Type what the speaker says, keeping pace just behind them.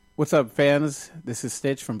What's up, fans? This is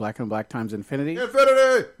Stitch from Black and Black Times Infinity.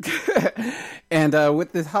 Infinity! And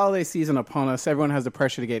with this holiday season upon us, everyone has the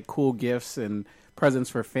pressure to get cool gifts and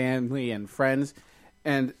presents for family and friends.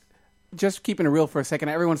 And just keeping it real for a second,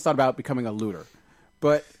 everyone's thought about becoming a looter.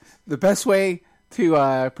 But the best way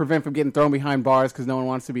to prevent from getting thrown behind bars because no one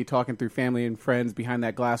wants to be talking through family and friends behind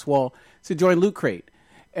that glass wall is to join Loot Crate.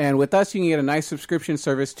 And with us, you can get a nice subscription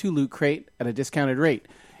service to Loot Crate at a discounted rate.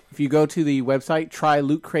 If you go to the website,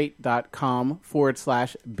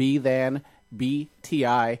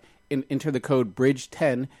 trylootcrate.com/B-THAN-BTI and enter the code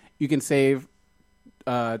BRIDGE10, you can save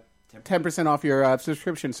 10% off your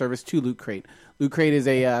subscription service to Loot Crate. Loot Crate is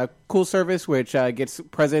a cool service which gets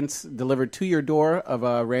presents delivered to your door of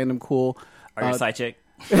a random cool... Are you a side chick?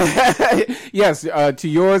 Yes, to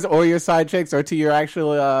yours or your side chicks or to your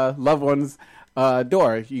actual loved one's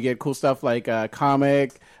door. You get cool stuff like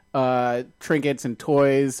comic... trinkets and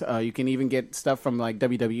toys. You can even get stuff from like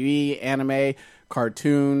WWE, anime,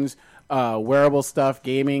 cartoons, wearable stuff,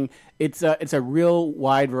 gaming. It's a real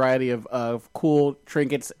wide variety of cool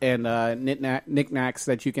trinkets and knickknacks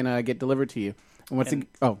that you can get delivered to you. And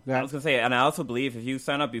I was gonna say, and I also believe if you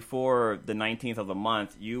sign up before the 19th of the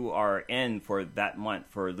month, you are in for that month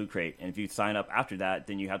for Loot Crate. And if you sign up after that,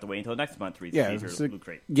 then you have to wait until next month to receive your Loot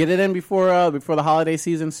Crate. Get it in before the holiday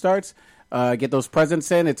season starts. Get those presents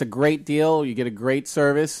in. It's a great deal. You get a great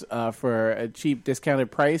service for a cheap,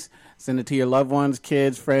 discounted price. Send it to your loved ones,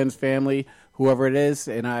 kids, friends, family, whoever it is,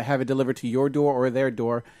 and have it delivered to your door or their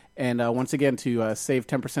door. And once again, to save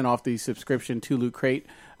 10% off the subscription to Loot Crate,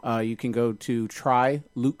 you can go to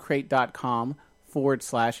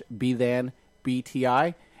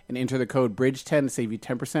trylootcrate.com/B-THAN-BTI and enter the code BRIDGE10 to save you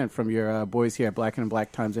 10% from your boys here at Black and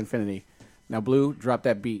Black Times Infinity. Now, Blue, drop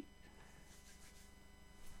that beat.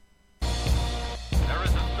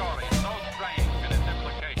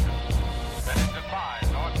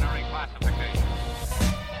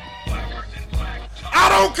 I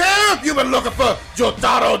don't care if you've been looking for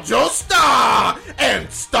Jotaro Joestar and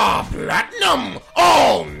Star Platinum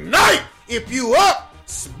all night. If you up,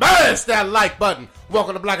 smash that like button.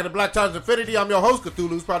 Welcome to Black and the Black Times Infinity. I'm your host,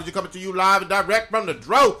 Cthulhu's Prodigy, coming to you live and direct from the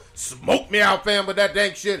Dro. Smoke me out, fam, with that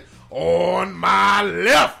dang shit on my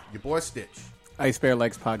left. Your boy Stitch. Ice Bear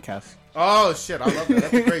Legs Podcast. Oh, shit. I love that.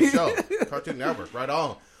 That's a great show. Cartoon Network. Right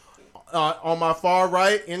on. On my far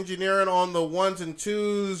right, engineering on the ones and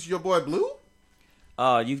twos, your boy Blue.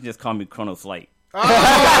 You can just call me Chronos Light. All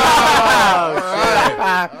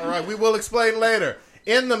right. We will explain later.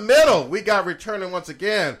 In the middle, we got returning once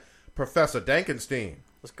again, Professor Dankenstein.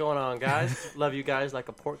 What's going on, guys? Love you guys like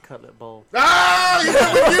a pork cutlet bowl. Ah, you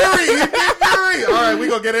did with Yuri. You did Yuri. All right, we're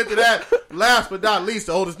going to get into that. Last but not least,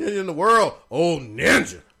 the oldest ninja in the world, Old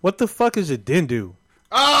Ninja. What the fuck is a Dindu?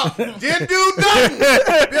 Oh, didn't do nothing.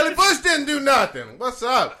 Billy Bush didn't do nothing. What's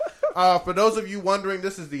up? For those of you wondering,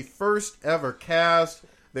 this is the first ever cast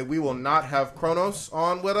that we will not have Kronos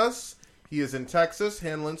on with us. He is in Texas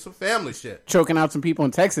handling some family shit. Choking out some people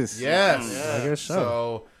in Texas. Yes. I guess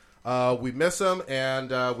so. So we miss him,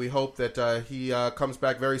 and we hope that he comes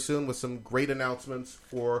back very soon with some great announcements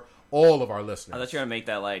for all of our listeners. I thought you were going to make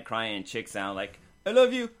that like crying chick sound like, I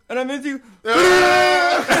love you, and I miss you.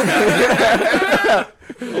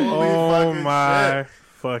 Oh my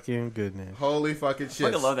fucking goodness. Holy fucking shit.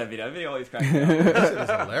 I fucking love that video. That video always cracks me up. That shit is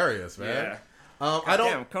hilarious, man. Yeah. I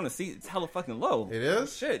don't... Damn, Chronos C, it's hella fucking low. It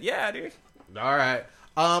is? Shit, yeah, dude. All right.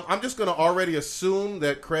 I'm just going to already assume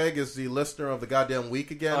that Craig is the listener of the goddamn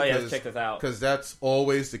week again. Oh, yeah, let's check this out. Because that's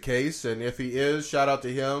always the case. And if he is, shout out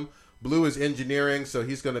to him. Blue is engineering, so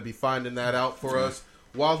he's going to be finding that out for us.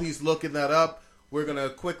 While he's looking that up, we're going to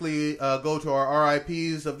quickly go to our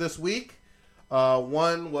RIPs of this week.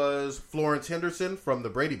 One was Florence Henderson from the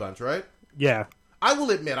Brady Bunch, right? Yeah. I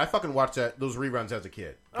will admit, I fucking watched those reruns as a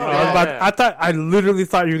kid. Oh, I literally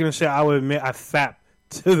thought you were going to say, I would admit, I fapped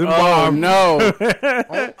to the mom. No.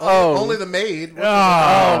 Only the maid.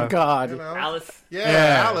 Oh, God. You know? Alice.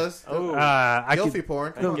 Yeah, Alice. Oh, Guilty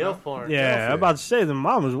porn. Come on now. Gilf porn. Yeah, I'm about to say the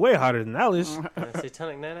mom was way hotter than Alice.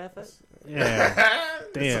 Satanic Night Effort? Yeah.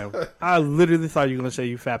 Damn. I literally thought you were going to say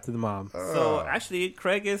you fapped to the mom. So, actually,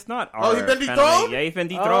 Craig is not our... Oh, he's been dethroned? Yeah, he's been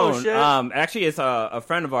dethroned. Oh, shit. Actually, it's a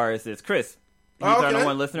friend of ours. It's Chris. He's our number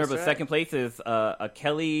one listener, but second place is a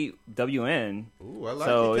Kelly WN. Ooh, I like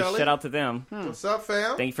so you, Kelly. shout out to them. What's up,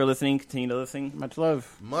 fam? Thank you for listening. Continue to listen. Much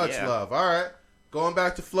love. Much love. All right. Going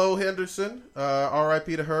back to Flo Henderson.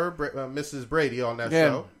 R.I.P. to her, Mrs. Brady on that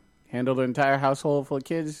show. Handled an entire household full of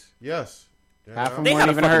kids. Yes. Half of them They weren't had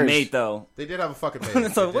a even fucking hers. maid though. They did have a fucking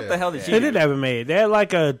maid. So They what did. the hell did she They do? did have a maid. They had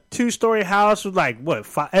like a 2-story house with like what?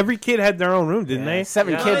 Every kid had their own room, didn't they?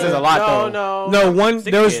 7 Yeah. kids is a lot, though. No, one.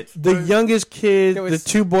 6 There was kids. the youngest kid, There the was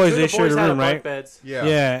 2 boys. Two They of the shared boys a had room, bunk right? beds. Yeah,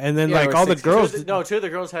 and then Yeah, like there all were the 6 girls. Two of the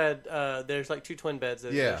girls had. There's like 2 twin beds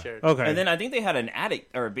that Yeah. they shared. Okay. And then I think they had an attic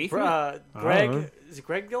or a basement. know. Is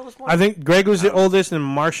Greg the oldest one? I think Greg was the oldest, and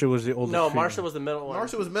Marsha was the oldest. No, female. Marsha was the middle one.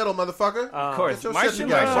 Marsha was middle, motherfucker. Of course, Get your Marsha, shit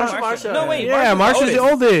together. Marsha. No, wait, Yeah, Marsha's the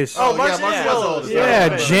oldest. Oh, yeah, Marsha's Marsha the was oldest. oldest. Yeah,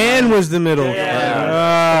 Right. Jan was the middle. Who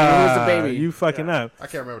was the baby? You fucking up. I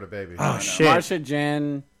can't remember the baby. Oh shit, Marsha,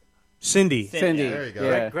 Jen, Cindy. Cindy. There you go.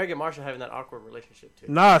 Yeah. Greg and Marsha having that awkward relationship too.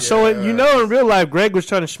 Nah, so Yeah. you know in real life, Greg was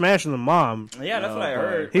trying to smash on the mom. Yeah, that's what I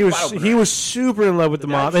heard. He was super in love with the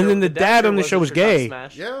mom, and then the dad on the show was gay.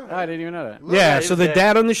 Yeah. Oh, I didn't even know that. Yeah, he so was the gay.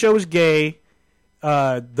 dad on the show was gay.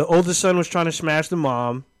 The oldest son was trying to smash the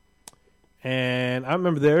mom. And I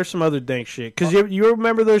remember there was some other dank shit. Because you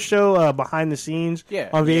remember their show Behind the Scenes Yeah.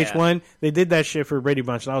 on VH1? They did that shit for Brady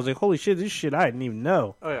Bunch. And I was like, holy shit, this shit I didn't even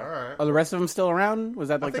know. Oh yeah. All right. Are the rest of them still around? Was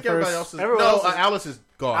that I like think the everybody first? else is. Everyone No, else is- Alice is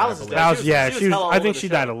gone. Alice I is believe. dead. That was, She was she was. hella I old think in she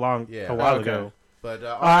the died show. a while Okay. ago. But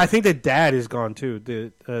I think the dad is gone too.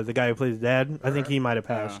 The guy who plays the dad. I think he might have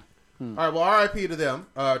passed. all right. Well, R.I.P. to them,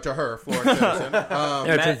 to her, Florence Henderson.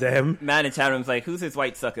 Yeah, to them. Matt in chat room's like, who's his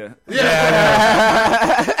white sucker?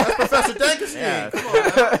 That's Professor Dankenstein. Yeah. Come on,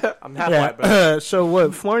 man. I'm half white, bro. Yeah. So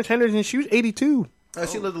what? Florence Henderson. She was 82.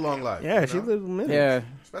 She lived a long life. Yeah, you she know? lived a minute. Yeah.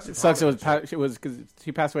 Especially It sucks. It was Florence. because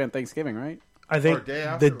she passed away on Thanksgiving, right? I think Or day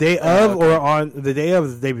after? the day of or on the day of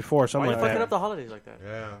the day before, Why something are you like fucking that. up the holidays like that?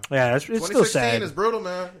 Yeah. Yeah, it's still 2016 sad. is brutal,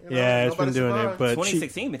 man. You know, Yeah, it's been nobody doing survived. it, but she,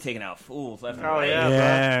 2016 been taking out fools left and Oh, right. yeah.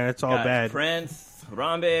 yeah, it's all Got bad. Prince,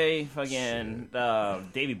 Harambe, fucking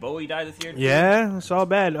David Bowie died this year. Yeah, it's all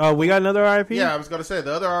bad. We got another RIP. Yeah, I was going to say,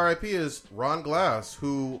 the other RIP is Ron Glass,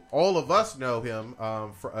 who all of us know him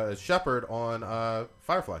as Shepard on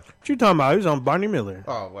Firefly. What you talking about? He was on Barney Miller.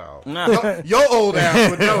 Oh, wow. Nah. Your old ass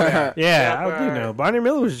would know that. Yeah, Yeah, I do know. Barney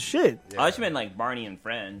Miller was shit. I just meant like Barney and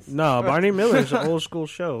Friends. No, Barney Miller is an old school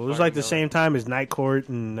show. It was like the Miller. same time as Night Court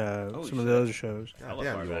and some of the other shows. I love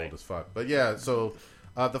Damn, Barney. you old as fuck. But yeah, so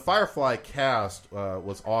the Firefly cast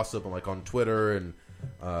was awesome, like on Twitter and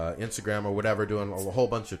Instagram or whatever, doing a whole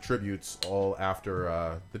bunch of tributes all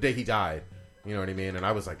after the day he died. You know what I mean? And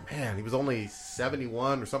I was like, man, he was only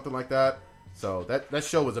 71 or something like that. So that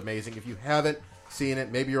show was amazing. If you haven't seen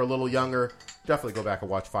it, maybe you're a little younger, definitely go back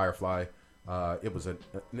and watch Firefly. It was an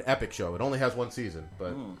epic show. It only has one season,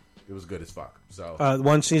 but it was good as fuck. So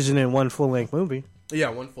One season and one full length movie. yeah,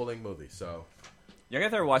 one full-length movie. So You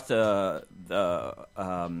guys ever watched the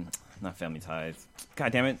not Family Ties?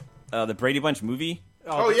 God damn it, the Brady Bunch movie.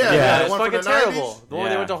 Oh, yeah, yeah, the It's one from fucking the terrible. 90s? The one where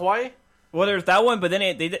they Yeah. went to Hawaii. Well, there's that one, but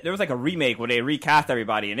then there was like a remake where they recast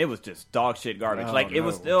everybody, and it was just dog shit garbage. Oh, like it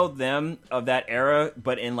was no. still them of that era,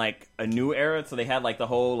 but in like a new era. So they had like the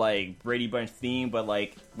whole like Brady Bunch theme, but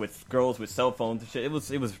like with girls with cell phones and shit. It was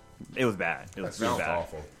bad. It That was really sounds bad.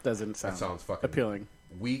 awful. Doesn't sound That sounds fucking appealing.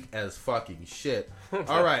 weak as fucking shit.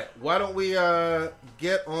 All right, why don't we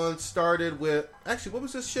get on started with... Actually, what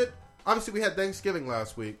was this shit? Obviously, we had Thanksgiving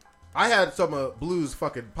last week. I had some Blue's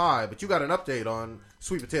fucking pie, but you got an update on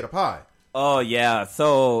sweet potato pie. Oh yeah.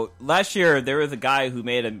 So last year there was a guy who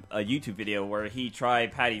made a YouTube video where he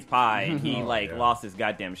tried Patty's pie and he lost his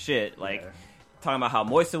goddamn shit. Like talking about how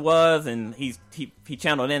moist it was, and he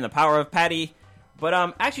channeled in the power of Patty. But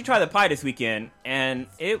I actually tried the pie this weekend, and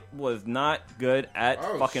it was not good at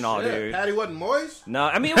fucking all, dude. Patty wasn't moist? No,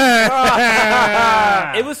 I mean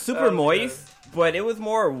it was super moist, but it was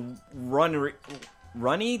more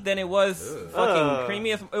runny than it was fucking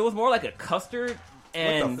creamy. It was more like a custard,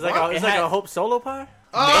 and It's like a Hope Solo pie.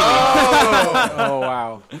 Oh! Oh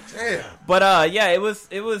wow! Damn. But yeah, it was.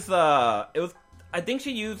 I think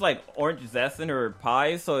she used like orange zest in her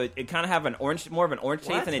pies, so it kind of have more of an orange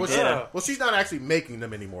taste than it Well, did. well, she's not actually making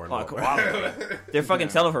them anymore. No. Wow. They're fucking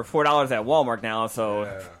selling for $4 at Walmart now, so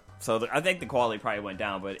Yeah. I think the quality probably went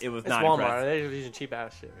down, but it was It's not Walmart. impressive. They're using cheap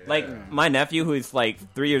ass shit. Like my nephew, who's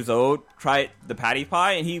like 3 years old, tried the patty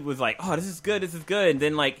pie, and he was like, "Oh, this is good, And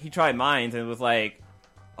then like he tried mine, and was like,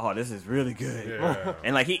 "Oh, this is really good." Yeah.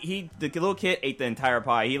 And like the little kid ate the entire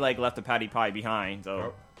pie. He like left the patty pie behind.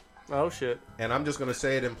 So Oh shit. And I'm just going to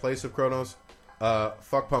say it in place of Kronos.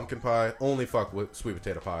 Fuck pumpkin pie. Only fuck with sweet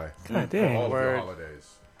potato pie. God For damn. all of your Word. holidays.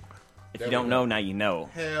 if There you don't we know, go. now you know.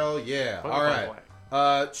 Hell yeah. Fuck All the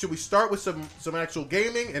right. Should we start with some actual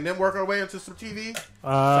gaming and then work our way into some TV?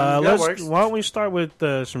 that works. Why don't we start with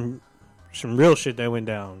some real shit that went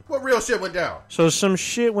down? What real shit went down? So some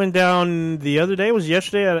shit went down the other day. It was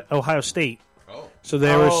yesterday at Ohio State. Oh. So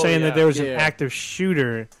they were saying yeah. that there was an Yeah. active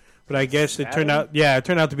shooter but I guess it turned out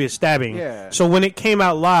to be a stabbing. Yeah. So when it came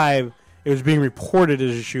out live, it was being reported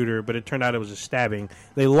as a shooter, but it turned out it was a stabbing.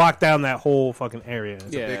 They locked down that whole fucking area. It's a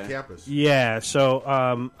big campus. Yeah, so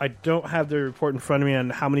I don't have the report in front of me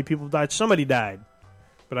on how many people died. Somebody died,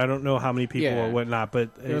 but I don't know how many people or whatnot.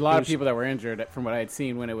 But there were a lot of people that were injured from what I had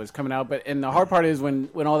seen when it was coming out. And the hard part is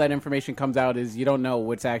when all that information comes out is you don't know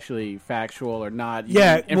what's actually factual or not. You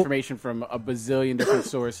get information from a bazillion different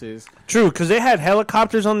sources. True, because they had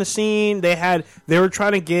helicopters on the scene. They were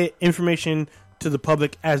trying to get information to the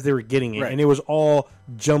public as they were getting it, and it was all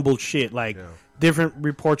jumbled shit. Like different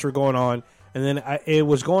reports were going on, and then it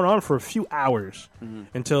was going on for a few hours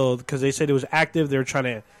until because they said it was active. They were trying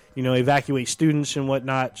to evacuate students and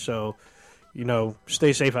whatnot. So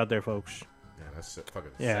stay safe out there, folks. Yeah, that's fucking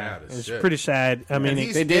sad as shit. Pretty sad. I mean,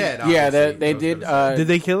 he's they did. Dead, they did. Did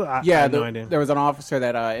they kill? I had no idea. There was an officer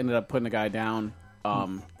that ended up putting the guy down.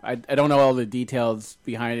 I don't know all the details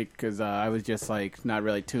behind it because I was just like not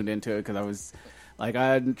really tuned into it because I was like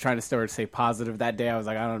I'm trying to still stay positive that day. I was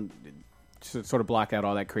like I don't sort of block out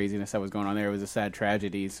all that craziness that was going on there. It was a sad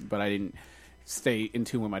tragedy, but I didn't stay in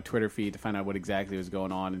tune with my Twitter feed to find out what exactly was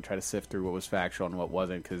going on and try to sift through what was factual and what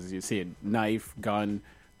wasn't because you see a knife, gun,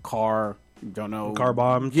 car, don't know, car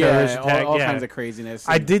bomb, terrorist attack, all kinds of craziness.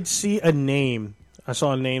 I did see a name. I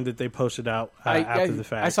saw a name that they posted out after the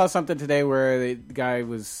fact. I saw something today where the guy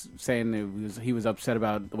was saying he was upset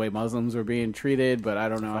about the way Muslims were being treated, but I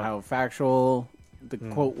don't know how factual the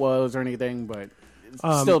quote was or anything. But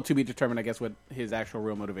it's still to be determined, I guess, what his actual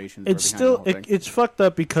real motivations were. It's still it's fucked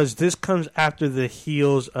up because this comes after the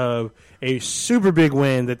heels of a super big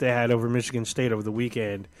win that they had over Michigan State over the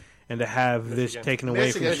weekend. And to have this taken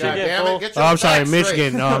away from I'm sorry,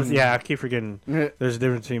 Michigan. Yeah, I keep forgetting. There's a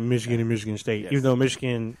difference between Michigan and Michigan State, even though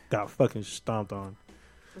Michigan got fucking stomped on.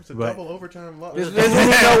 It's a double overtime loss. This is when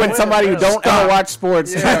you know when somebody who don't ever watch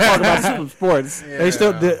sports talk about sports. Yeah. They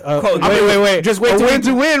still wait. Just wait. A win's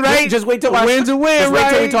a win, right? Just wait till a win's a win, right? Wait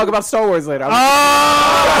till we talk about Star Wars later. Oh,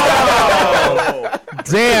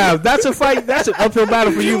 damn! That's a fight. That's an uphill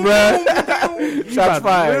battle for you, bro. Shots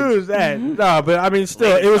fired. Lose that. No, but I mean,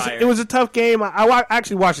 still, it was a tough game. I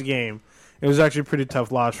actually watched the game. It was actually a pretty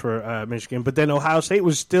tough loss for Michigan. But then Ohio State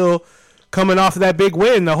was still coming off of that big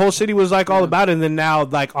win. The whole city was like all about it. And then now,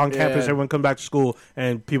 like on campus, everyone come back to school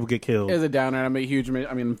and people get killed. It was a downer. I'm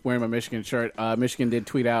wearing my Michigan shirt. Michigan did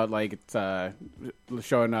tweet out like it's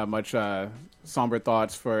showing much somber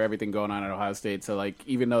thoughts for everything going on at Ohio State. So like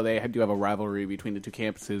even though they do have a rivalry between the two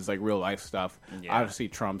campuses, like real life stuff, obviously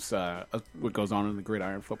trumps what goes on in the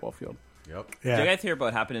gridiron football field. Yep. Yeah. Did you guys hear about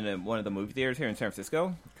what happened in one of the movie theaters here in San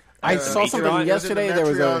Francisco? I saw something yesterday. There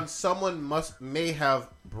was someone may have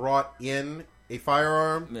brought in a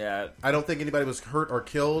firearm. Yeah. I don't think anybody was hurt or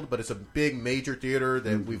killed, but it's a big major theater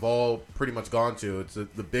that we've all pretty much gone to. It's the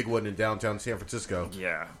big one in downtown San Francisco.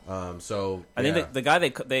 Yeah. So I think the guy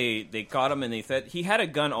they caught him and they said he had a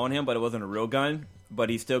gun on him, but it wasn't a real gun.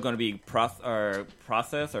 But he's still going to be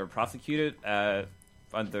processed or prosecuted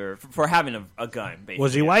for having a gun. Basically.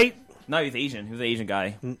 Was he white? No, he was Asian. He was an Asian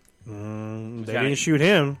guy. They didn't shoot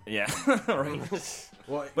him. Yeah. Right.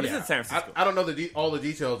 Well, but it's in San Francisco. I don't know all the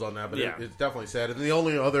details on that, but it's definitely sad. And the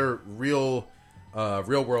only other real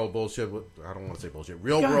world bullshit, I don't want to say bullshit,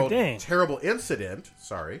 terrible incident,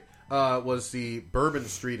 was the Bourbon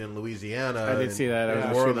Street in Louisiana. I did see that.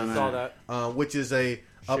 I saw that. Which is a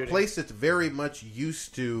place that's very much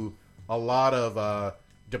used to a lot of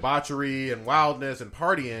debauchery and wildness and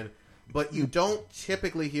partying, but you don't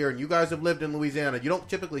typically hear, and you guys have lived in Louisiana, you don't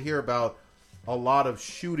typically hear about a lot of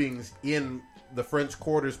shootings in the French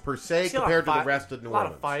Quarters per se compared to the rest of New Orleans. A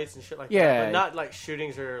lot of fights and shit like that, but not like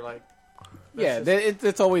shootings or like.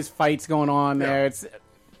 It's always fights going on there. It's,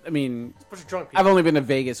 I mean, drunk people. I've only been to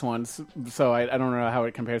Vegas once, so I don't know how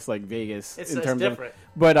it compares to like Vegas it's terms different.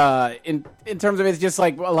 But in terms of it's just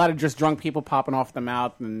like a lot of just drunk people popping off the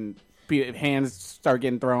mouth and hands start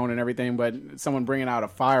getting thrown and everything. But someone bringing out a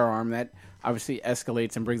firearm that obviously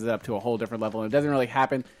escalates and brings it up to a whole different level. And it doesn't really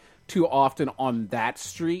happen too often on that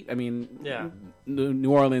street. I mean,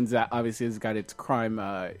 New Orleans obviously has got its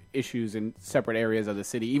crime issues in separate areas of the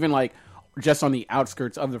city, even like just on the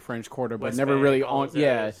outskirts of the French Quarter, but never really on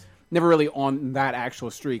that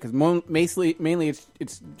actual street because mainly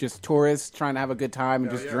it's just tourists trying to have a good time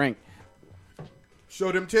and drink.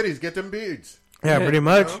 Show them titties, get them beads. Yeah, pretty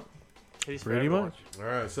much. Pretty much. All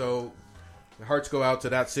right, so the hearts go out to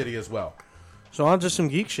that city as well. So on to some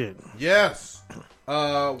geek shit. Yes.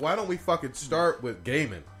 Why don't we fucking start with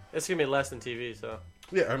gaming? It's gonna be less than TV, so.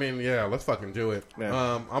 Yeah, I mean, let's fucking do it.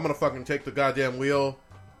 Yeah. I'm gonna fucking take the goddamn wheel.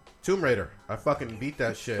 Tomb Raider. I fucking beat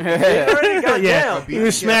that shit. Yeah, he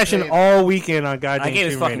was smashing all weekend on goddamn That game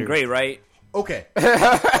is Tomb fucking Raider. great, right? Okay.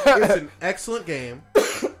 It's an excellent game.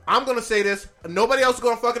 I'm going to say this. Nobody else is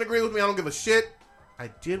going to fucking agree with me. I don't give a shit. I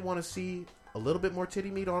did want to see a little bit more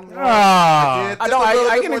titty meat on Laura. Ah.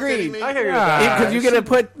 I can agree. I can agree with that. Because you get to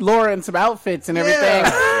put Laura in some outfits and everything.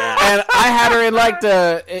 And I had her in like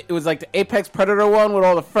it was like the Apex Predator one with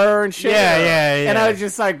all the fur and shit. Yeah. And I was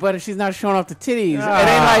just like, but she's not showing off the titties. And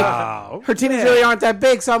then like, her titties really aren't that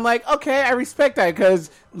big. So I'm like, okay, I respect that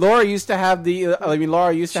because Laura used to have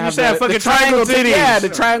Laura used to have the fucking triangle titties. Yeah, the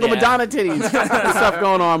triangle Madonna titties and stuff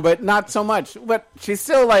going on, but not so much. But she's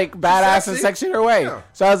still like badass and sexy in her way. Yeah.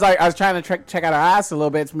 So I was trying to check out her ass a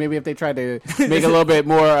little bit. So maybe if they tried to make it a little bit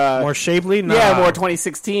more more shapely, more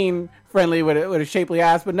 2016 friendly with a shapely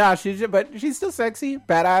ass. But nah, she's still sexy,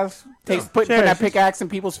 badass. Putting that pickaxe in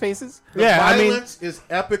people's faces. The violence is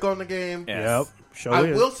epic on the game. Yep. I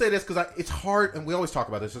will say this because it's hard, and we always talk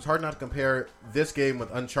about this. It's hard not to compare this game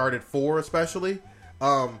with Uncharted 4, especially.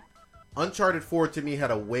 Uncharted 4 to me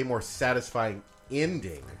had a way more satisfying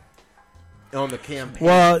ending on the campaign.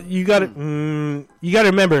 Well, you got to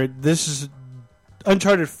remember this is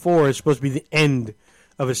Uncharted 4 is supposed to be the end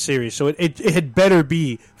of a series, so it had better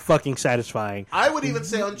be fucking satisfying. I would even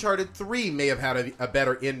say Uncharted 3 may have had a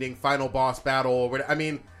better ending, final boss battle. Or whatever. I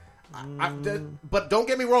mean, but don't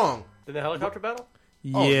get me wrong. In the helicopter battle?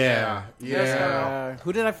 Yeah.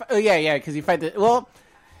 Who did I fight? Oh, yeah, because you fight the... Well,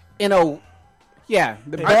 the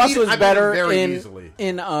boss was better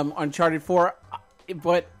in Uncharted 4,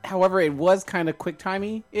 but, however, it was kind of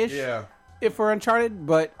quick-timey-ish for Uncharted,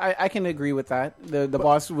 but I can agree with that. The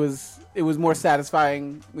boss was... It was more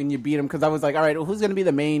satisfying when you beat him, because I was like, all right, well, who's going to be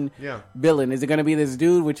the main villain? Is it going to be this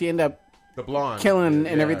dude, which you end up the blonde killing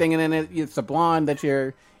and everything, and then it's the blonde that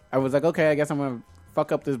you're... I was like, okay, I guess I'm going to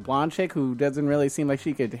fuck up this blonde chick who doesn't really seem like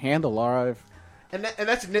she could handle Laura. And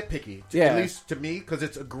that's nitpicky, at least to me, because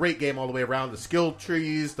it's a great game all the way around. The skill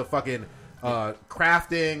trees, the fucking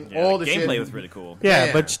crafting, all the gameplay shit. was really cool.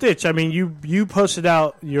 Yeah, but Stitch, I mean, you posted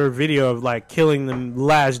out your video of like killing the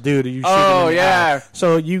last dude. You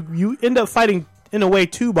so you end up fighting in a way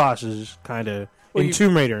two bosses, kind of. In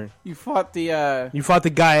Tomb Raider, you fought the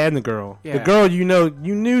guy and the girl. Yeah. The girl, you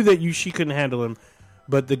knew that she couldn't handle him.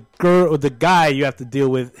 But the guy, you have to deal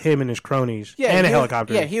with him and his cronies and a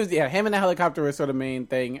helicopter. Him and the helicopter was sort of the main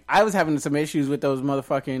thing. I was having some issues with those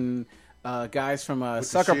motherfucking guys from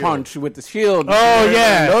Sucker Punch with the shield. Oh,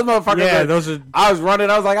 yeah. Those motherfuckers. Yeah, those are... I was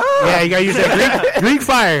running, I was like, oh. Yeah, you gotta use that Greek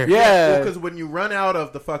fire. Yeah. Because when you run out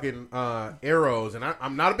of the fucking arrows, and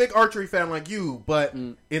I'm not a big archery fan like you, but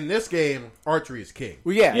in this game, archery is king.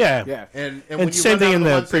 Well, yeah. And when you same run thing out in of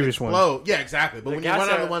the ones that previous explode, one. Yeah, exactly. But when you gas run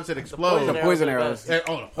out of arrow- the ones that the explode... The poison arrows.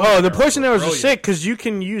 The poison arrows are sick because you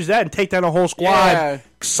can use that and take down a whole squad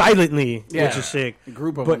silently, which is sick. A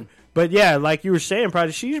group of them. But yeah, like you were saying,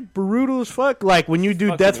 Prodigy, she's brutal as fuck. Like when you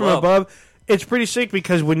do Death from Above, it's pretty sick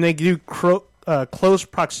because when they do close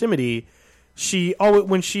proximity,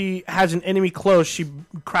 when she has an enemy close, she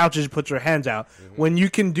crouches, puts her hands out. When you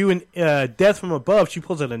can do an Death from Above, she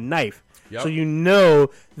pulls out a knife. So you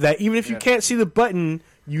know that even if you can't see the button,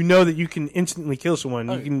 you know that you can instantly kill someone.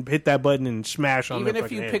 You can hit that button and smash on even their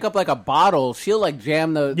if you head. pick up like a bottle, she'll like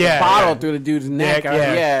jam the bottle through the dude's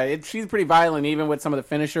neck. She's pretty violent, even with some of the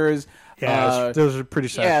finishers. Yeah, those are pretty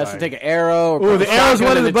satisfying. Yeah, she'll take an arrow. Oh, the arrow's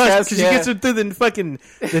one of the best because she gets it through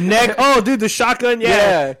the neck. Oh, dude, the shotgun.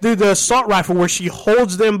 Dude, the assault rifle where she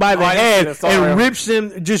holds them by the head and rips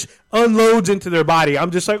them, just unloads into their body.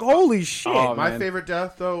 I'm just like, holy shit. My favorite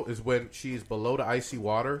death though is when she's below the icy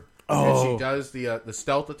water. And she does the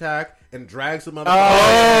stealth attack and drags them up.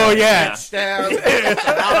 Yeah. Stabs.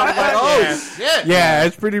 I'm like, shit. Yeah,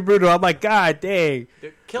 it's pretty brutal. I'm like, God dang.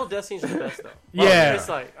 Dude, Kill Death Scene's the best, though. Yeah. It's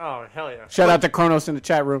like, oh, hell yeah. Shout out to Kronos in the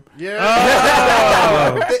chat room.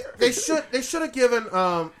 Yeah. They should have given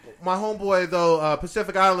my homeboy, though,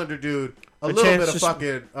 Pacific Islander dude, a little bit of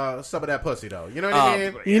fucking some of that pussy, though. You know what I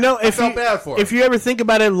mean? You know, I felt bad for her. If you ever think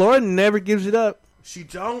about it, Laura never gives it up. She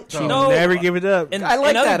don't. She never give it up. And I like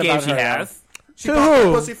in that other games about she her. has. She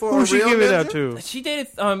pussy for Who a she real give it ninja? up to? She dated.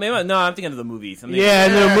 No, I'm thinking of the movies. In the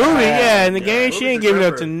movie, in the game, she ain't giving it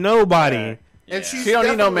up to nobody. And She don't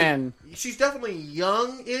need no man. She's definitely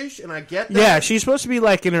young-ish, and I get that. Yeah, she's supposed to be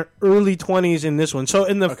like in her early 20s in this one. So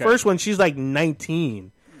in the first one, she's like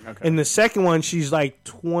 19. In the second one, she's like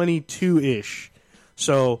 22-ish.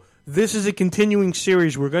 So this is a continuing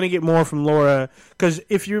series. We're going to get more from Laura. Because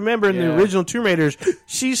if you remember in the original Tomb Raiders,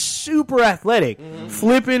 she's super athletic.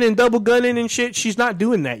 Flipping and double gunning and shit. She's not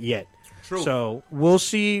doing that yet. True. So we'll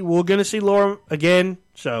see. We're going to see Laura again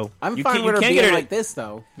So I'm You fine can't- with you her can't being get her like this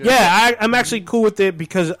though. I'm actually cool with it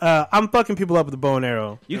because I'm fucking people up with the bow and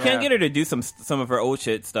arrow. You can't get her to do some of her old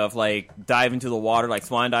shit stuff, like dive into the water, like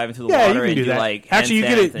swan dive into the Yeah, water, you can and do that. like Actually, you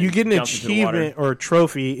handstands you and get an jump into the water. achievement or a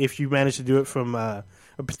trophy if you manage to do it from a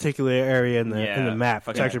particular area in the map. It's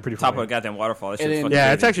fucking actually pretty top funny. of a goddamn waterfall. That And shit's then- fucking Yeah,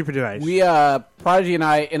 crazy. it's actually pretty nice. We Prodigy and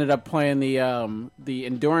I ended up playing the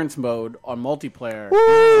endurance mode on multiplayer,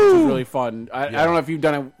 which was really fun. I don't know if you've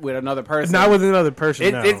done it with another person. Not with another person.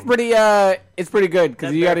 It, no. it's pretty good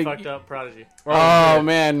because That you bear got fucked to. up Prodigy. Oh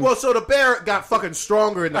man! Well, so the bear got fucking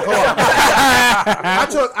stronger in the co-op. I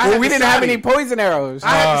Well, we the didn't have shotty. any poison arrows. I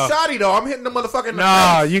had the shotty though. I'm hitting the motherfucking. in the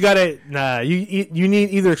No, face. you gotta. Nah, you need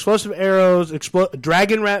either explosive arrows,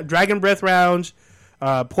 dragon breath rounds,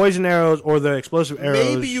 poison arrows, or the explosive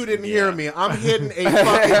arrows. Maybe you didn't hear me. I'm hitting a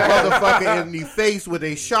fucking motherfucker in the face with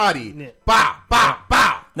a shotty. Bow, bow,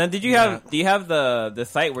 bow. Now, do you have the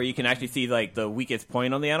site where you can actually see like the weakest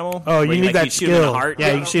point on the animal? Oh, Where you need like, that you shoot him in the skill. heart?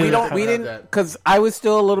 Yeah, you see we the- don't. We have didn't that. because I was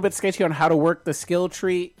still a little bit sketchy on how to work the skill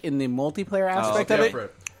tree in the multiplayer aspect of it.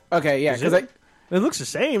 Different. Okay, yeah, because it? It looks the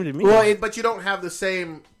same to me. But you don't have the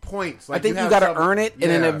same points. Like I think you have got to some- earn it,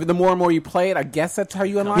 and then the more and more you play it, I guess that's how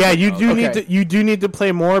you unlock yeah, it. you do Okay. need to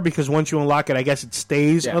play more because once you unlock it, I guess it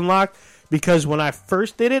stays Yeah. unlocked. Because when I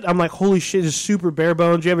first did it, I'm like, holy shit, it's super bare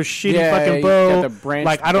bones. You have a shitty Yeah, fucking you bow. got the branched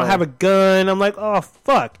Like, I don't bow. have a gun. I'm like, oh,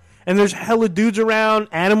 fuck. And there's hella dudes around,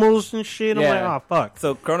 animals and shit. I'm Yeah. like, oh, fuck.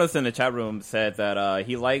 So Kronos in the chat room said that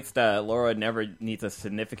he likes that Laura never needs a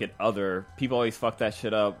significant other. People always fuck that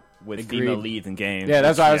shit up with Agreed. female leads in games. Yeah,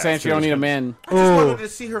 that's Which, why I was saying it's she don't true. need a man. I just Ooh. wanted to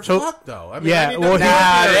see her So- fuck though. I mean, Yeah, I need well, nothing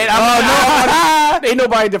Ain't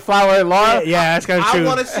nobody deflower Laura. Yeah, that's kind of I true.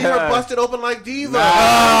 want to see her busted open like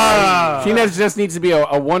Diva. She just needs to be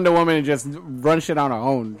a Wonder Woman and just run shit on her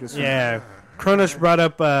own. Just Yeah. Kronos brought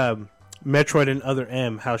up Metroid and Other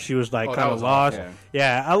M, how she was like Oh, that kind of was lost. awful.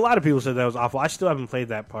 Yeah, a lot of people said that was awful. I still haven't played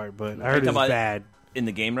that part, but I heard it was about- bad. in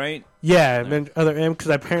the game, right? Yeah, Other M, because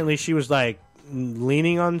apparently she was like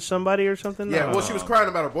leaning on somebody or something. Yeah, well, she was crying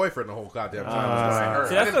about her boyfriend the whole goddamn time. That's what I heard.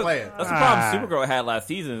 See, I that's didn't the, play it. that's the problem Supergirl had last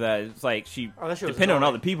season. That it's like she Oh, that shit was depended on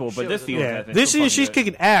annoying. other people, but Shit this was season annoying. has been This so season, fucking she's good.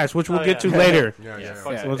 kicking ass, which we'll Oh, get to yeah. later. Yeah. Yeah.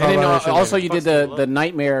 We'll And talk then about that shit also later. you did the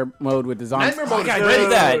nightmare mode with the zombies. Nightmare mode is I great.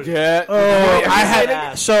 did that. Yeah. Oh, I had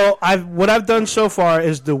Yeah. so what I've done so far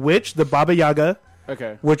is the witch, the Baba Yaga,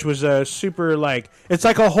 Okay. which was a super like it's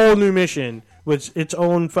like a whole new mission with its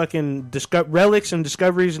own fucking relics and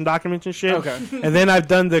discoveries and documents and shit. Okay. And then I've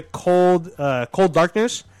done the cold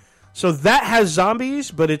darkness. So that has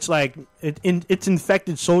zombies, but it's like it's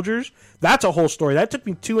infected soldiers. That's a whole story. That took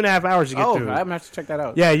me 2.5 hours to get Oh, I'm through. gonna have to check that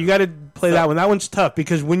out. Yeah, you got to play that one. That one's tough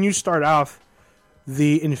because when you start off,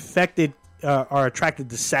 the infected are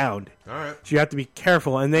attracted to sound. All right. So you have to be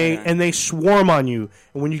careful, and they swarm on you.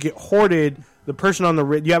 And when you get hoarded, the person on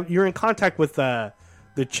the you're in contact with the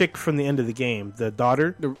chick from the end of the game, the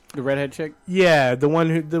daughter. The redhead chick. Yeah, the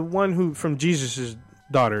one who from Jesus'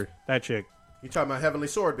 daughter, that chick. You talking about Heavenly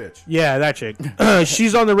Sword, bitch? Yeah, that chick.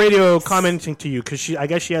 She's on the radio commenting to you because I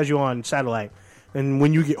guess she has you on satellite. And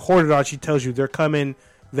when you get hoarded on, she tells you they're coming.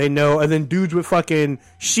 They know, and then dudes with fucking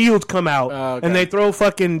shields come out, Okay. and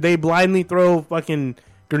they blindly throw fucking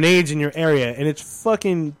grenades in your area, and it's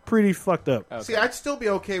fucking pretty fucked up. See, I'd still be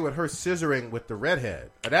okay with her scissoring with the redhead.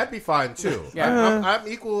 That'd be fine too. Yeah. I'm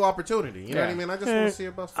equal opportunity. You know what I Yeah. mean? I just want to see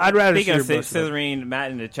her bust. I'd rather Speaking of see her busted up. scissoring,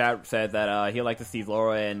 Matt in the chat said that he'd like to see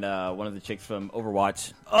Laura and one of the chicks from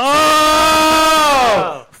Overwatch.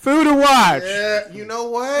 Oh, food to watch. Yeah, you know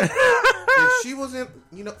what? If she wasn't,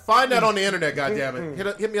 find that on the internet.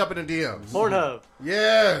 Goddammit, hit me up in the DMs. Pornhub.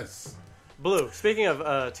 Yes. Blue. Speaking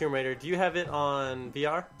of Tomb Raider, do you have it on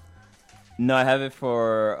VR? No, I have it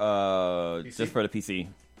for just for the PC.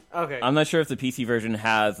 Okay. I'm not sure if the PC version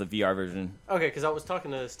has a VR version. Okay, because I was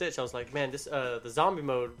talking to Stitch. I was like, man, this the zombie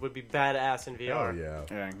mode would be badass in VR. Oh yeah.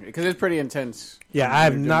 Yeah, because it's pretty intense. Yeah, I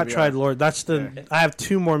have Doing not VR. tried Lord. That's the. I have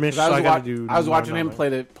 2 more missions. So I gotta do. I was watching him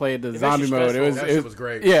normally. play the makes zombie you mode. stressful. That shit was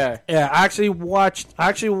great. Yeah. Yeah, I actually watched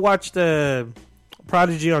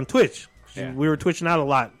Prodigy on Twitch. Yeah. We were twitching out a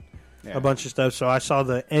lot, Yeah. a bunch of stuff. So I saw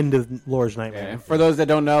the end of Laura's Nightmare. Yeah, and for those that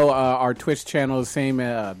don't know, our Twitch channel is the same,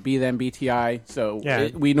 Be Them BTI. So Yeah.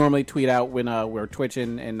 we normally tweet out when we're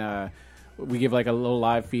twitching, and we give like a little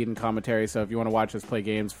live feed and commentary. So if you want to watch us play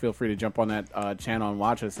games, feel free to jump on that channel and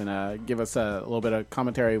watch us, and give us a little bit of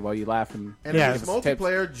commentary while you laugh. And And if it's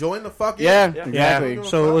multiplayer, join the fuck in. yeah, Yeah. exactly. Yeah.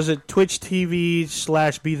 So was it Twitch TV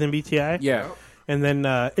 /Be Them BTI? Yeah. And then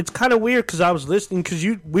it's kind of weird because I was listening because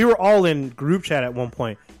we were all in group chat at one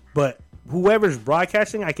point, but whoever's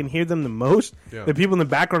broadcasting, I can hear them the most. Yeah. The people in the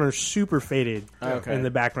background are super faded Okay. in the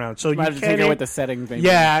background. So Might have you to tinker can with the settings. Maybe.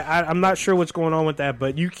 Yeah, I'm not sure what's going on with that,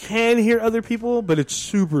 but you can hear other people, but it's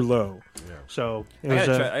super low. Yeah. So it I was,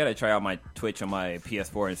 gotta try out my Twitch on my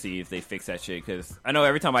PS4 and see if they fix that shit. Because I know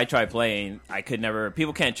every time I try playing, I could never.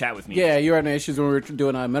 People can't chat with me. Yeah, you were having issues when we were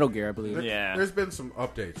doing Metal Gear, I believe. Yeah. There's been some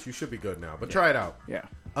updates. You should be good now, but try it out. Yeah.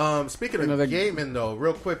 Speaking Another- of gaming, though,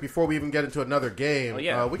 real quick before we even get into another game, Oh,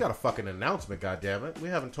 yeah. we got a fucking announcement. Goddammit, we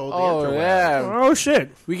haven't told the Oh, interwebs. yeah. oh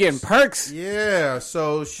shit! We getting perks. Yeah,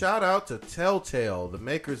 so shout out to Telltale, the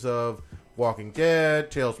makers of Walking Dead,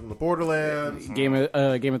 Tales from the Borderlands, Game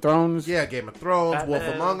of Thrones. yeah, Game of Thrones, Batman.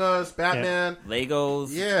 Wolf Among Us, Batman, Legos.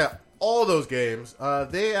 yeah, all those games.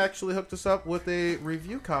 They actually hooked us up with a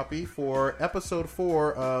review copy for episode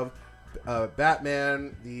 4 of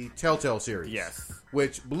Batman, the Telltale series. Yes.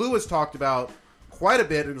 Which Blue has talked about quite a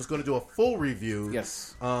bit and is going to do a full review.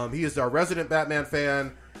 Yes. He is our resident Batman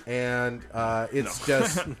fan, and it's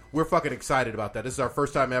just, we're fucking excited about that. This is our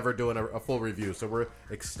first time ever doing a full review, so we're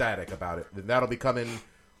ecstatic about it. And that'll be coming,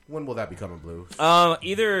 when will that be coming, Blue?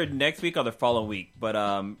 Either next week or the following week. But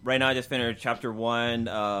right now I just finished chapter 1.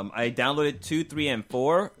 I downloaded 2, 3, and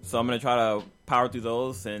 4, so I'm gonna try to power through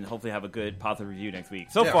those and hopefully have a good positive review next week.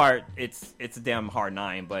 So Yeah. far, it's a damn hard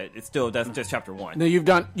 9, but it's still that's just chapter 1. No,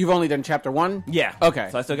 you've only done chapter 1. Yeah. Okay.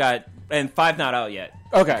 So I still got 5 not out yet.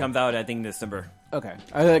 Okay. It comes out I think in December. Okay.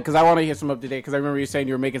 Because I want to hear some up to date. Because I remember you saying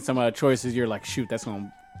you were making some choices. You're like, shoot, that's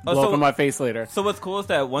gonna blow up in my face later. So what's cool is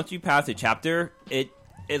that once you pass a chapter, it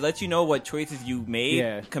lets you know what choices you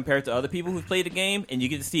made compared to other people who've played the game, and you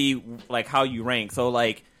get to see like how you rank. So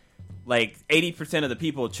like 80% of the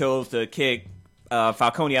people chose to kick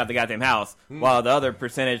Falcone out the goddamn house, while the other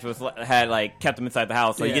percentage had kept him inside the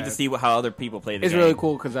house. So you get to see how other people played the It's game. really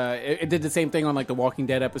cool because it did the same thing on like the Walking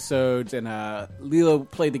Dead episodes, and Lilo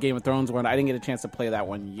played the Game of Thrones one. I didn't get a chance to play that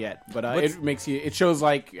one yet, but it shows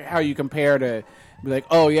like how you compare to be like,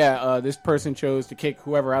 oh yeah, this person chose to kick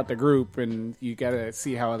whoever out the group, and you gotta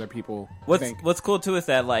see how other people think. What's cool too is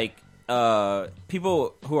that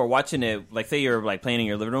people who are watching it, like say you're like playing in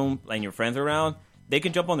your living room and your friends are around, they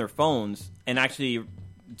can jump on their phones and actually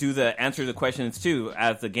do the answer the questions too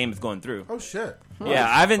as the game is going through. Oh, shit. Yeah,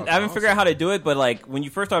 I haven't figured out how to do it, but like when you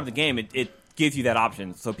first start the game, it gives you that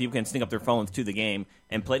option, so people can sync up their phones to the game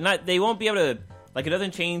and play. They won't be able to it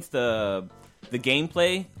doesn't change the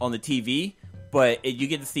gameplay on the TV, but you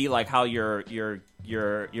get to see like how your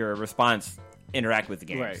response interact with the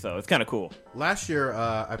game. Right. So it's kind of cool. Last year,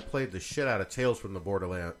 I played the shit out of Tales from the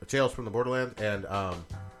Borderlands, and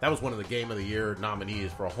that was one of the Game of the Year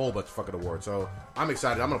nominees for a whole bunch of fucking awards. So I'm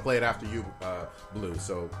excited. I'm gonna play it after you, Blue.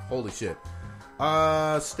 So holy shit.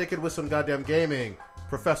 Sticking with some goddamn gaming,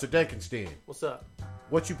 Professor Denkenstein. What's up?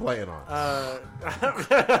 What you playing on?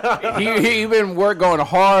 he been going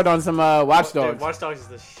hard on some Watch Dogs. Dude, Watch Dogs is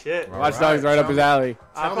the shit. All Watch Dogs right up his alley.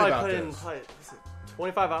 I Tell me probably about put in this.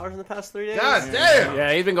 25 hours in the past 3 days. God damn!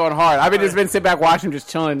 Yeah, he's been going hard. I've been just been sit back watching, just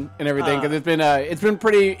chilling and everything because it's been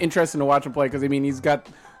pretty interesting to watch him play because I mean he's got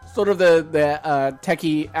sort of the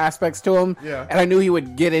techie aspects to him. Yeah. And I knew he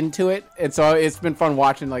would get into it, and so it's been fun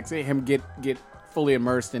watching like see him get fully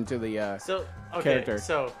immersed into the character.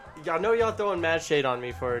 So I know y'all throwing mad shade on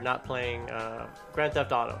me for not playing Grand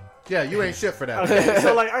Theft Auto. Yeah, you ain't shit for that. Okay,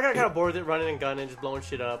 so like I got kind of bored with it, running and gunning, just blowing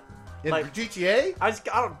shit up. In Like GTA? I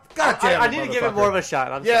don't. God damn I it, need to give it motherfucker. more of a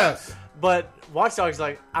shot. I'm Yes. sorry. But Watch Dogs,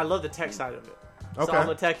 like I love the tech side of it. So Okay. I'm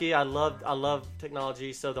a techie. I love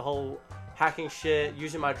technology. So the whole hacking shit,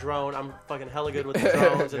 using my drone, I'm fucking hella good with the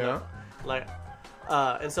drones and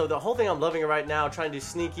Yeah. and so the whole thing I'm loving it right now, trying to do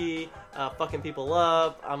sneaky, fucking people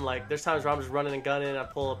up. I'm like, there's times where I'm just running and gunning. I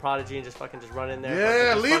pull a Prodigy and just run in there.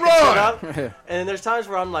 Yeah, fucking just Leroy! fucking shit up. And then there's times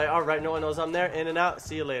where I'm like, all right, no one knows I'm there. In and out.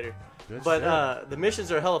 See you later. Good But shit. the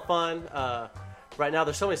missions are hella fun. Right now,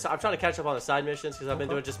 there's so many. I'm trying to catch up on the side missions because I've been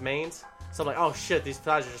doing just mains. So I'm like, oh shit, these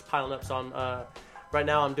sides are just piling up. So I'm right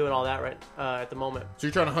now I'm doing all that at the moment. So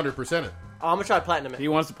you're trying to 100% it. Oh, I'm gonna try platinum it. He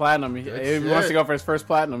wants to platinum. He Good wants to shit. go for his first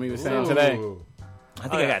platinum. He was saying today. Ooh. I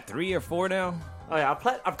think I got 3 or 4 now. Oh yeah,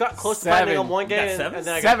 I've got close to 7. platinum on one You got game, 7? and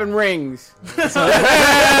then I got 7 rings. fucking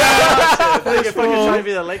trying to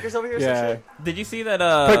be the Lakers over here. Or some Yeah. shit? Did you see that?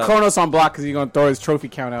 Put Kronos on block because he's gonna throw his trophy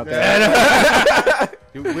count out there.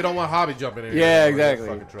 We don't want Hobby jumping in. Yeah, here. exactly.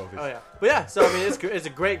 Fucking trophies. Oh yeah, but yeah. So I mean, it's a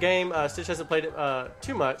great game. Stitch hasn't played it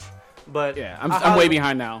too much, but Yeah, I I'm highly- way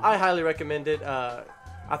behind now. I highly recommend it.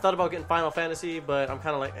 I thought about getting Final Fantasy, but I'm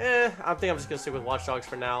kind of like, I think I'm just gonna stick with Watch Dogs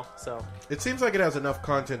for now. So It seems like it has enough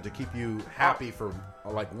content to keep you happy for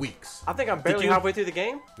like weeks. I think I'm barely you- halfway through the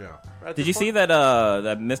game. Yeah. at Did this you see point.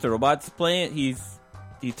 that Mr. Robot's playing? He's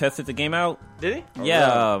he tested the game out. Did he?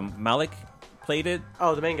 Yeah, Malik played it.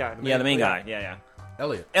 Oh, the main guy. Yeah, the main guy. Yeah.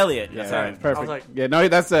 Elliot. Elliot. Yeah, That's right. perfect. I was like- yeah, no,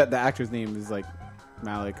 that's the actor's name is like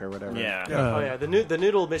Malik or whatever. Yeah. Oh yeah, the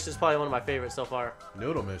noodle mission is probably one of my favorites so far.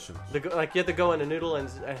 Noodle missions. Like you have to go in a noodle and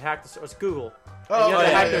hack the it's Google. Oh, And you have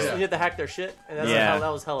to yeah, hack yeah, their, yeah. You have to hack their shit, and that's Yeah. that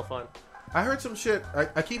was hella fun. I heard some shit.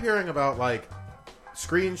 I keep hearing about like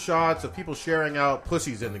screenshots of people sharing out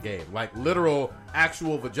pussies in the game, like literal,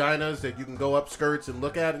 actual vaginas that you can go up skirts and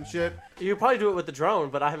look at and shit. You probably do it with the drone,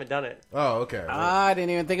 but I haven't done it. Oh, okay. I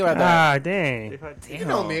didn't even think about that. Ah, dang. You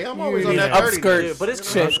know me. I'm always on Yeah. that dirty Upskirt. shit. Dude, but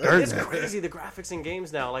it's Shit. it's crazy the graphics in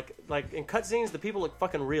games now. Like in cutscenes, the people look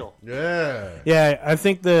fucking real. Yeah. Yeah, I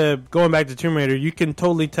think going back to Tomb Raider, you can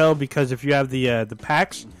totally tell because if you have the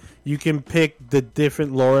packs, you can pick the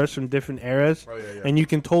different Lauras from different eras, Oh, yeah. and you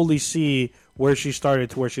can totally see where she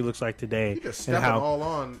started to where she looks like today. You just and stepping how. all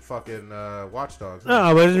on fucking Watch Dogs.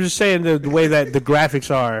 No, but I'm just saying the way that the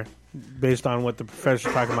graphics are, based on what the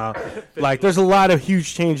professor's talking about. Like, there's a lot of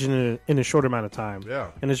huge change in a short amount of time.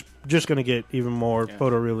 Yeah. And it's just going to get even more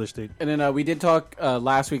photorealistic. And then we did talk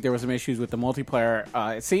last week. There was some issues with the multiplayer.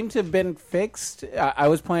 It seemed to have been fixed. I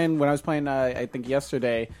was playing I think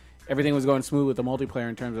yesterday. Everything was going smooth with the multiplayer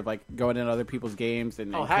in terms of like going into other people's games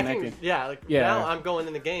and Hacking. connecting. Yeah, now I'm going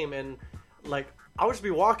in the game and like I'll just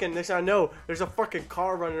be walking. Next thing I know, there's a fucking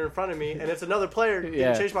car running in front of me, and it's another player getting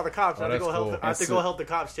chased by the cops. I have to that's go help. cool. I have to go help the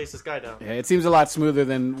cops chase this guy down. Yeah, it seems a lot smoother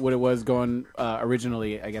than what it was going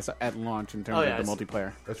originally, I guess, at launch in terms of the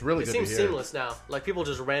multiplayer. That's really It good seems to hear. seamless now. Like people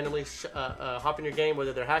just randomly hop in your game,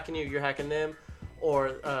 whether they're hacking you, you're hacking them,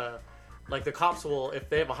 or like the cops will, if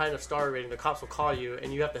they have a high enough star rating, the cops will call you,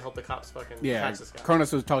 and you have to help the cops fucking catch this guy.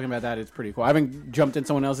 Cronus was talking about that. It's pretty cool. I haven't jumped in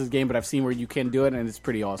someone else's game, but I've seen where you can do it, and it's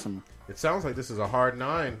pretty awesome. It sounds like this is a hard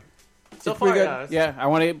 9. So It's far, pretty good. yeah.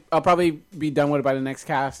 I'll probably be done with it by the next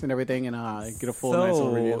cast and everything, and get a full nice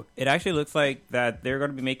little review. It actually looks like that they're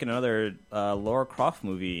going to be making another Laura Croft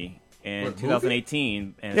movie in What,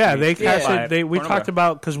 2018. And Yeah, it's they gonna be casted. by We Pornhub. talked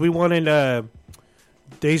about because we wanted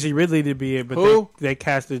Daisy Ridley to be it, but Who? they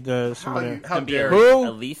casted someone. How Gonna be dare Who? you?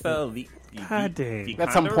 Elisa. God dang.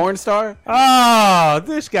 That's some porn star? Oh,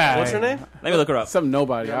 this guy. What's her name? Let me look her up. Some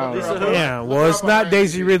nobody. I don't Lisa know. who? Yeah, well, it's not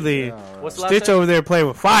Daisy Ridley. What's the last Stitch name? over there playing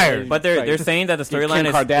with fire. But they're saying that the storyline Kim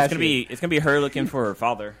is it's Kardashian. gonna be her looking for her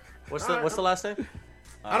father. What's the last name?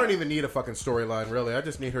 I don't even need a fucking storyline, really. I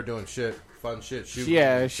just need her doing fun shit. Shooting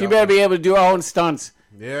Yeah, and she stuff. better be able to do her own stunts.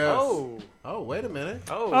 Yes. Oh. Oh, wait a minute.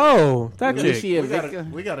 Oh, that Is chick. she a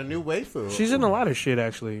We got a new waifu. She's in a lot of shit,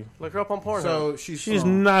 actually. Look her up on Pornhub. So she's She's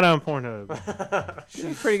not on Pornhub.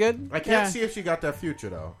 She's pretty good. I can't Yeah. see if she got that future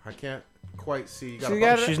though. I can't quite see. You She gotta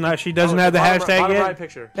got it. She's not. She doesn't have the hashtag bottom yet. right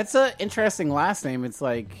picture. That's an interesting last name. It's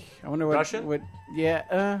like I wonder what. Russian? What?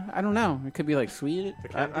 Yeah, I don't know. It could be like Swedish.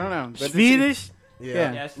 I don't know. But Swedish.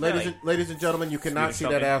 Yeah. Yeah, she's Ladies and gentlemen, you cannot Swedish see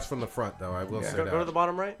that something. ass from the front though. I will say Go that. to the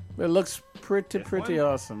bottom right. It looks pretty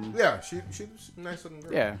awesome. Yeah, she's nice looking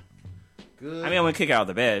girl. Yeah. Good. I mean, I'm gonna kick her out of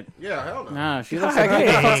the bed. yeah, hell no. Nah, she looks like she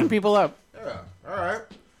can fuck some people up. Yeah. All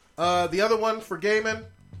right. The other one for gaming,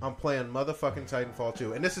 I'm playing motherfucking Titanfall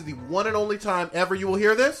 2, and this is the one and only time ever you will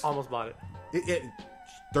hear this. Almost bought it. It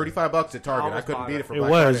 $35 at Target. I Almost couldn't bought beat it. it for It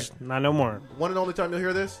Black was Friday. not no more. One and only time you'll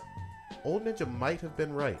hear this. Old Ninja might have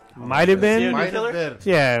been right. Might have been. Serial Might killer? have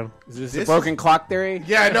been. Yeah. Is this This a broken clock theory?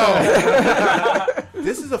 Yeah, I know.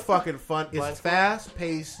 This is a fucking fun. Blind It's Spot? fast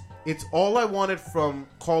paced. It's all I wanted from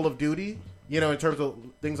Call of Duty. You know, in terms of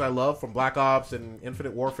things I love from Black Ops and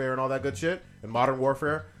Infinite Warfare and all that good shit, and Modern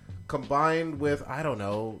Warfare, combined with I don't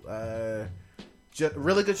know,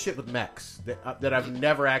 really good shit with mechs that I've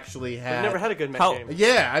never actually had. I've never had a good mech How- game.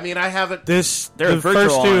 Yeah, I mean, I haven't. They're They're the virtual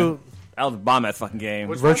first two. on. That was a bomb ass fucking game.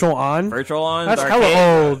 Which Virtual on. Virtual on. That's arcade.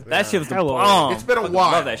 hella old. That shit was the Hella old. bomb. It's been a Fucking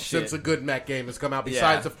while love that shit. since a good mech game has come out.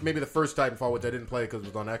 Besides maybe the first Titanfall, which I didn't play because it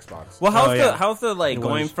was on Xbox. Well, how's Oh, yeah. how's the like It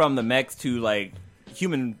going was. from the mechs to like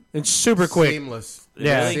human? It's super quick. Seamless.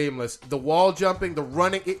 Yeah. Seamless. The wall jumping, the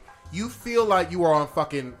running. You feel like you are on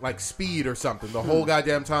fucking like speed or something the whole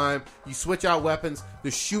goddamn time. You switch out weapons.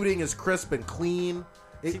 The shooting is crisp and clean.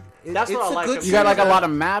 That's what I like about You got like a shooter. lot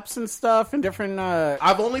of maps and stuff and different.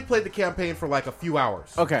 I've only played the campaign for like a few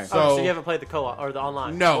hours. Okay. So you haven't played the co-op or the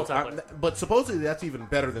online? No, multiplayer. but supposedly that's even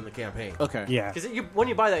better than the campaign. Okay. Yeah. Because when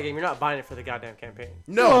you buy that game, you're not buying it for the goddamn campaign.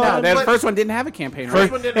 No, No, the but- first one didn't have a campaign, right?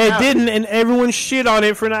 First one didn't It have didn't, and everyone shit on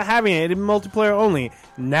it for not having it. It did multiplayer only.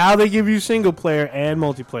 Now they give you single player and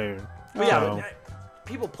multiplayer. But yeah, So- but,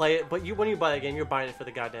 people play it. But when you buy that game, you're buying it for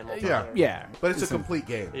the goddamn multiplayer. Yeah. Yeah. but it's a complete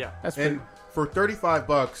game. Yeah. That's And pretty. for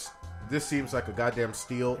 $35, this seems like a goddamn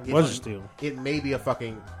steal. It was a steal. It may be a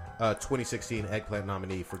fucking 2016 Eggplant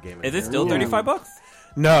nominee for gaming. Is it still Ooh. $35?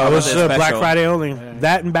 No, it was was it Black special? Friday only.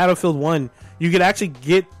 That and Battlefield 1. You could actually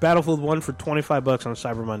get Battlefield 1 for $25 on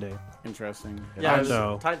Cyber Monday. Interesting. Yeah, it was,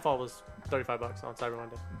 So- Titanfall was $35 on Cyber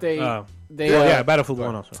Monday. They Oh. they Yeah, Battlefield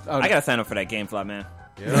 1 also. I gotta sign up for that game slot, man.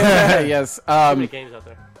 yes. Too many games out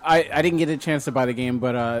there. I didn't get a chance to buy the game,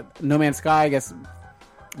 but No Man's Sky, I guess,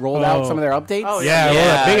 rolled out Oh. some of their updates. Oh, Yeah, well,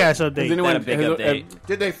 Yeah. a big ass Has update. anyone- That a big has- update.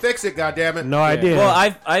 Did they fix it? Goddammit! No idea. Well,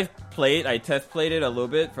 I test played it a little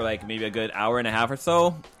bit for like maybe a good hour and a half or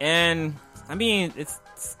so, and I mean it's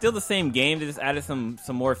still the same game. They just added some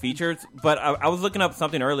more features. But I was looking up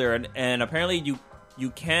something earlier, and apparently you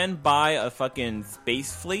can buy a fucking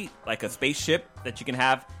space fleet, like a spaceship that you can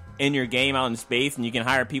have in your game out in space, and you can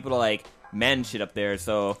hire people to like man shit up there.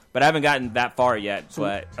 So, but I haven't gotten that far yet.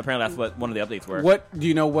 But apparently that's what one of the updates were. What do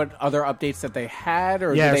you know? What other updates that they had,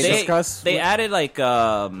 or Yeah, did they They, discuss? they added like You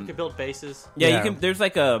can build bases. Yeah, Yeah. you can. There's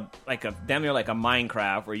like a damn near like a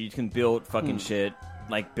Minecraft where you can build Hmm. fucking shit,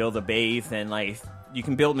 like build a base, and like you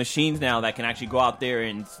can build machines now that can actually go out there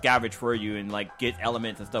and scavenge for you and like get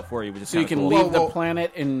elements and stuff for you, which is so you kinda can cool. leave the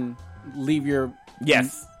planet and leave your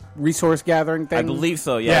Yes, resource gathering thing. I believe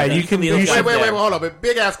so. Yeah, Yeah, you can- leave you the should- Wait, planet there. hold on. But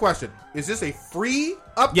big ass question: is this a free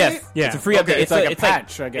update? Yes, Yeah. it's a free Okay, update. it's like a it's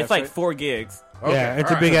patch, I guess, It's like right? 4 gigs. Okay, Yeah, it's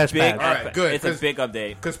a all big right. ass Big, patch. All right, good, It's a 'cause- big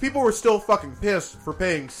update. Because people were still fucking pissed for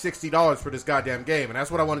paying $60 for this goddamn game, and that's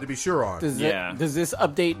what I wanted to be sure on. Does Yeah. does this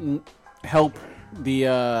update help the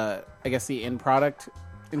I guess the end product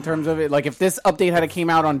in terms of it? Like if this update had came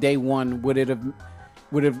out on day one, would it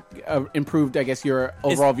have improved? I guess your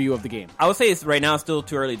overall view of the game. I would say it's right now still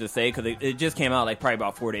too early to say because it just came out like probably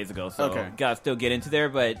about 4 days ago. So Okay. gotta still get into there.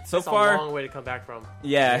 But so It's far, a long way to come back from.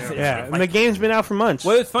 yeah. Yeah, and the game's been out for months.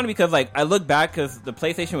 Well, it's funny because like I look back because the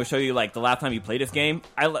PlayStation will show you like the last time you played this game.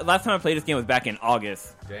 Last time I played this game was back in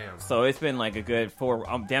August, Damn. so it's been like a good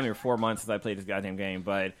damn near 4 months since I played this goddamn game.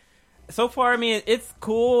 But so far, I mean, it's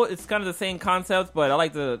cool. It's kind of the same concept, but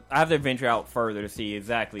I have to venture out further to see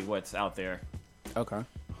exactly what's out there. Okay.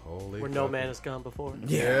 Holy Where no man has gone before.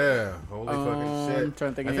 Yeah. Holy fucking shit. I'm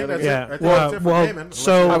trying to think I of think any that's other- it. I Yeah, think well, that's it for well gaming, unless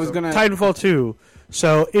so you I have was some- gonna- Titanfall 2.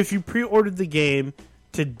 So if you pre-ordered the game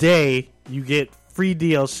today, you get free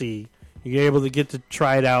DLC. You're able to get to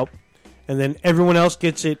try it out, and then everyone else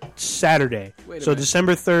gets it Saturday. Wait a So minute.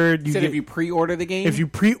 December 3rd, You you said get, if you pre-order the game, if you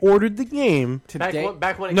pre-ordered the game. today.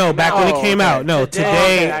 Back when it No, came back out. when Oh, it came okay. out. No, Today-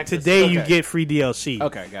 today, okay, access. today you Okay. get free DLC.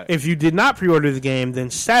 Okay, got it. If you did not pre-order the game, then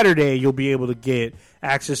Saturday you'll be able to get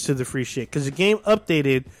access to the free shit because the game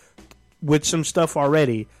updated with some stuff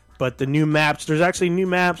already. But the new maps, there's actually new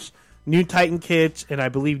maps, new Titan kits, and I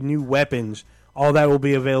believe new weapons. All that will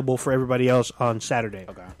be available for everybody else on Saturday.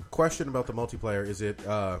 Okay. Question about the multiplayer: is it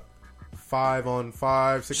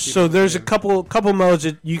 5-on-5? 16 So there's a on- couple modes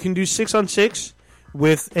that you can do 6-on-6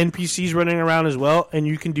 with NPCs running around as well, and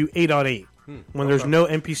you can do 8-on-8. When there's no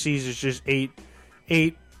NPCs, it's just eight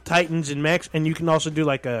Titans and mechs, and you can also do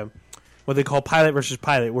like a what they call pilot versus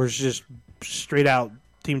pilot, where it's just straight out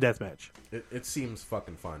team deathmatch. It seems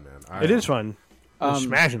fucking fun, man. It is fun. I'm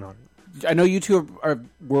smashing on it. I know you two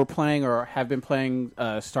were playing or have been playing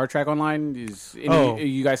Star Trek Online. Oh. Are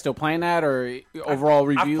you guys still playing that, or overall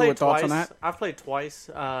review? played What thoughts on twice. that? I've played twice.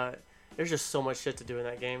 There's just so much shit to do in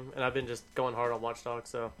that game, and I've been just going hard on Watch Dogs,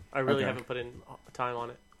 so I really Okay. haven't put in time on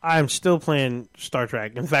it. I'm still playing Star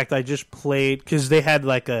Trek. In fact, I just played because they had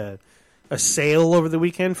like a sale over the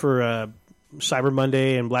weekend for Cyber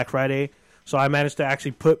Monday and Black Friday. So I managed to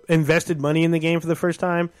actually invested money in the game for the first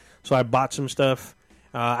time. So I bought some stuff.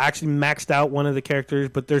 I actually maxed out one of the characters,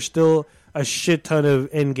 but there's still a shit ton of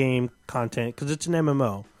in-game content because it's an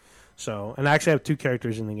MMO. So, and I actually have 2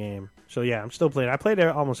 characters in the game. So yeah, I'm still playing. I play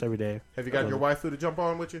there almost every day. Have you got your waifu to jump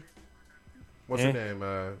on with you? What's her Eh? name?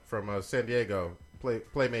 From San Diego,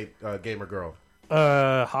 Playmate gamer girl.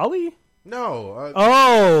 Holly? No.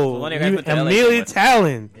 Oh, one you guys went to LA Amelia with.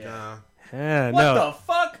 Talon. Nah. Yeah, What no. the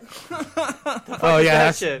fuck? Oh is yeah,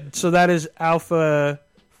 that that's- shit? so that is Alpha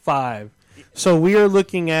 5. So we are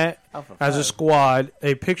looking at Alpha as a 5. squad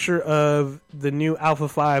a picture of the new Alpha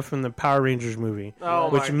 5 from the Power Rangers movie, Oh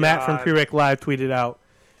which my Matt from God. Prereq Live tweeted out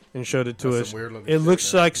and showed it to That's us. some weird looking It shit,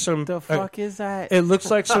 looks man. like some The fuck is that? it looks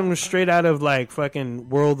like some straight out of like fucking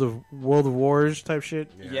World of Wars type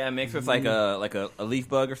shit. Yeah, mixed with like a leaf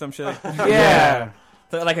bug or some shit. yeah.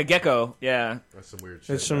 So, like a gecko. Yeah, That's some weird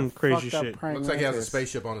shit. It's some man. crazy Fucked up shit. prank Looks like he has a mantis.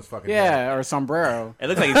 spaceship on his fucking head. Yeah, or a sombrero. it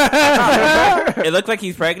looks like he's, it looks like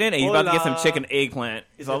he's pregnant and he's about to get some Hola. chicken eggplant.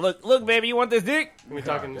 So look, baby, you want this dick? We're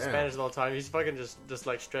talking damn. Spanish the whole time. He's fucking just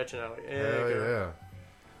like stretching out. Like, Hell yeah.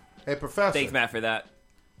 Hey, Professor. Thanks, Matt, for that.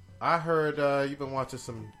 I heard you've been watching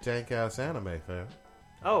some jank ass anime, fam.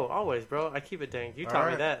 Oh, always, bro. I keep it dank. You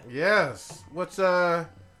taught me that. Yes. What's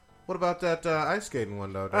What about that ice skating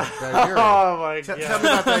one though? That Yuri. Oh my Tell god. me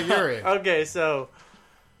about that Yuri. Okay, so,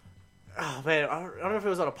 oh man, I don't know if it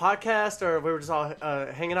was on a podcast or we were just all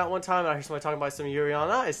hanging out one time and I heard somebody talking about some Yuri on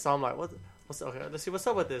Ice. So I'm like, okay, let's see what's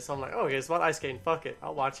up with this. So I'm like, oh, okay, it's about ice skating. Fuck it,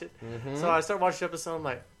 I'll watch it. So I start watching the episode. I'm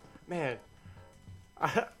like, man,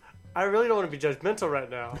 I really don't want to be judgmental right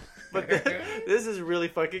now, but this is really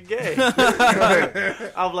fucking gay.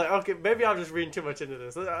 I'm like, okay, maybe I'm just reading too much into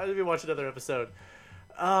this. Let me watch another episode.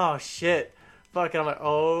 Oh shit, fucking! I'm like,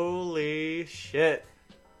 holy shit.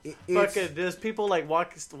 Fucking, there's people like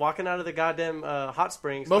walking out of the goddamn hot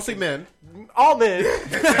springs. Mostly fucking, men. all men.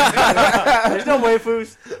 There's no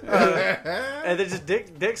waifus. And they're just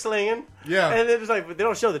dick slinging. Yeah. And then it's like, but they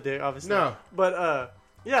don't show the dick, obviously. No. But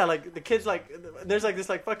yeah, like the kids, like there's like this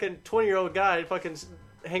like fucking 20-year-old guy fucking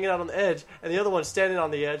hanging out on the edge, and the other one's standing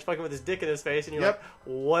on the edge, fucking with his dick in his face, and you're like,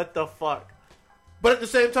 what the fuck? But at the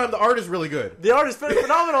same time, the art is really good. The art is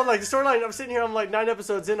phenomenal. Like the storyline, I'm sitting here, I'm like 9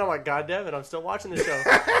 episodes in, I'm like, god damn it, I'm still watching the show,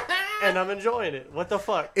 and I'm enjoying it. What the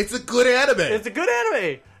fuck? It's a good anime. It's a good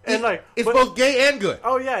anime, and like it's both gay and good.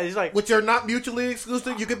 Oh yeah, he's like, which are not mutually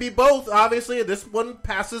exclusive. You can be both, obviously, and this one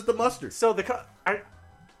passes the mustard. So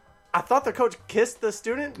I thought the coach kissed the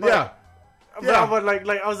student. But, yeah. But like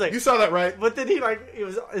I was like, you saw that, right? But then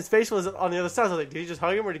his face was on the other side. So I was like, did he just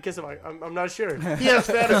hug him or did he kiss him? I'm not sure. He has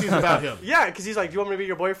fantasies about him. Yeah, because he's like, do you want me to be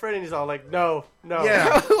your boyfriend? And he's all like, no.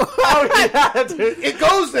 Yeah. Oh yeah, dude. It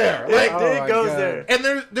goes there. It goes there.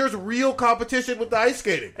 And there's real competition with the ice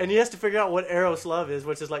skating. And he has to figure out what Eros love is,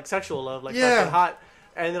 which is like sexual love, like fucking hot.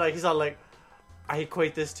 And then like he's all like, I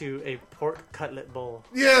equate this to a pork cutlet bowl.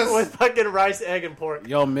 Yes. With fucking rice, egg, and pork.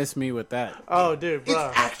 Y'all miss me with that. Oh, dude, bro.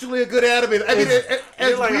 It's actually a good anime. I mean,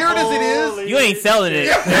 as like, weird as it is, you ain't selling it.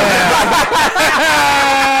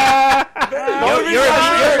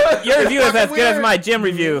 Your review is as good as my gym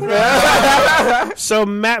review. So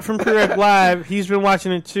Matt from Prereq Live, he's been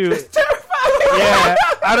watching it too. It's terrifying. Yeah,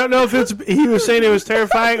 I don't know if he was saying it was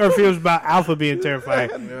terrifying or if it was about Alpha being terrifying.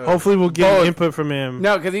 Yeah. Hopefully, we'll get input from him.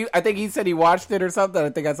 No, because I think he said he watched it or something. I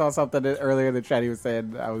think I saw something earlier in the chat. He was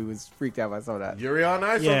saying how he was freaked out by some of that. Yuri on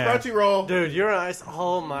Ice on Crunchyroll. Dude, Yuri on Ice.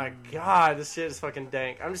 Oh my god, this shit is fucking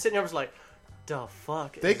dank. I'm just sitting here, I was like, the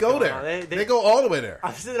fuck? They go there. They go all the way there.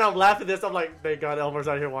 I'm sitting there, I'm laughing at this. I'm like, thank God Elmer's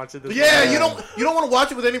out here watching this. Yeah, you don't want to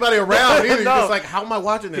watch it with anybody around either. You're just like, how am I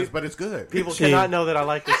watching this? But it's good. People cannot know that I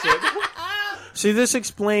like this shit. See, this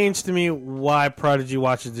explains to me why Prodigy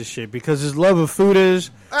watches this shit, because his love of Fudas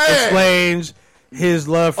explains his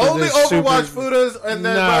love for only this Overwatch Fudas and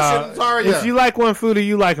then Russian Zarya. If you like one Fuda,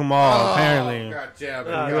 you like them all. Apparently, God damn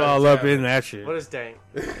it. you're all up in that shit. What is dank?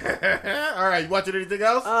 All right, you watching anything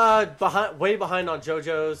else? Way behind on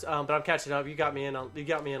JoJo's, but I'm catching up. You got me in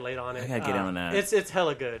late on it. I gotta get in on that. It's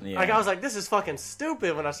hella good. Yeah. Like I was like, this is fucking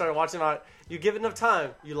stupid when I started watching it. You give it enough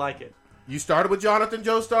time, you like it. You started with Jonathan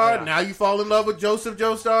Joestar, now you fall in love with Joseph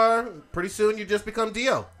Joestar. Pretty soon you just become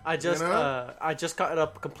Dio. I just caught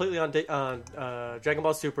up completely on Dragon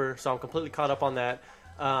Ball Super, so I'm completely caught up on that.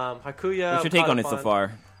 Hakuya. What's your take on it so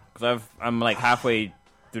far? Because I'm like halfway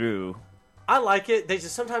through. I like it.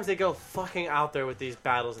 Sometimes they go fucking out there with these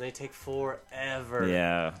battles and they take forever.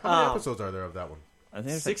 Yeah. How many episodes are there of that one? I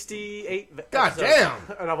think 68. God damn!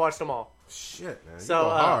 And I've watched them all. Shit, man. So you go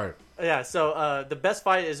hard. Yeah. So the best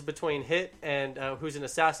fight is between Hit and who's an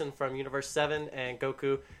assassin from Universe 7 and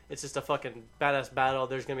Goku. It's just a fucking badass battle.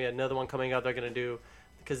 There's gonna be another one coming up. They're gonna do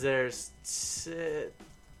because there's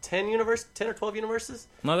 10 or 12 universes.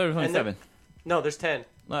 No, there's only 7. No, there's 10.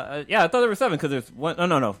 Yeah, I thought there were 7 because there's one.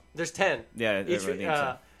 No. There's 10. Yeah,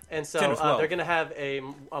 and so they're gonna have a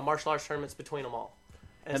martial arts tournaments between them all.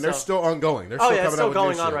 And they're still ongoing. They're still coming it's still out going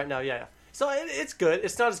with on right now. Yeah. So it's good.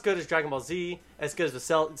 It's not as good as Dragon Ball Z. As good as the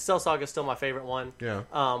Cell Saga is still my favorite one. Yeah.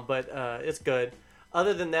 But it's good.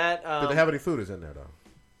 Other than that, do they have any Fudas in there though?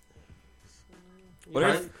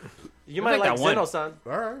 You might like Zeno-san.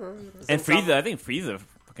 All right. And Frieza. I think Frieza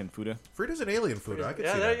fucking Fuda. Frida's an alien Fuda. I can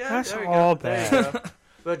see that. That's all bad.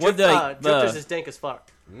 But What Drifters is dank as fuck.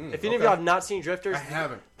 If any of y'all have not seen Drifters, I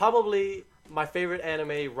haven't. Probably my favorite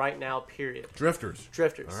anime right now, period. Drifters.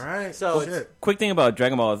 All right. So quick thing about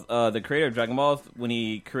Dragon Balls. The creator of Dragon Balls, when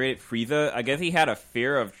he created Frieza, I guess he had a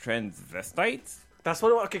fear of transvestites. That's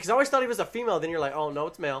what. Okay, because I always thought he was a female. Then you're like, oh no,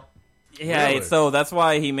 it's male. Yeah, Really? so that's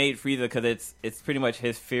why he made Frieza, because it's pretty much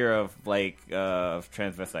his fear of of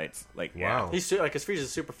transvestites. Like, Wow. He's because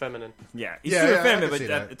Frieza's super feminine. yeah, he's Yeah, super yeah, I feminine, can see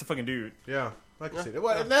but that. it's a fucking dude. Yeah, I can see that.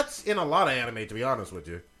 Well, and that's in a lot of anime, to be honest with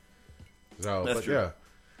you. So, That's but true. yeah.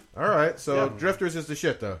 All right, so Drifters is the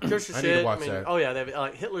shit, though. Drifters I need shit. to watch I mean, that. oh yeah, they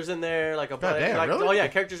have, Hitler's in there, like a damn, really? oh yeah,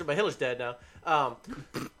 characters, but Hitler's dead now.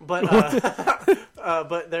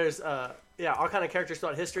 But there's all kind of characters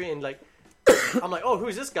throughout history, and like I'm like, oh,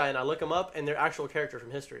 who's this guy? And I look him up, and they're actual characters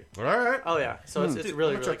from history. All right. Oh yeah, so it's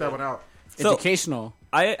really Check really that good. one out. So- Educational.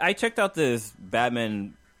 I checked out this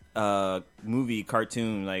Batman movie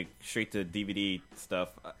cartoon, like straight to DVD stuff.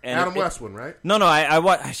 And Adam West one, right? No, I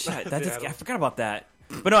watched. I forgot about that.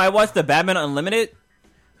 But no, I watched the Batman Unlimited,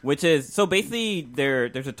 which is so basically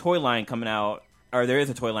there's a toy line coming out, or there is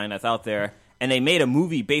a toy line that's out there, and they made a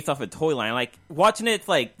movie based off a toy line. Like watching it, it's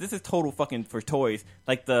like this is total fucking for toys.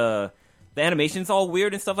 Like the animation's all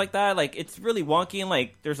weird and stuff like that. Like it's really wonky, and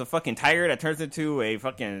like there's a fucking tiger that turns into a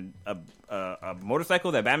fucking a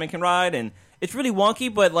motorcycle that Batman can ride, and it's really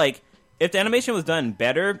wonky. But like if the animation was done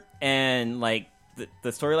better and like the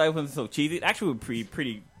storyline wasn't so cheesy, it actually would be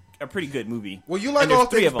a pretty good movie. Well, you like And there's all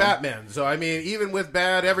 3 things of 'em. Batman, so I mean, even with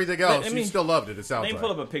bad everything else, you still loved it. It sounds Let me like.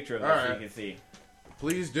 pull up a picture of it All so you right. can see.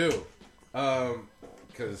 Please do,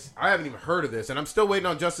 because I haven't even heard of this, and I'm still waiting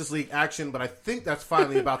on Justice League Action, but I think that's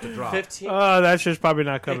finally about to drop. 15. That's just probably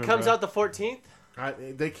not coming. It comes bro. out the 14th,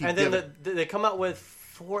 They keep and then giving. they come out with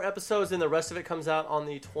 4 episodes, and the rest of it comes out on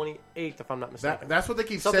the 28th, if I'm not mistaken. That's what they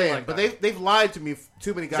keep Something saying, like but that. they've lied to me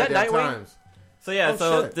too many that goddamn Nightwing? times. So yeah, Oh,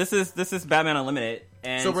 so shit. this is Batman Unlimited,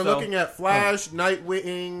 and So we're looking at Flash,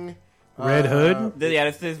 Nightwing, Red Hood yeah,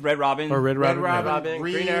 this is Red Robin, or Red Red Robin. Robin,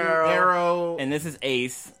 Green Green Arrow. Arrow, and this is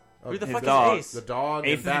Ace. Who the his fuck dog. is the Ace? dog, Ace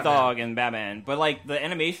and is the Batman. dog and Batman, but like the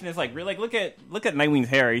animation is like really look at Nightwing's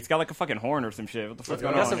hair. He's got like a fucking horn or some shit. What the fuck's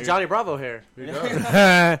going Got on? some dude? Johnny Bravo hair. Here you go.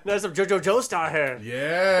 There's some JoJo Joestar hair.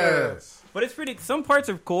 Yes. But it's pretty. Some parts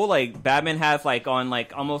are cool. Like Batman has like on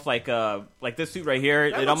like almost like this suit right here.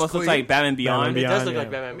 That It looks almost looks clean. like Batman Beyond. Batman It does Beyond, look yeah.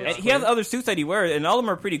 like Batman. And Beyond. he has other suits that he wears, and all of them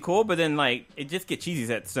are pretty cool. But then, like, it just gets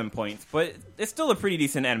cheesy at some points. But it's still a pretty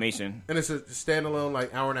decent animation. And it's a standalone,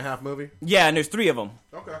 like, hour and a half movie? Yeah, and there's 3 of them.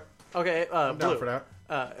 Okay. Okay, I'm down Blue. for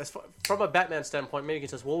that. From a Batman standpoint, maybe you can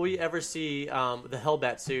tell us, will we ever see the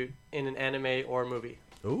Hellbat suit in an anime or a movie?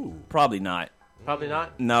 Ooh. Probably not. Probably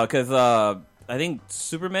not. No, because I think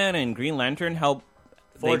Superman and Green Lantern help.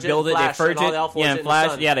 Forge they it, build it, Flash, they forge and all- it. they all forge Yeah, it and in the Flash.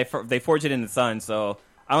 sun. Yeah, they forge it in the sun. So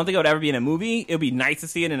I don't think it would ever be in a movie. It would be nice to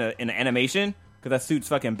see it in an animation because that suit's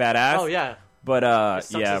fucking badass. Oh yeah, But it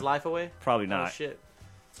sucks yeah, his life away. probably Oh not. shit.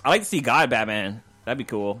 I like to see God Batman. That'd be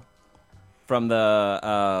cool. From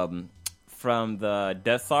the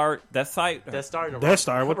Death Star. Death Star. No, Death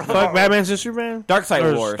Star. What the fuck? Batman's and Superman? Dark Side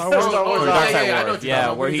Or Wars. Star Wars? Star Wars. Oh, Dark yeah, Side yeah, I know Wars. what you're Yeah,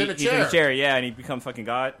 talking where about. he's in a chair. Yeah, and he becomes fucking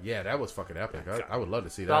God. Yeah, that was fucking epic. I would love to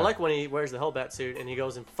see that. But I like when he wears the Hellbat suit and he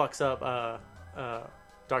goes and fucks up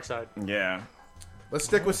Darkseid. Yeah. Let's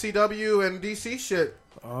stick with CW and DC shit.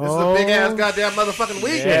 This is a big ass goddamn motherfucking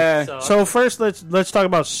week. Yeah. So first, let's talk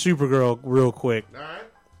about Supergirl real quick.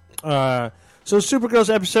 All right. So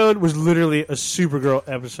Supergirl's episode was literally a Supergirl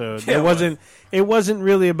episode. Yeah, It wasn't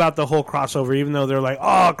really about the whole crossover, even though they're like,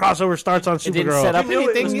 oh, crossover starts on Supergirl. didn't set up You knew it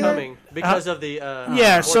anything was either? coming because of the.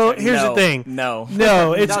 Yeah, so vortex. here's the No, thing. no.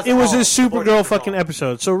 No, it was a Paul. Supergirl Paul. fucking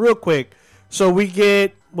episode. So real quick, so we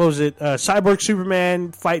get, what was it, Cyborg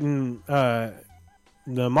Superman fighting the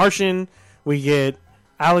Martian. We get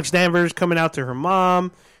Alex Danvers coming out to her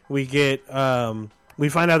mom. We get, we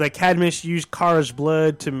find out that Cadmus used Kara's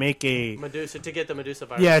blood to make a... Medusa to get the Medusa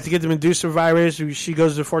virus. Yeah, to get the Medusa virus. She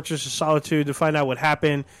goes to the Fortress of Solitude to find out what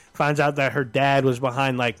happened. Finds out that her dad was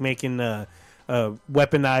behind, like, making a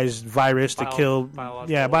weaponized virus to kill...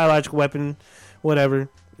 biological weapon, whatever.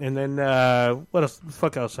 And then, what else? The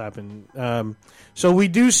fuck else happened? So we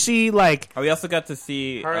do see, like... Oh, we also got to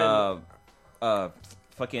see Her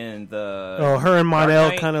fucking the. Oh, her and Dark Mon-El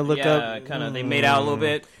Knight. kind of look yeah, up. kind of. They made out a little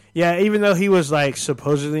bit. Yeah, even though he was, like,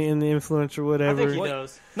 supposedly in the influence or I whatever. think he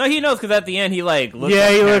knows. No, he knows because at the end he like looks. Yeah,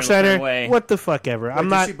 at he Karen looks at the her. same way. What the fuck ever. Wait, I'm did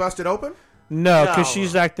not... she bust it open? No, because No.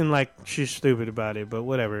 she's acting like she's stupid about it, but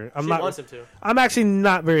whatever. I'm She not. wants him to. I'm actually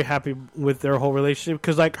not very happy with their whole relationship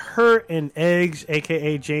because, like, her and Eggs,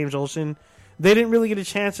 aka James Olsen, they didn't really get a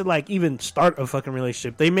chance to, like, even start a fucking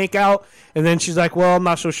relationship. They make out, and then she's like, "Well, I'm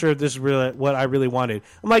not so sure if this is really what I really wanted."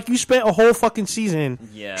 I'm like, "You spent a whole fucking season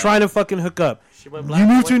Yeah. trying to fucking hook up. She went black. You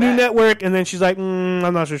moved to a went new back. network," and then she's like, "I'm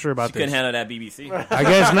not so sure about She couldn't this." handle that BBC. I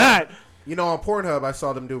guess not. You know, on Pornhub, I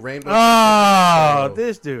saw them do Rainbow. Oh, So,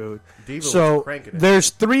 this dude. Diva So was cranking it.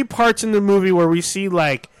 there's 3 parts in the movie where we see,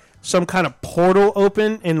 like, some kind of portal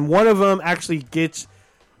open, and one of them actually gets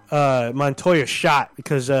Montoya shot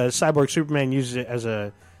because Cyborg Superman uses it as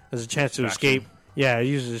a chance to escape. Yeah, it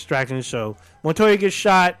uses distraction. So Montoya gets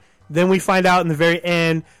shot. Then we find out in the very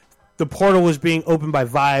end the portal was being opened by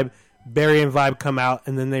Vibe. Barry and Vibe come out,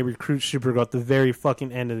 and then they recruit Supergirl at the very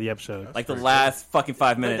fucking end of the episode. Like the last fucking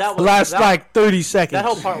 5 minutes. that The was- last, that- like, 30 seconds. That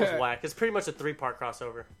whole part was whack. It's pretty much a 3-part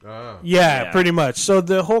crossover. Yeah, Yeah. pretty much. So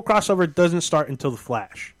the whole crossover doesn't start until the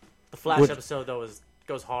Flash. The Flash episode though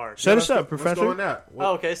goes hard. Set us up, What's Professor. going that?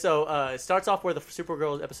 Oh, okay, so it starts off where the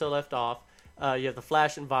Supergirl episode left off. You have the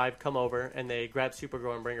Flash and Vibe come over, and they grab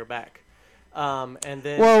Supergirl and bring her back. And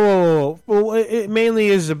then Whoa. Well, it mainly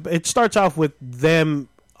is. It starts off with them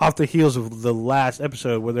off the heels of the last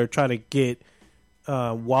episode where they're trying to get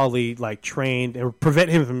Wally like trained or prevent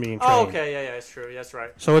him from being trained. Oh, okay, yeah, it's true. That's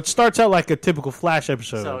right. So it starts out like a typical Flash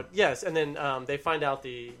episode. So yes, and then they find out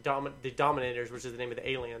the Dominators, which is the name of the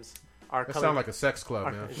aliens, are That coming. sounds like a sex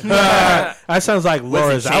club, man. That sounds like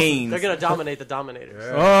Laura's outfit. chains. They're gonna dominate the Dominators.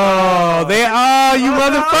 Oh, you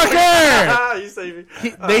motherfucker! You saved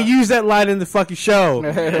me. They used that line in the fucking show.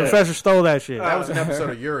 Professor stole that shit. That was an episode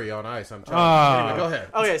of Yuri on Ice. I'm telling you. Anyway, go ahead.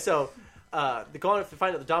 Okay, so they go on to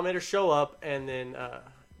find out the Dominators show up, and then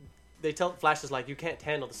they tell Flash is like, "You can't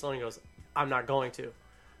handle the slow." He goes, "I'm not going to."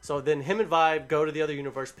 So then him and Vibe go to the other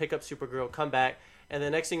universe, pick up Supergirl, come back, and the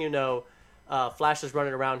next thing you know, Flash is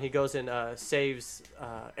running around. He goes and saves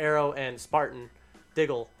Arrow and Spartan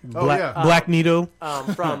Diggle Black Needle.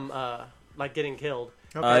 from like getting killed.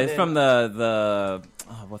 It's from the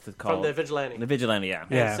what's it called? From the Vigilante. The Vigilante, yeah.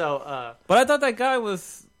 Yeah. And so But I thought that guy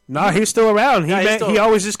was. Nah, he's still around. He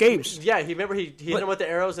always escapes. yeah, he hit him with the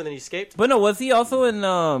arrows and then he escaped. But no, was he also in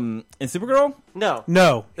Supergirl? No,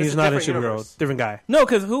 No, It's he's a not in different Supergirl. universe. Different guy. No,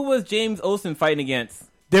 because who was James Olsen fighting against?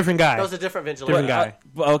 Different guy. that was a different Vigilante. Different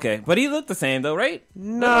guy. Okay, but he looked the same though, right?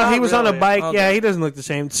 No, Not he was on a really. bike. Okay. Yeah, he doesn't look the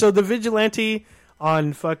same. So the Vigilante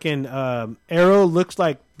on fucking Arrow looks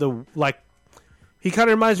like he kind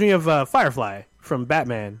of reminds me of Firefly from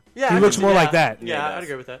Batman. Yeah, he I looks can more see like that. Yeah, Yeah, he I'd does.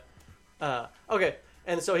 agree with that. Okay,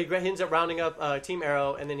 and so he ends up rounding up Team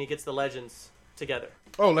Arrow, and then he gets the Legends together.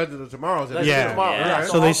 Oh, Legends of Tomorrow's in it. Legends Yeah. of Tomorrow. Yeah. Yeah.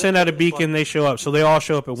 So they all send the- out a beacon. They show up. So they all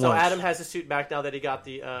show up at So once. Adam has his suit back now that he got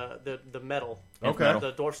the medal, Okay.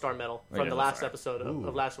 the Dwarf Star medal from yeah, the last sorry. episode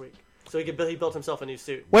of last week. So he built himself a new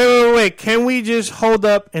suit. Wait. Can we just hold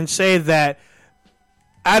up and say that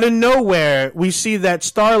out of nowhere we see that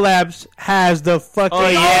Star Labs has the fucking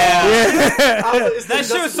That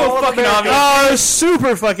shit was so fucking obvious. Oh, it's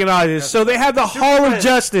super fucking obvious. So they have the Hall of Friends.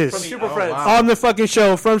 Justice From Super Friends. wow. on the fucking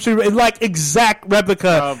show from Super, like exact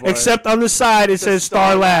replica, boy. except on the side it says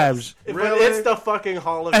Star Labs, Really? It's the fucking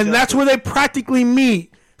Hall of and Justice. that's where they practically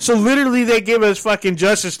meet. So literally, they give us fucking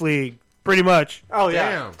Justice League, pretty much. Oh yeah.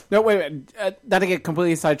 Damn. No, wait. Not to get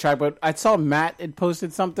completely sidetracked, but I saw Matt had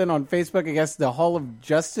posted something on Facebook. I guess the Hall of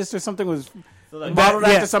Justice or something was modeled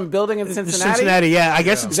yeah. after some building in Cincinnati. Yeah, I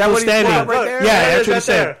guess it's Is that still what he's standing. got right there? Yeah, There it that's is what right it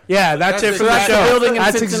said. there. Yeah, that's it the- for the that's the show. building in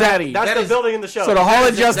That's Cincinnati. That's That the is- building in the show. So the Hall That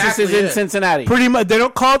of is Justice exactly is in it. Cincinnati. Pretty much, they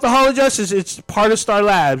don't call it the Hall of Justice. It's part of Star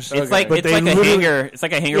Labs. It's like But it's they like a literally- hangar. It's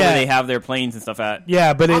like a hangar Yeah. where they have their planes and stuff at.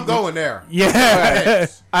 Yeah, but I'm going there. Yeah,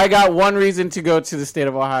 I got one reason to go to the state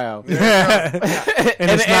of Ohio, and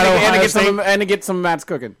it's not Ohio State. and to get some Matt's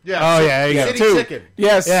cooking. Yeah. Oh, yeah, there you go. City Two. chicken.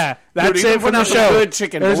 Yes, Yeah, that's Dude, even it for put the out some show. good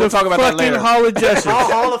chicken, but There's we'll a talk about that fucking later. Hall of Justice.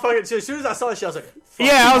 All the fucking. As soon as I saw that shit, I was like, fuck,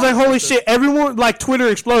 Yeah, I was like, Hall of holy Justice. shit! Everyone, like, Twitter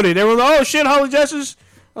exploded. Everyone was like, oh shit, Hall of Justice.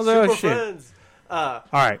 I was like, Super oh shit. Friends. All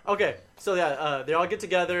right. Okay, so yeah, they all get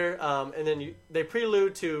together, and then they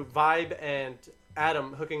prelude to Vibe and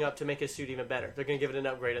Adam hooking up to make his suit even better. They're gonna give it an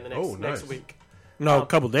upgrade in the next Oh, nice. week. No, a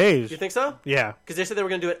couple days. You think so? Yeah. Because they said they were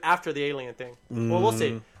going to do it after the alien thing. Well, we'll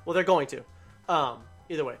see. Well, they're going to.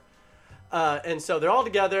 Either way. And so they're all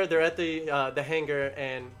together. They're at the hangar,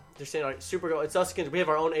 and they're saying, like, Supergirl, it's us against, we have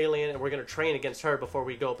our own alien, and we're going to train against her before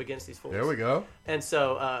we go up against these fools. There we go. And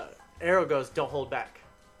so Arrow goes, don't hold back,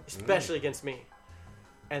 especially against me.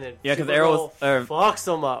 And then Yeah, 'cause Supergirl Arrow's- fucks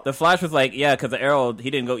them up. The Flash was like, yeah, because the Arrow, he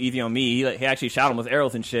didn't go easy on me. He actually shot him with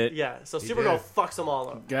arrows and shit. Yeah, so Supergirl did. fucks them all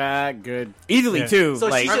up. God, good. Easily, Yeah. too. So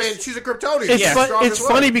like, she's I just- mean, she's a Kryptonian. It's, She's strong it's as well.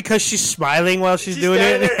 funny because she's smiling while she's doing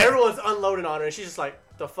standing it. there, everyone's unloading on her, and she's just like,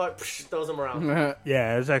 the fuck, throws them around.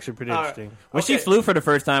 Yeah, it's actually pretty All right. interesting. when she Okay. flew for the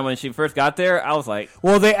first time, when she first got there, I was like,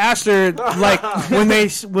 Well, they asked her like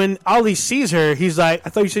when Ollie sees her, he's like,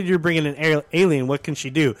 "I thought you said you were bringing an alien. What can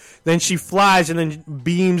she do?" Then she flies and then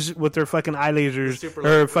beams with her fucking eye lasers, Super or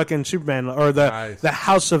laser. fucking Superman, or the Nice.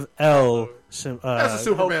 House of L. That's a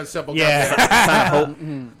Superman symbol. Yeah. goddamn. sign of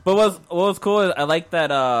hope. But what was cool is I like that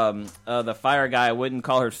the fire guy wouldn't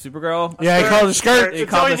call her Supergirl. Yeah, he called her skirt. He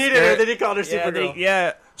Until called he her needed her, skirt. then he called her Yeah, Supergirl.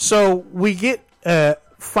 yeah. So we get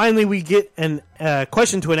finally we get an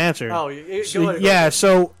question to an answer. Oh, So, yeah.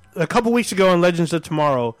 So a couple weeks ago on Legends of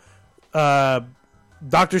Tomorrow,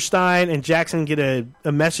 Dr. Stein and Jackson get a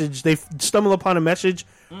message. They stumble upon a message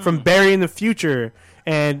from Barry in the future,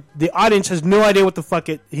 and the audience has no idea what the fuck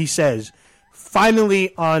he says.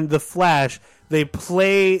 Finally, on The Flash, they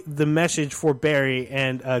play the message for Barry,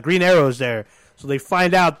 and Green Arrow is there. So they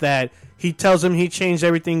find out that He tells him he changed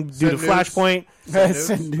everything due to Send Flashpoint.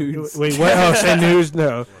 Send news. Wait, what? Oh, send news?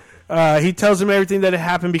 No. He tells him everything that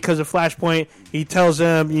happened because of Flashpoint. He tells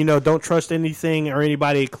him, don't trust anything or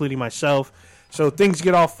anybody, including myself. So things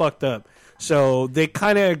get all fucked up. So they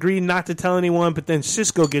kind of agree not to tell anyone, but then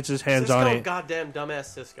Cisco gets his hands on it. Goddamn dumbass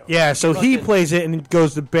Cisco. Yeah, so he plays it and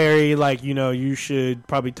goes to Barry like, you should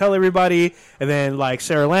probably tell everybody. And then like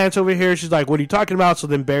Sarah Lance over here, she's like, what are you talking about? So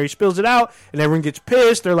then Barry spills it out and everyone gets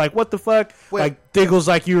pissed. They're like, what the fuck? Wait. Like Diggle's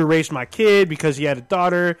like, you erased my kid because he had a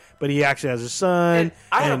daughter, but he actually has a son. And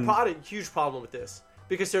I had a huge problem with this.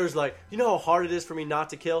 Because Sarah's like, you know how hard it is for me not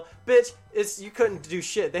to kill? Bitch, you couldn't do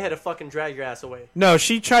shit. They had to fucking drag your ass away. No,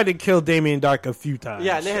 she tried to kill Damien Dark a few times.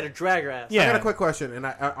 Yeah, and they had to drag her ass. Yeah. I got a quick question, and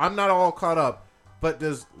I'm not all caught up, but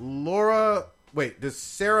does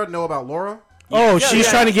Sarah know about Laura? Oh, Yeah, she's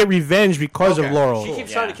yeah. trying to get revenge because of Okay. Laurel. She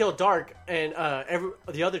keeps trying to kill Dark, and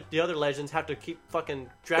the other legends have to keep fucking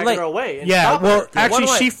dragging Like- her away. And Yeah, stop well, her. actually, What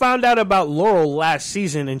do I- she found out about Laurel last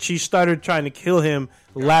season, and she started trying to kill him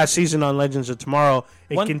last season on Legends of Tomorrow.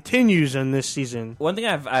 It One- continues in this season. One thing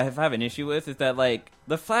I have an issue with is that like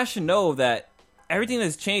the Flash should know that everything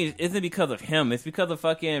that's changed isn't because of him. It's because of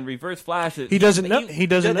fucking Reverse Flash. He doesn't know. He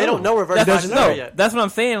doesn't They know. don't know Reverse That's, Flash doesn't is know. there yet. that's what I'm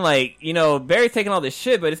saying. Like, Barry's taking all this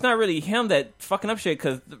shit, but it's not really him that fucking up shit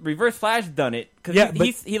because Reverse Flash done it. Because Yeah, but-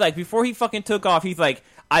 he like before he fucking took off, he's like,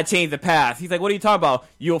 I changed the past. He's like, what are you talking about?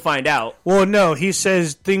 You'll find out. Well, no, he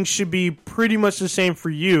says things should be pretty much the same for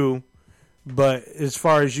you, but as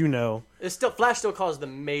far as you know. It's still Flash still caused the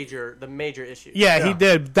major issue. Yeah, he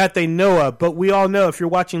did, that they know of. But we all know, if you're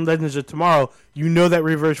watching Legends of Tomorrow, you know that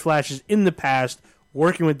Reverse Flash is in the past,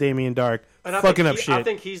 working with Damien Dark, And I fucking think up he- shit. I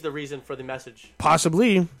think he's the reason for the message.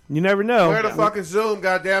 Possibly. You never know. Where the fuck is Zoom?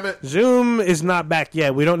 Goddammit! Zoom is not back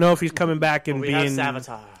yet. We don't know if he's coming back and We being... have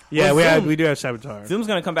Savitar. Yeah, Well, we do have Savitar. Zoom's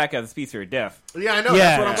gonna come back as a speedster of death. Yeah, I know.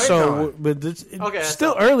 Yeah, that's what I'm waiting so on. but it's Okay, that's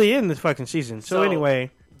still all. early in the fucking season. So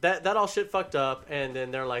anyway, that all shit fucked up, and then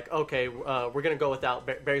they're like, okay, we're gonna go without.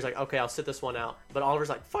 Barry's like, okay, I'll sit this one out. But Oliver's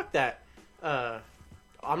like, fuck that.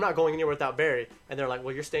 I'm not going anywhere without Barry. And they're like,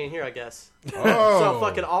 well, you're staying here, I guess. Oh. So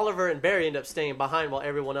fucking Oliver and Barry end up staying behind while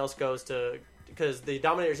everyone else goes to, because the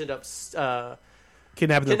Dominators end up kidnapping the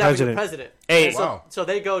kidnapping the president. president. Hey. And so, Wow. so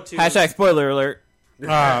they go to Hashtag spoiler alert.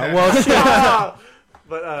 Well, shit,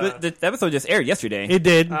 But The episode just aired yesterday. it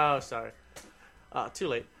did. oh, sorry, too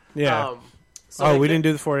late. Yeah. So Oh, they- we didn't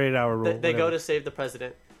do the 48-hour rule. They go whatever. to save the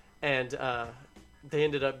president, and they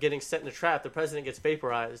ended up getting set in a trap. The president gets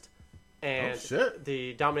vaporized, and Oh, shit.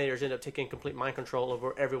 the Dominators end up taking complete mind control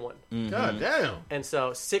over everyone. God damn. And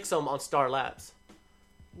so 6 of them on Star Labs.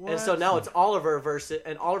 And so now it's Oliver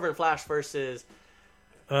and Flash versus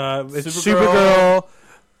It's Supergirl, Supergirl,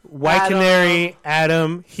 White Atom, Canary,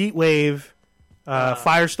 Atom, Heatwave,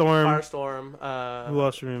 Firestorm. Firestorm. Who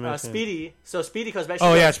else are we missing? Speedy. So Speedy comes back.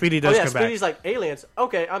 Oh, She's yeah, like- Speedy does come back. Speedy's like, aliens.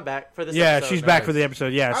 Okay, I'm back for this Yeah, episode. she's back for the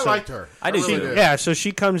episode. Yeah, I so, liked her. I did really too. did. Yeah, so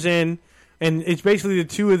she comes in, and it's basically the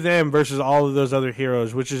two of them versus all of those other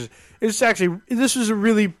heroes, which is this was a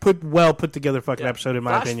really well put together fucking Yeah. episode in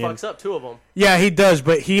my Flash opinion. fucks up 2 of them. Yeah, he does,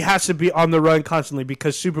 but he has to be on the run constantly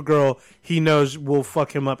because Supergirl, he knows, will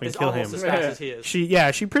fuck him up and It's kill him. almost as fast as he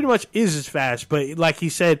is. She pretty much is as fast, but like he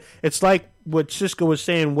said, it's like what Cisco was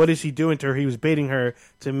saying. What is he doing to her? He was baiting her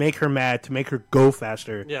to make her mad, to make her go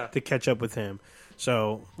faster, Yeah. to catch up with him.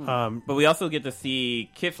 So, But we also get to see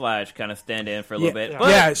Kid Flash kind of stand in for a little bit. Yeah. But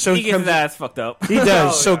Yeah, so he he gets his comes- ass fucked up. he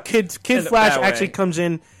does. Oh, So yeah. Kid In a Flash bad actually way. comes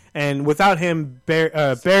in, and without him,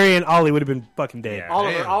 Barry and Ollie would have been fucking dead.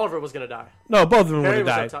 Yeah. Oliver was gonna die. No, both of them would Barry have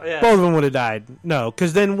was died. on top, yeah. Both of them would have died. No,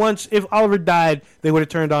 because then if Oliver died, they would have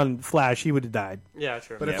turned on Flash. He would have died. Yeah,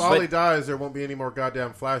 true. But Yeah, if but- Ollie dies, there won't be any more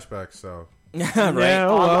goddamn flashbacks. So right. Yeah,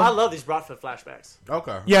 oh, I well. love these Bradford flashbacks.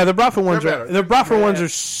 okay. Yeah, the Broffa ones They're are better. ones are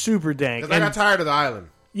super dank. Because I got And, tired of the island.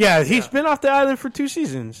 yeah, he's been off the island for 2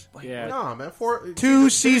 seasons. Yeah. No, man. 2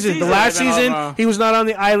 seasons. The last They've been season, on, he was not on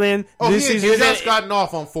the island. Oh, this he season, just gotten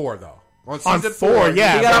off on 4 though. On On season 4,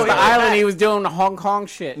 yeah. He got off but- the island. He was doing Hong Kong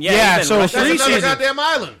shit. Yeah, he's so been That's Russian. 3 another seasons. goddamn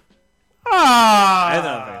island.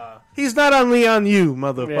 He's not on Leon Yu,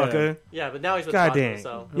 motherfucker. Yeah, but now he's with God Gotham, damn.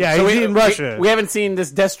 so. Yeah, So he's in Russia. We haven't seen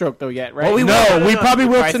this Deathstroke though yet, right? Well, we no, will. we probably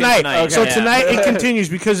will Probably tonight. tonight. So Okay. tonight it continues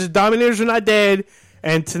because the Dominators are not dead,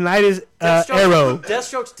 and tonight is Deathstroke- Arrow.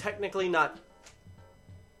 Deathstroke's technically not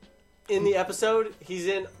in the episode. He's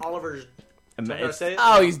in Oliver's. Did I say it?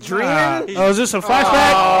 Oh, he's dreaming. Oh, is this a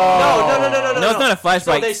flashback? No. No, it's not a flashback.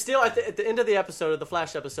 So they steal at the end of the episode, of the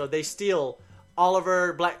Flash episode, they steal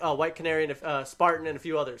Oliver, White Canary, and Spartan, and a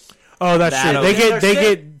few others. Oh, that's That true. okay. They Their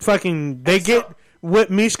get shit. fucking they And so- get what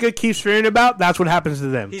Mishka keeps fearing about, that's what happens to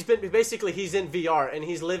them. He's in VR and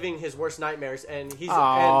he's living his worst nightmares and he's See, boo!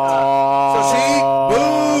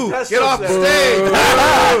 Get off the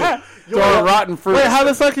stage! Throw rotten fruit. Wait, how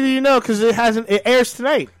the fuck do you know? Because it airs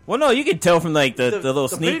tonight. Well, no, you can tell from like the little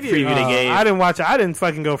sneak preview they gave. I didn't watch it. I didn't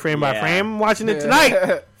fucking go frame by frame. I'm watching it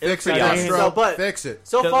tonight. Fix it, fix it.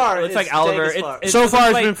 So far, it's like Oliver. It's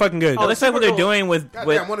been fucking good. It looks like what they're doing with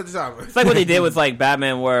one at a time. It's like what they did with like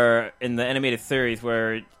Batman, where in the animated series,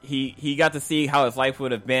 where he got to see how his life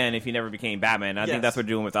would have been if he never became Batman. I think that's what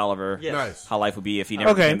they're doing with Oliver. Yes. Nice. How life would be if he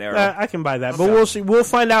never became the Arrow. I can buy that, but we'll see. We'll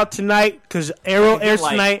find out tonight because Arrow airs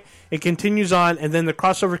tonight. It continues on, and then the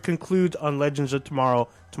crossover concludes on Legends of Tomorrow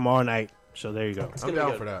night. So there you go. I'm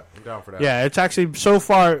down for that. Yeah, it's actually so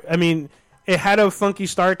far. I mean, it had a funky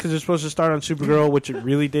start because it's supposed to start on Supergirl, which it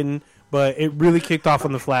really didn't. But it really kicked off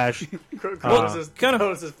on the Flash. Close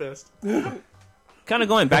his fist. Kind of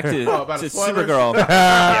going back to Supergirl.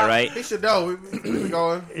 Yeah, right. He should know. We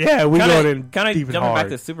going. Yeah, we going in kind of deep jumping hard.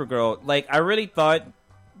 back to Supergirl. Like I really thought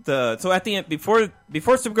so at the end before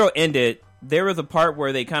Supergirl ended. There was a part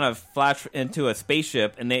where they kind of flashed into a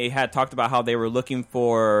spaceship, and they had talked about how they were looking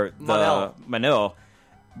for the Manil.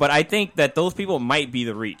 But I think that those people might be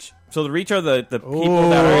the Reach. So the Reach are the people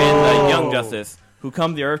that are in the Young Justice who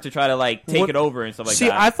come to Earth to try to like take it over and stuff like that. See,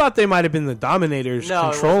 I thought they might have been the Dominators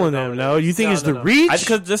controlling them. No, you think it's the Reach?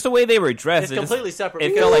 Because just the way they were dressed, it's completely separate.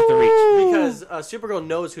 It felt like the Reach because Supergirl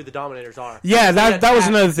knows who the Dominators are. Yeah, that was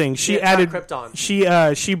another thing. She added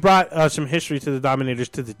Krypton. She brought some history to the Dominators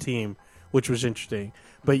to the team, which was interesting.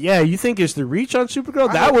 But yeah, you think it's the Reach on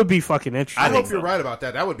Supergirl? That would be fucking interesting. I hope you're right about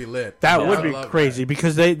that. That would be lit. That would be crazy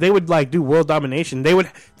because they would like do world domination.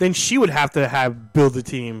 Then she would have to build a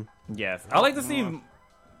team. Yes, I like to see.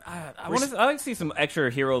 I like to see some extra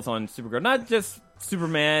heroes on Supergirl, not just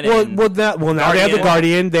Superman. Now they have the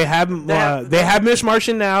Guardian. They have Miss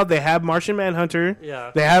Martian now. They have Martian Manhunter.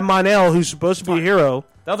 Yeah. They have Mon-El, who's supposed to be a hero.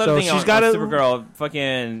 That was the thing on Supergirl.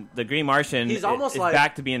 Fucking the Green Martian. He's almost like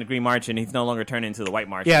back to being the Green Martian. He's no longer turned into the White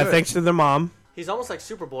Martian. Yeah, thanks to their mom. He's almost like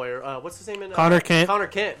Superboy, or what's his name in Connor Kent. Connor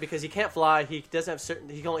Kent, because he can't fly. He doesn't have certain.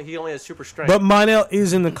 He only has super strength. But Mon-El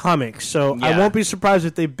is in the comics, so I won't be surprised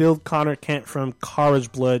if they build Connor Kent from Kara's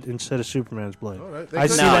blood instead of Superman's blood. Right. I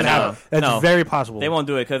see that happen. That's very possible. They won't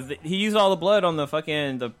do it because he used all the blood on the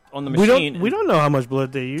fucking on the machine. We don't know how much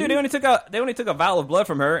blood they use. Dude, they only took a vial of blood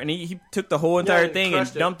from her, and he took the whole entire thing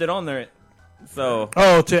and dumped it on there. So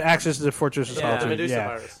to access the Fortress of Solitude. Medusa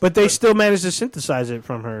virus. But they still managed to synthesize it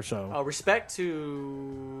from her. So respect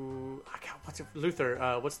to what's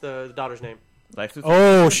Luther? What's the daughter's name?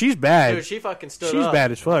 She's bad. Dude, she fucking stood up. She's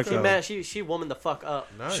bad as fuck. She woman the fuck up.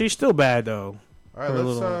 Nice. She's still bad though. All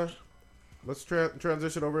right, let's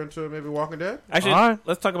transition over into maybe Walking Dead. Actually,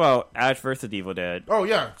 let's talk about Ash versus Evil Dead. Oh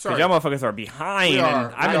yeah, sorry. Because y'all motherfuckers are behind.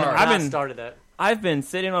 I've started that. I've been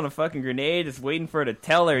sitting on a fucking grenade, just waiting for her to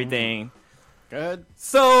tell everything. Good.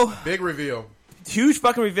 So big reveal. Huge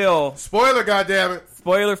fucking reveal. Spoiler, goddammit.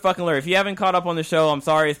 Spoiler fucking alert. If you haven't caught up on the show, I'm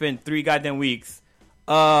sorry. It's been 3 goddamn weeks.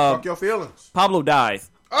 Fuck your feelings. Pablo dies.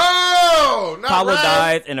 Oh, not Pablo right.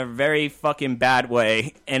 dies in a very fucking bad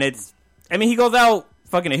way, and he goes out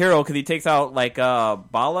fucking a hero because he takes out like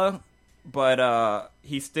Bala, but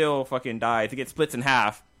he still fucking dies. He gets splits in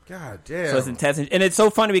half. God damn. So it's intense, and it's so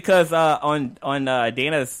funny because on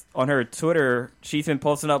Dana's on her Twitter, she's been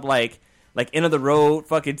posting up like end of the road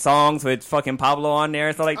fucking songs with fucking Pablo on there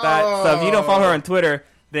and stuff like that. So if you don't follow her on Twitter,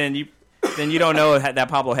 then you don't know that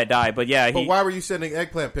Pablo had died. But yeah, but why were you sending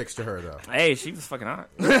eggplant pics to her though? Hey, she was fucking hot.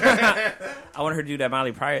 I wanted her to do that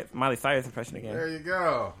Miley Cyrus impression again. There you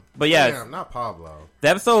go. But yeah, damn, not Pablo. The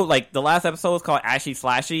episode, like the last episode, was called Ashy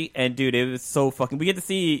Slashy, and dude, it was so fucking. We get to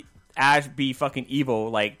see Ash be fucking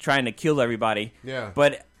evil, like trying to kill everybody. Yeah.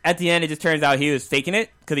 But at the end, it just turns out he was faking it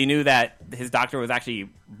because he knew that his doctor was actually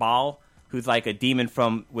Baal, who's like a demon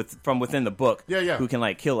from within the book. Yeah. Who can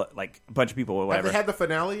like kill like a bunch of people or whatever. Have they had the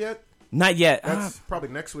finale yet? Not yet. That's probably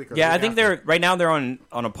next week. Or I think they're right now. They're on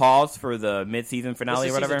a pause for the mid-season finale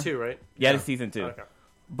or whatever. Season 2, right? Yeah, it's season 2. Okay.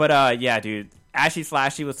 But yeah, dude, Ashy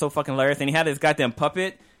Slashy was so fucking hilarious, and he had this goddamn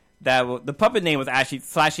puppet the puppet name was Ashy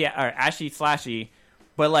Slashy,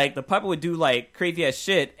 but like the puppet would do like crazy ass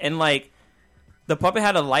shit, and like the puppet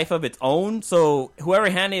had a life of its own. So whoever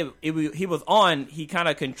handed he was on, he kind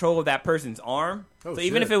of controlled that person's arm. Oh, so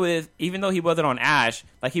shit. even though he wasn't on Ash,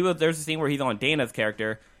 like there's a scene where he's on Dana's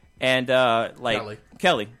character. And,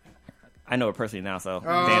 Kelly. I know her personally now, so.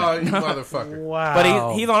 Oh, you motherfucker. Wow.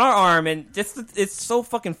 But he's on our arm, and just it's so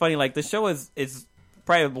fucking funny. Like, the show is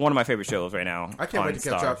probably one of my favorite shows right now. I can't wait to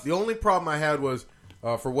catch up. The only problem I had was,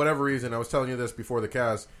 for whatever reason, I was telling you this before the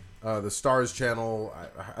cast, the Stars channel.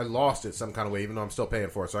 I lost it some kind of way, even though I'm still paying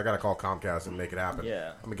for it. So I got to call Comcast and make it happen. Yeah.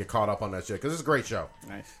 I'm gonna get caught up on that shit because it's a great show.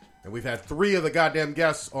 Nice. And we've had 3 of the goddamn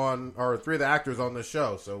guests on, or 3 of the actors on this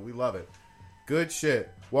show, so we love it. Good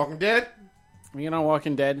shit. Walking Dead. You know,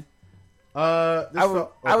 Walking Dead. I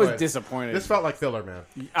was disappointed. This felt like filler, man.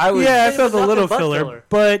 I was. Yeah, I It felt was a little nothing but filler, filler.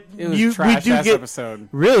 but It was we trash do ass get episode.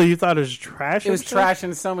 Really, you thought it was trash? It was episode? trash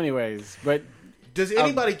in so many ways, but Does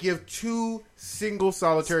anybody give 2 single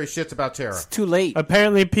solitary shits about Tara? it's too late.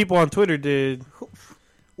 Apparently, people on Twitter did.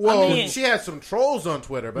 Well, I mean- she had some trolls on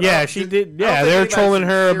Twitter, but I Yeah, don't- she did. I don't Yeah, think they were anybody trolling her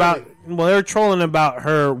sincerely- about. Well, they were trolling about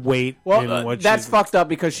her weight Well, and what that's she. fucked up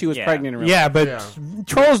because she was Yeah. pregnant. In real Yeah, but Yeah.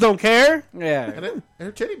 trolls don't care. yeah. And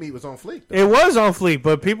her titty meat was on fleek. Though. It was on fleek,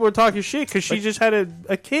 but people were talking shit because she just had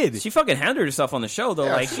a kid. She fucking handled herself on the show though.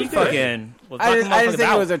 Yeah, like she she did. fucking was I knocking just think motherfuckers it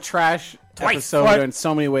out. was a trash Twice. episode What? in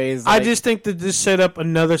so many ways. I like- just think that this set up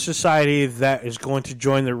another society that is going to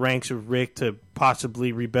join the ranks of Rick to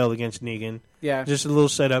possibly rebel against Negan. yeah. Just a little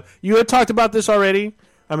setup. You had talked about this already.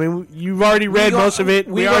 I mean, you've already read most of it.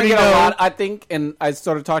 We We're gonna already get know. a lot. I think, and I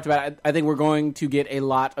sort of talked about it. I think we're going to get a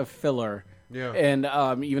lot of filler. Yeah. And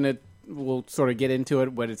even if we'll sort of get into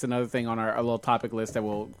it, but it's another thing on our little topic list that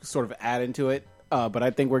we'll sort of add into it. But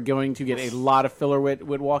I think we're going to get a lot of filler with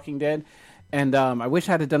Walking Dead. And I wish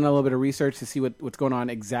I had done a little bit of research to see what's going on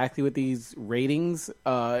exactly with these ratings.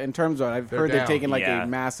 In terms of, I've heard they're down. taking like Yeah. a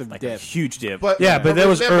massive like dip. a huge dip. But Yeah, but that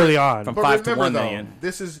was early on. From But 5 to remember, 1 though, million.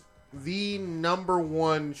 this is the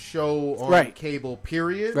 #1 show on Right. cable.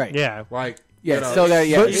 Period. Right. Yeah. Like Yeah, you know, so that-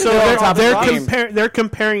 yeah. So, It's so still on top of the game. they're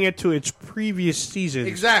comparing it to its previous seasons,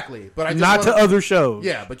 exactly. But I just not to wanna- other shows.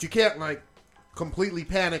 Yeah, but you can't like completely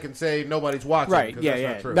panic and say nobody's watching. Right? 'cause Yeah, that's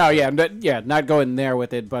yeah. Not true. No, yeah, not going there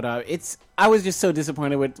with it. But it's. I was just so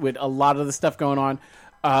disappointed with a lot of the stuff going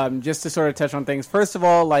on. Just to sort of touch on things. First of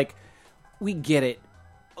all, like we get it.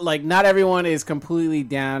 Like not everyone is completely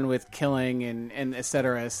down with killing and et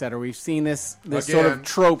cetera, et cetera. We've seen this sort Again. of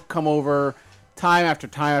trope come over time after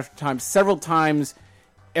time after time, several times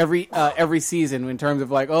every season in terms of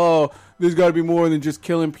like, oh, there's got to be more than just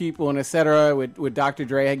killing people and et cetera. With Dr.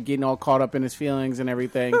 Dre getting all caught up in his feelings and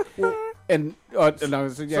everything. And no, yeah,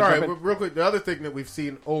 Sorry, jump in. but real quick. The other thing that we've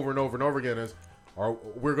seen over and over and over again is,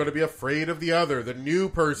 we're going to be afraid of the other, the new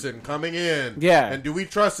person coming in. Yeah. And do we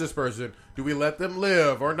trust this person? Do we let them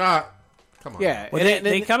live or not? Come on. Yeah, Well, and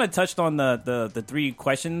they kind of touched on the 3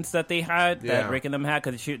 questions that they had Yeah. that Rick and them had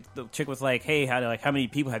because the chick was like, "Hey, how many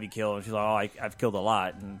people have you killed?" And she's like, "Oh, I've killed a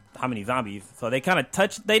lot." And how many zombies? So they kind of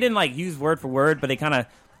touched. They didn't like use word for word, but they kind of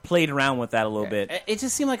played around with that a little bit. It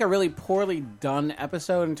just seemed like a really poorly done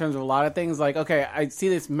episode in terms of a lot of things. Like, okay, I see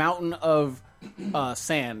this mountain of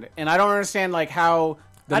sand, and I don't understand like how.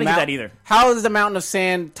 I didn't get that either. How is the mountain of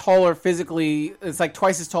sand taller physically? It's like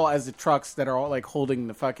twice as tall as the trucks that are all like holding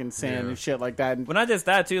the fucking sand and shit like that. But not just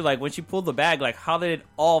that too. Like when she pulled the bag, like how did it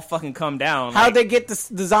all fucking come down? How'd Like, they get the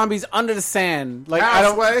zombies under the sand? Like I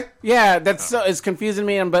don't. Halfway? Yeah, that's so, it's confusing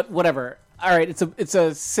me. But whatever. All right, it's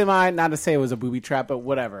a semi. Not to say it was a booby trap, but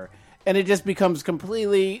whatever. And it just becomes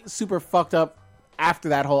completely super fucked up after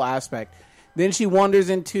that whole aspect. Then she wanders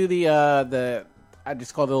into the I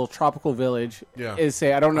just call it a little tropical village. Yeah. Is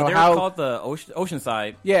say I don't know they how. were called the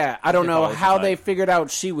Oceanside. Yeah, I don't They know call it how Oceanside. they figured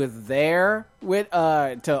out she was there with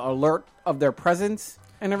to alert of their presence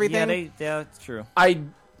and everything. Yeah, it's true. I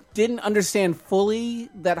didn't understand fully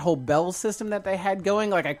that whole bell system that they had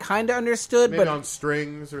going. Like I kind of understood, Maybe but on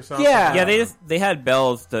strings or something. Yeah. Yeah, they had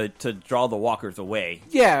bells to draw the walkers away.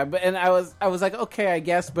 yeah, but and I was like, okay, I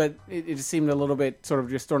guess, but it just seemed a little bit sort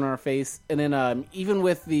of just thrown in our face. And then even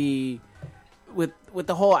with the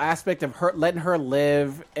whole aspect of her letting her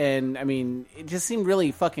live, and I mean, it just seemed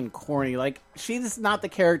really fucking corny. Like she's not the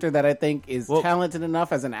character that I think is Well, talented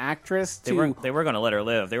enough as an actress They to. were gonna let her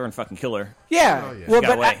live. They were gonna fucking kill her. Yeah, Oh, yeah. well, She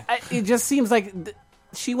got but away. it just seems like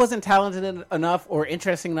she wasn't talented enough or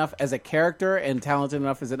interesting enough as a character and talented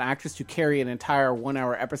enough as an actress to carry an entire 1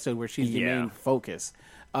 hour episode where she's the Yeah. main focus.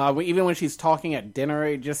 Even when she's talking at dinner,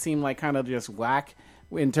 it just seemed like kind of just whack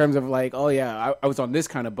in terms of like, oh yeah, I was on this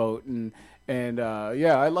kind of boat and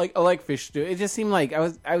yeah, I like fish stew. It just seemed like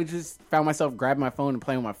I just found myself grabbing my phone and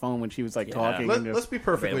playing with my phone when she was like talking. and just- Let's be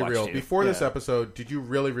perfectly Baywatch real. too. Before this Yeah. episode, did you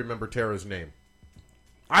really remember Tara's name?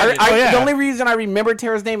 The only reason I remember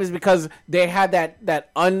Tara's name is because they had that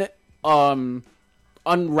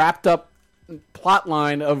unwrapped up plot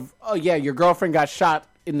line of, oh yeah, your girlfriend got shot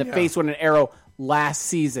in the face with an arrow last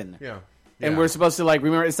season. Yeah. And Yeah. we're supposed to like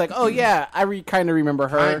remember. It's like, oh yeah, I kind of remember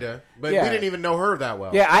her. Kinda, but yeah. we didn't even know her that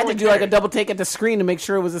well. Yeah, I had No to one do like a cared. double take at the screen to make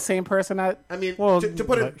sure it was the same person. I mean, Well, to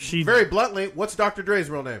put it she- very bluntly, what's Dr. Dre's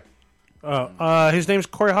real name? His name's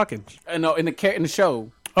Corey Hawkins. No, in the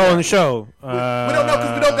show. Oh, in the show. We don't know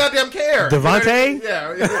because we don't goddamn care. Devontae?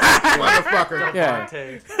 Yeah, motherfucker. Yeah,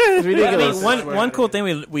 Take. it's I ridiculous. mean, one cool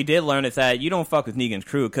thing we did learn is that you don't fuck with Negan's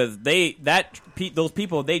crew because those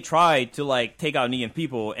people they tried to like take out Negan's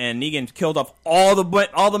people and Negan killed off all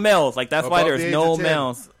the males. Like that's why Above the there's age no of 10.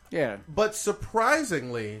 males. Yeah, But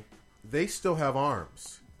surprisingly, they still have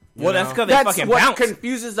arms. You Well, that's know? because they that's fucking what bounce.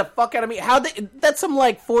 confuses the fuck out of me. That's some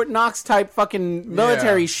like Fort Knox type fucking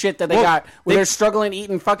military Yeah. shit that they Well, got where they're struggling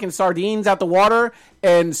eating fucking sardines out the water,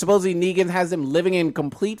 and supposedly Negan has them living in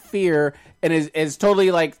complete fear and is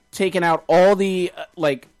totally like taking out all the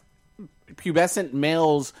like pubescent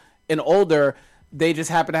males and older. They just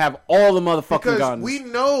happen to have all the motherfucking because guns. we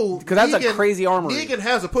know 'Cause that's a crazy armory. Negan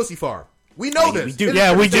has a pussy farm. We know this. we do.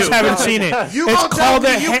 Yeah, we just haven't seen it. You It's gonna tell called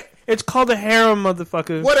me it's called a harem,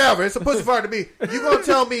 motherfucker. Whatever, it's a pussy farm to me. You gonna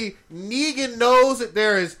tell me Negan knows that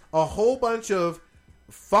there is a whole bunch of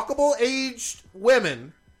fuckable aged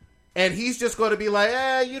women, and he's just going to be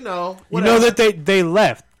like, you know, You whatever. know that they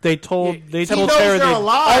left. They told he told knows Tara they're they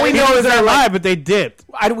alive. All we He know knows is they're that, like, alive, but they dipped.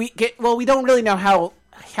 we don't really know how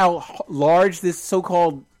large this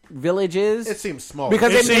so-called village is. It seems small.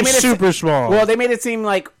 because It they seems made it super small. Well, they made it seem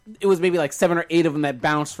like it was maybe like 7 or 8 of them that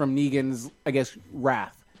bounced from Negan's, I guess,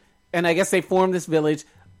 wrath, and I guess they formed this village.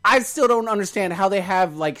 I still don't understand how they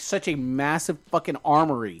have like such a massive fucking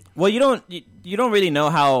armory. Well, you don't really know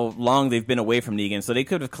how long they've been away from Negan, so they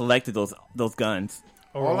could have collected those guns.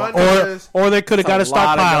 All I know is Or they could have got a That's a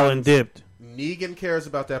lot of stockpile guns. and dipped. Negan cares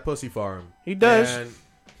about that pussy farm. He does.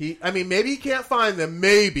 And maybe he can't find them,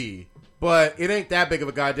 maybe, but it ain't that big of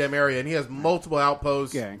a goddamn area, and he has multiple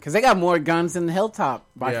outposts. Yeah, because they got more guns than Hilltop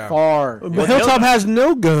by Yeah. far. But Hilltop has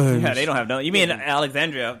no guns. Yeah, they don't have no. You mean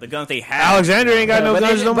Alexandria? The guns they have. Alexandria ain't got no But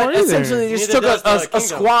guns they- no more but either. essentially, they just Neither took does a Kingdom.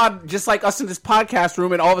 squad just like us in this podcast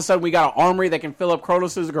room, and all of a sudden we got an armory that can fill up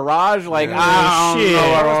Kronos' garage. Like, I don't Shit. know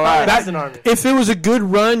what all that- That's an army. If it was a good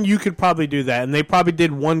run, you could probably do that, and they probably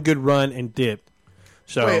did one good run and dipped.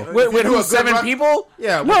 So Wait, With If you do a who, good 7 run- people?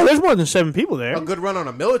 Yeah, no, there's more than 7 people there. a good run on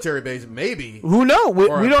a military base, maybe. Who knows?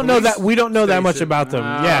 Or We a don't know police that. We don't know that much station. about them.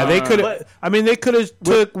 Yeah, they could have. But- I mean, they could have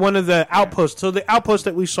took one of the outposts. So the outpost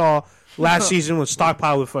that we saw last season was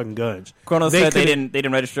stockpiled with fucking guns. Kronos said they coulda-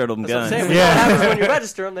 didn't register them That's what I'm guns. saying. Yeah, What Yeah. happens when you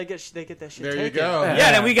register them? They get that shit There you taken. go.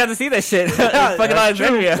 then we got to see that shit. Fucking that's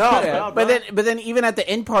Alexandria. No, Yeah, no, but bro. then even at the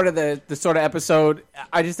end part of the sort of episode,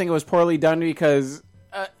 I just think it was poorly done because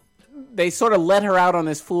they sort of let her out on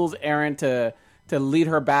this fool's errand to lead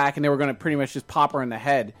her back, and they were going to pretty much just pop her in the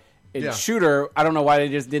head and Yeah. shoot her. I don't know why they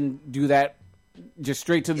just didn't do that. Just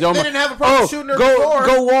straight to the dome. They didn't have a problem shooting her before.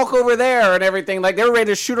 Go walk over there and everything. Like they were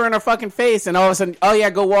ready to shoot her in her fucking face, and all of a sudden, oh yeah,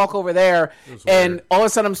 go walk over there. And weird. all of a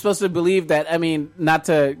sudden, I'm supposed to believe that. I mean, not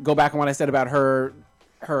to go back on what I said about her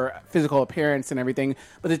physical appearance and everything,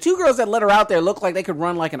 but the 2 girls that let her out there look like they could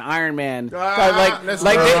run like an Iron Man. that's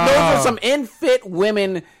Like right. those are some infit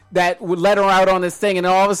women that would let her out on this thing, and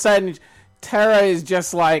all of a sudden, Tara is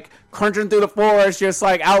just like crunching through the forest, just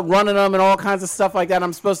like outrunning them and all kinds of stuff like that.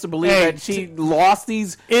 I'm supposed to believe Hey, that she lost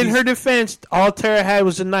these. In her defense, all Tara had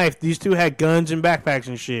was a knife. These 2 had guns and backpacks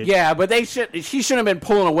and shit. Yeah, but she shouldn't have been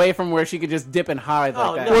pulling away from where she could just dip and hide like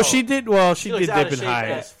Oh, that. no. Well, she did. Well, she looks did out dip of and shape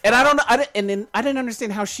hide. as And I don't know. I didn't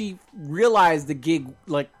understand how she realized the gig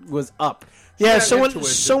was up. Yeah, had someone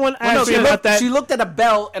intuition. asked me about that. She looked at a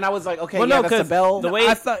bell, and I was like, okay, Well, yeah, no, that's the because bell.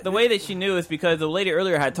 the way that she knew is because the lady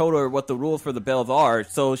earlier had told her what the rules for the bells are,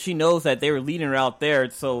 so she knows that they were leading her out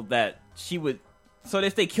there so that she would. So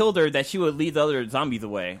if they killed her, that she would lead the other zombies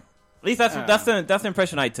away. At least that's the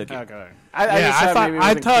impression I took. It. Okay.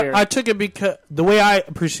 I took it because the way I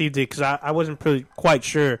perceived it, because I wasn't really quite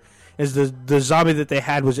sure, is the zombie that they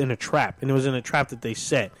had was in a trap, and it was in a trap that they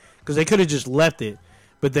set, because they could have just left it,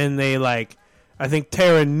 but then they I think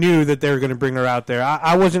Tara knew that they were going to bring her out there.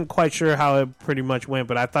 I wasn't quite sure how it pretty much went,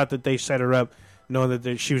 but I thought that they set her up knowing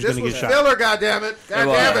that she was This going to was get shot. filler, goddammit.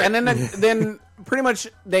 Goddamn it. And then pretty much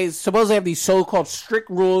they supposedly have these so-called strict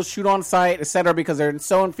rules, shoot on sight, etc., because they're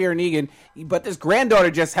so in fear of Negan. But this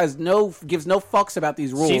granddaughter just gives no fucks about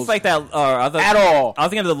these rules. She's like that at all. I was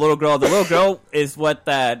thinking of the little girl. The little girl is what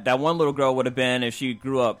that one little girl would have been if she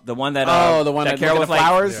grew up. The one that the one that Carol looked was at the like,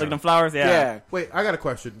 flowers? looking at flowers. Yeah. Wait, I got a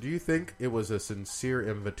question. Do you think it was a sincere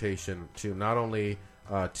invitation to not only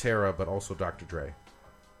Tara but also Dr. Dre,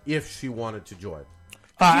 if she wanted to join?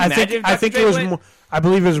 I imagine think Dr. it was Dre more. I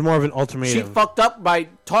believe it was more of an She ultimatum. fucked up by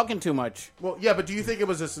talking too much. Well, yeah, but do you think it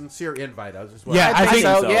was a sincere invite? Yeah, I think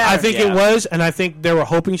so, yeah. I think Yeah. it was, and I think they were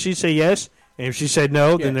hoping she'd say yes. And if she said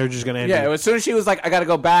no, then they're just going to end Yeah, it. as soon as she was like, I got to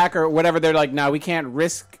go back or whatever, they're like, no, we can't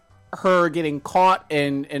risk her getting caught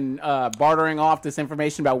and bartering off this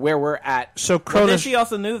information about where we're at. So But then Cronus, she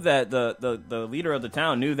also knew that the leader of the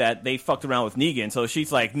town knew that they fucked around with Negan, so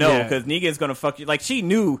she's like, no, Yeah. because Negan's gonna fuck you. Like she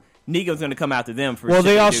knew Negan was gonna come after them for. well, shit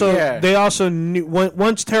they do. also Yeah. they also knew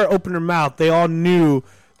once Tara opened her mouth, they all knew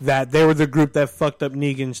that they were the group that fucked up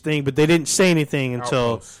Negan's thing, but they didn't say anything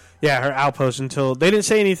until Outpost. her outpost until they didn't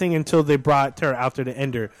say anything until they brought Tara out there to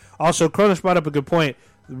end her. Also, Cronus brought up a good point.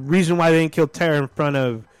 The reason why they didn't kill Tara in front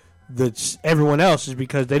of everyone else is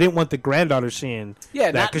because they didn't want the granddaughter seeing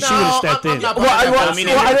that because she would have stepped in. Well,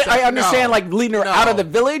 I understand, No. like leading her No. out of the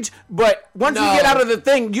village, but once No. we get out of the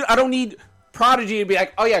thing, I don't need Prodigy to be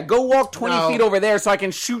like, oh yeah, go walk 20 No. feet over there so I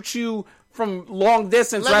can shoot you from long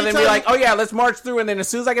distance, Let me rather than tell be you- like, oh yeah, let's march through, and then as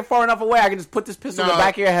soon as I get far enough away, I can just put this pistol in the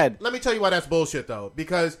back of your head. Let me tell you why that's bullshit, though.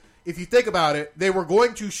 Because if you think about it, they were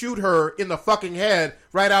going to shoot her in the fucking head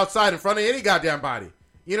right outside in front of any goddamn body.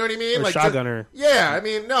 You know what I mean? Or shotgun her. Yeah, I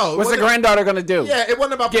mean, no. What's the granddaughter gonna do? Yeah, it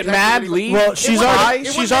wasn't about Get protecting mad, anybody. leave? Well, It she's wouldn't- already it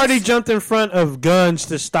she's wouldn't already make- jumped in front of guns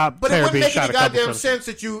to stop But it Tara wouldn't being make shot any a couple goddamn times. sense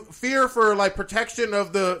that you fear for like protection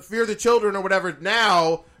of the children or whatever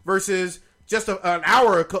now versus just an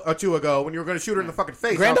hour or two ago when you were going to shoot her in the fucking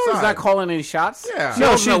face. Granddaughter's outside. not calling any shots. Yeah. No,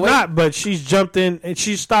 There's she's way. not. But she's jumped in and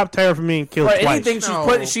she stopped Tara from being killed But twice. anything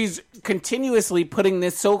No. she's continuously putting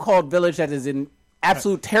this so-called village that is in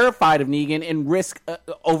absolute terrified of Negan in risk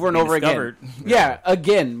over and Being over discovered. again. Yeah,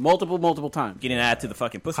 again, multiple times. getting add to the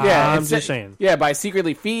fucking pussy. Yeah, I'm it's- just saying. Yeah, by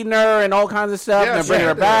secretly feeding her and all kinds of stuff, Yeah, and then bringing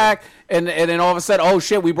sure, her yeah. back, and then all of a sudden, oh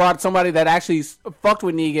shit, we brought somebody that actually fucked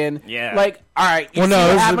with Negan. Yeah. Like, all right, you Well, see no, what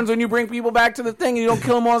this is happens when you bring people back to the thing and you don't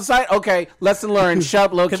kill them on sight? Okay, lesson learned. Shut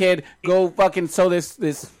up, little kid. Go fucking sew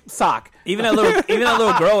this sock. Even that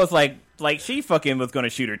little girl was like she fucking was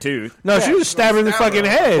gonna shoot her too. No, she was stabbing in the stab her. fucking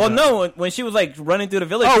head. Well, no, when she was like running through the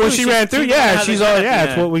village. Oh, when too, she ran through, didn't yeah, have she's the all, gun. yeah,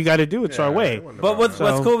 it's what we got to do. It's our Yeah, way. it wasn't But about what's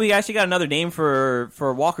that. cool? We actually got another name for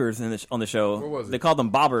walkers on the show. What was it? They called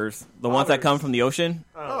them bobbers. The ones that Bobbers. come from the ocean.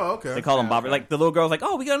 Oh, okay. They call them bobbers. Like the little girl's like,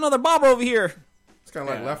 oh, we got another bobber over here. It's kind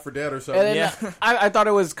of like Left 4 Dead or something. And then, Yeah. I thought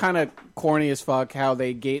it was kind of corny as fuck how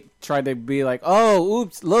they tried to be like, oh,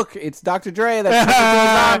 oops, look, it's Dr. Dre that's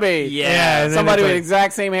a zombie. Yeah, and then Somebody it's with the like,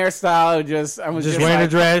 exact same hairstyle. I was just just wearing like,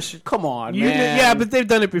 a dress. Come on, You man. yeah, but they've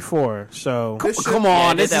done it before, so This shit- Come Yeah,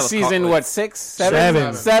 on, they this did that is with season Cartwright. what, 6,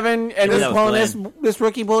 7, Seven. and Yeah, we're that was pulling this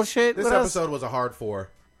rookie bullshit. This with us? episode was a hard 4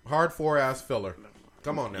 ass filler.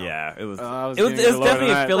 Come on now. Yeah, it was. I was It was getting a little definitely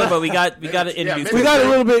a tonight. filler, but we got to Yeah, introduce. we got a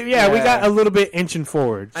little bit. Yeah, we Yeah. got a little bit inching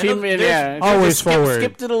forward. I know She, there's yeah, she always just forward.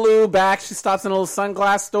 Skip to the loo, back. She stops in a little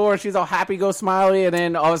sunglass store. She's all happy, go smiley, and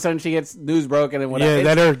then all of a sudden she gets news broke, and then whatever.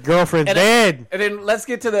 Yeah, that her girlfriend's And dead. And then let's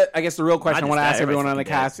get to the real question I just want to died. ask everyone on the Everybody's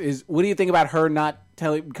cast is, what do you think about her not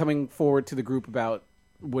coming forward to the group about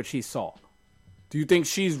what she saw? Do you think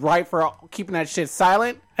she's right for keeping that shit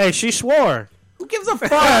silent? Hey, she swore. Who gives a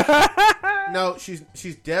fuck? No, she's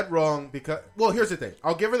dead wrong because. Well, here's the thing.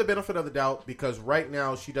 I'll give her the benefit of the doubt because right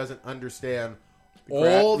now she doesn't understand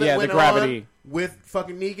all that yeah, the went gravity. on with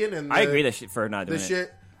fucking Negan and. I agree that shit for her not the doing it.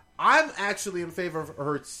 shit. I'm actually in favor of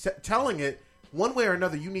her telling it one way or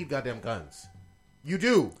another. You need goddamn guns. You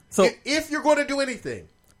do. So- if you're going to do anything,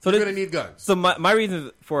 So you're this- going to need guns. So my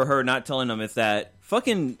reason for her not telling them is that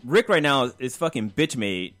fucking Rick right now is fucking bitch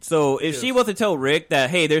made. So if she was to tell Rick that,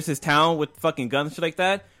 hey, there's this town with fucking guns and shit like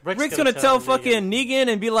that, Rick's gonna tell fucking Negan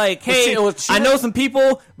and be like, hey, she I know some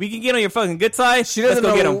people. We can get on your fucking good side. She Let's doesn't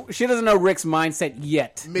go get know. them. She doesn't know Rick's mindset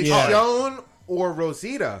yet. Michonne or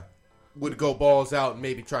Rosita would go balls out and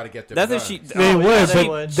maybe try to get them That's guns. if she. They would, yeah, but they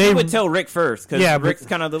would. She would tell Rick first because Yeah, but Rick's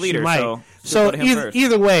kind of the she leader. might. So So go to him first.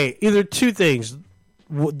 either way, either two things: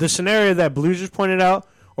 the scenario that Blues just pointed out,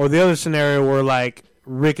 or the other scenario where like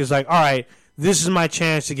Rick is like, "All right, this is my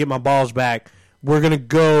chance to get my balls back. We're gonna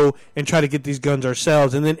go and try to get these guns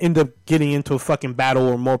ourselves," and then end up getting into a fucking battle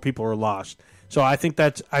where more people are lost. So I think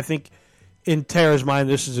in Tara's mind,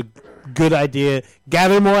 this is a good idea.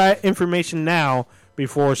 Gather more information now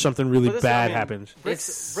before something really But this- bad I mean, happens.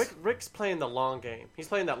 Rick's playing the long game. He's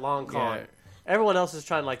playing that long con. Yeah. Everyone else is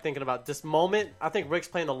trying thinking about this moment. I think Rick's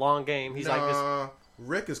playing the long game. He's like this.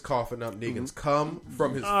 Rick is coughing up Negan's cum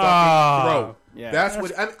from his Ah. fucking throat. Yeah. That's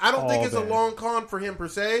what. I don't think all it's a bad. long con for him per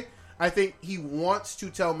se. I think he wants to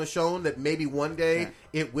tell Michonne that maybe one day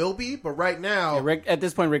it will be, but right now Rick, at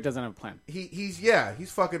this point, Rick doesn't have a plan. he's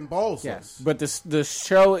fucking ballsless. Yes, but the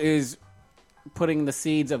show is putting the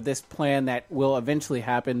seeds of this plan that will eventually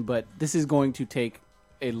happen. But this is going to take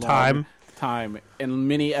a long Time. time and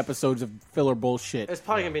many episodes of filler bullshit. It's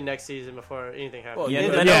probably gonna be next season before anything happens. Yeah,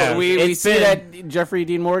 End I of know. the- We It's see been- that Jeffrey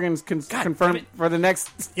Dean Morgan's confirmed for the next.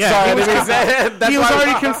 Yeah, Sorry, he was, that's he was why-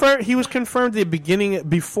 already confirmed. He was confirmed the beginning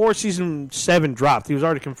before season 7 dropped. He was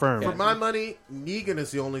already confirmed. For my money, Negan is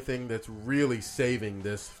the only thing that's really saving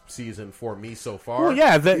this season for me so far. Well,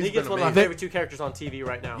 yeah, that, He's He gets been one of my amazing. favorite two characters on TV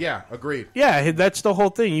right now. Yeah, agreed. yeah, that's the whole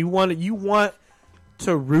thing. You want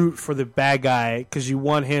to root for the bad guy because you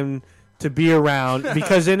want him to be around.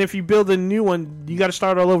 Because then if you build a new one, you got to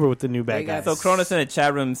start all over with the new bad guy. So Cronus in the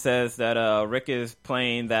chat room says that Rick is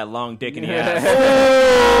playing that long dick in the ass.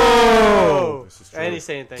 Oh, This is true. and he's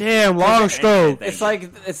saying things. Damn, long stroke. It's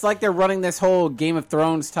like they're running this whole Game of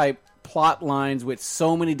Thrones type plot lines with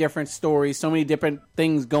so many different stories, so many different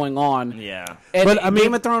things going on. Yeah. And But, I mean-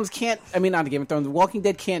 Game of Thrones can't. I mean, not Game of Thrones. Walking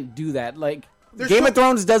Dead can't do that. Like There's Game so- of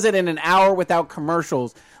Thrones does it in an hour without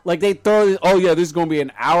commercials. Like they throw, oh yeah, this is going to be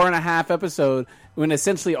an hour and a half episode. When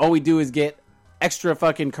essentially all we do is get extra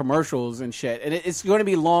fucking commercials and shit, and it's going to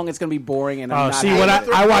be long. It's going to be boring. And I'm not See, happy. what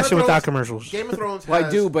Game of I watched it Thrones- without commercials. Game of Thrones. Well, I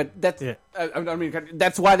has- do, but that's. Yeah. I mean,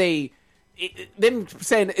 that's why they. Them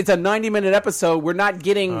saying it's a 90-minute episode, we're not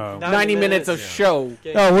getting 90 minutes of show.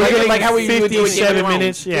 Yeah. No, we're Like- getting like how we would do with Game of 57 Thrones.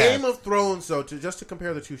 minutes. Yeah. Game of Thrones, though, just to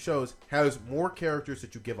compare the two shows, has more characters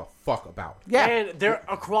that you give a fuck about. Yeah, And they're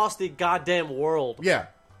across the goddamn world. Yeah.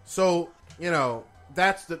 So,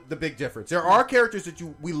 that's the big difference. There are characters that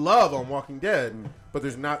we love on Walking Dead, but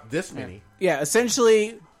there's not this many. yeah.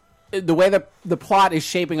 Essentially, the way the plot is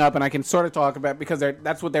shaping up, and I can sort of talk about because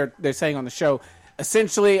that's what they're saying on the show.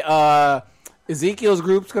 Essentially, Ezekiel's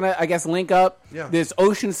group's gonna, I guess, link up. Yeah. This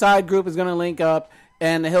Oceanside group is gonna link up,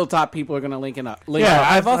 and the Hilltop people are gonna link up. Yeah,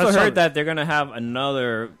 I've also I've heard that they're gonna have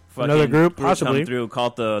another group, possibly. come through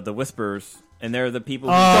called the Whispers, and they're the people.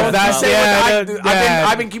 Oh, who that's- Say yeah, what that-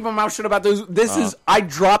 I've been keeping my mouth shut about this. This is I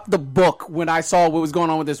dropped the book when I saw what was going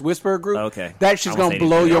on with this Whisperer group. Okay. That shit's I won't gonna say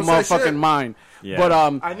blow anything. your Don't say motherfucking shit. mind. Yeah. But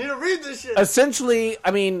I need to read this shit. essentially, I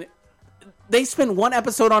mean, they spent one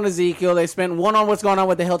episode on Ezekiel. They spent one on what's going on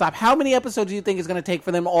with the Hilltop. How many episodes do you think it's going to take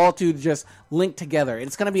for them all to just link together?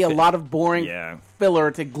 It's going to be a lot of boring Yeah. filler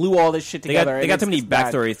to glue all this shit They got, together. they and got too it's many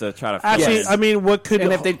bad. backstories to try to. Actually, Yes. I mean, what could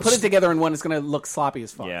And if they put it together in one, it's going to look sloppy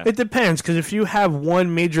as fuck. Yeah. It depends, because if you have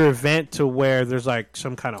one major event to where there's like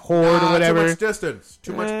some kind of horde or Too whatever, much distance.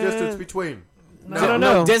 Too much distance between. I don't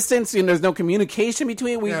No know. distance and there's no communication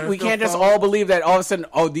between. We Yeah, we there's no can't just phone. all believe that all of a sudden,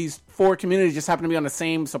 these four communities just happen to be on the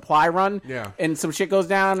same supply run. Yeah. And some shit goes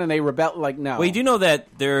down and they rebel. Like, no. Well, you do know that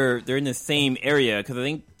they're in the same area because I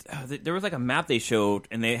think there was like a map they showed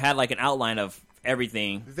and they had like an outline of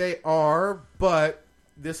everything. They are, but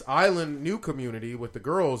this island new community with the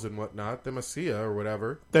girls and whatnot, the Masia or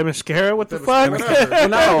whatever. the mascara. What the The fuck? Mascara.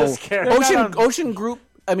 No. scared. Ocean Group.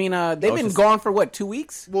 I mean, they've been Ocean's- gone for what, 2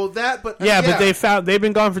 weeks? Well, that, but Yeah, but they've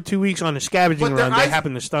been gone for 2 weeks on a scavenging But they're run. They ice-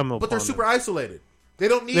 happen to stumble. But they're upon super them. isolated. They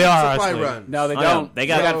don't need They are supply isolated. run. No, they Oh, don't. no. They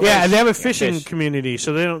got- Yeah, and they have a fishing fish. community,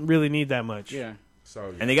 so they don't really need that much. Yeah.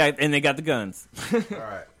 So, And they got the guns. all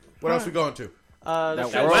right. What else we going to? The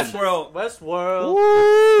That show- Westworld.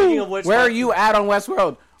 Westworld. Speaking of which, Where are you at on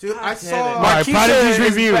Westworld? Dude, I damn saw... All right, Prodigy's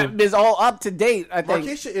review. is all up to date, I think.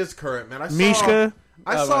 Markeisha is current, man. I saw... Mishka,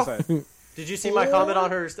 I saw... Did you see my comment on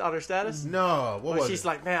her status? No, what When was she's it?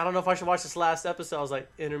 like, man, I don't know if I should watch this last episode. I was like,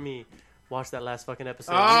 enter me. Watch that last fucking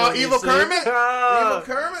episode. Oh, You know Evil what you see? Kermit? Ah. Evil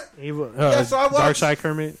Kermit? Evil, Yeah, so I watched- Dark Side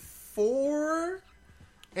Kermit. 4,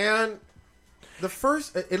 and the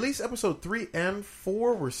first, at least episode 3 and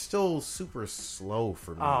 4 were still super slow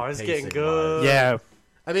for me. Oh, it's getting pacing-wise. good. Yeah,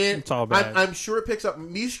 I mean, It's all bad. I'm sure it picks up.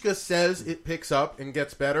 Mishka says it picks up and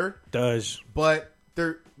gets better, does. but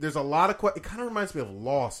there's a lot of it kind of reminds me of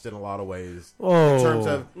Lost in a lot of ways. Oh. In terms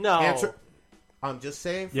of No. I'm just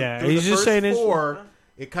saying. Yeah, through he's the just first saying it's- 4.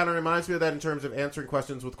 It kind of reminds me of that in terms of answering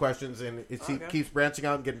questions with questions, and it keeps branching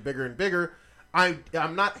out and getting bigger and bigger. I'm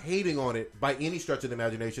not hating on it by any stretch of the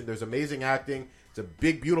imagination. There's amazing acting. It's a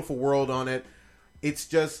big, beautiful world on it. It's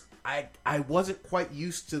just I wasn't quite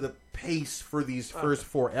used to the pace for these first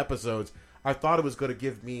 4 episodes. I thought it was going to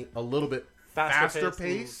give me a little bit Faster faster pace.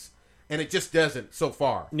 pace, and it just doesn't so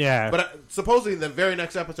far. Yeah. But supposedly the very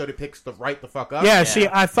next episode it picks the fuck up. Yeah, see,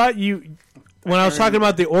 I thought you, when I was talking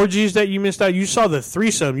about the orgies that you missed out, you saw the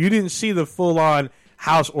threesome. You didn't see the full-on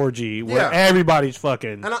house orgy where Yeah. everybody's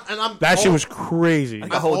fucking. and I'm That shit all- was crazy.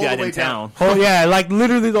 Like a whole all the guy way in town. Oh yeah, like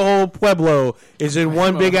literally the whole Pueblo is in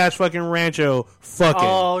one big ass fucking rancho. Fucking,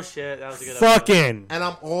 Oh, shit. That was a good episode. fucking. and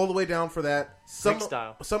I'm all the way down for that. Some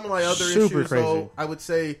style. of my other Super issues, crazy. though, I would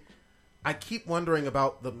say, I keep wondering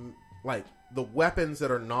about the weapons that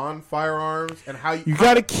are non-firearms and how You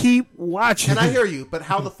gotta keep watching. And I hear you, but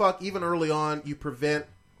how the fuck, even early on, you prevent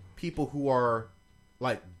people who are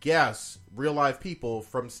like guests, real life people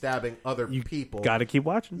from stabbing other people. Got to keep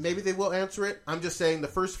watching. Maybe they will answer it. I'm just saying the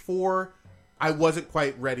first 4, I wasn't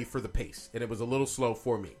quite ready for the pace, and it was a little slow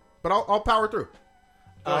for me. But I'll power through.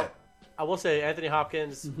 Go ahead. I will say Anthony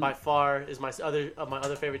Hopkins by far is my other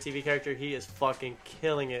favorite TV character. He is fucking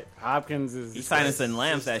killing it. Hopkins is He's Silence and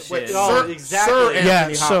Lambs, that shit. Wait, Oh, Sir, exactly. Sir Yeah,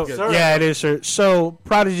 Anthony so Hopkins. yeah, it is, sir. So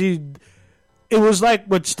Prodigy, it was like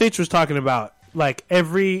what Stitch was talking about. Like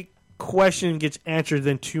every question gets answered,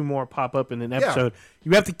 then 2 more pop up in an episode.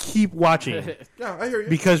 You have to keep watching Yeah, I hear you.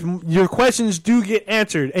 because your questions do get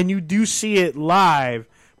answered, and you do see it live.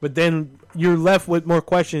 But then you're left with more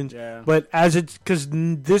questions. Yeah. But as it's because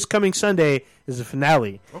this coming Sunday is the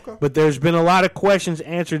finale. Okay. But there's been a lot of questions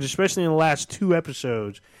answered, especially in the last 2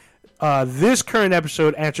 episodes. This current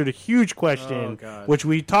episode answered a huge question, God. which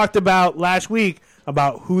we talked about last week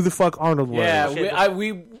about who the fuck Arnold was. Yeah,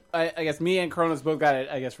 I guess me and Kronos both got it,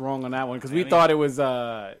 I guess, wrong on that one because we thought it was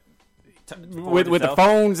with the itself?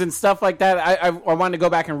 phones and stuff like that. I wanted to go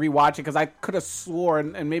back and rewatch it because I could have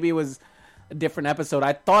sworn, and maybe it was a different episode.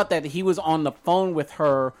 I thought that he was on the phone with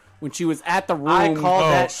her when she was at the room. I called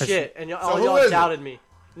that Oh, shit, and who y'all is it? doubted me.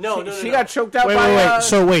 No, She got choked out Wait, by. wait, wait.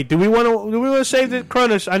 So wait, do we want to save the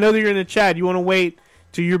Cronus? I know that you're in the chat. You want to wait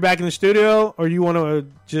till you're back in the studio, or you want to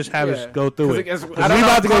just have us go through it? 'Cause 'Cause I don't we know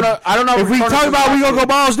about to go. I don't know If we Kronos talk is about, it, we gonna watching. go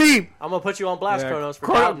balls deep. I'm gonna put you on blast, Kronos, for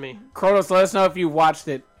Kronos, doubting me. Kronos, let us know if you watched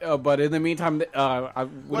it. But in the meantime, What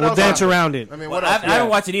We'll else dance happened? around it. I mean, Well, what I else? haven't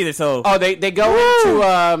watched it either, so they go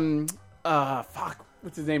into fuck,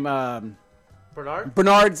 what's his name? Bernard?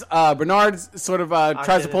 Bernard's sort of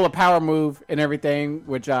tries to did pull it. a power move and everything,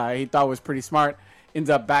 which he thought was pretty smart. Ends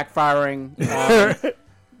up backfiring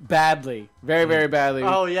badly, very very badly.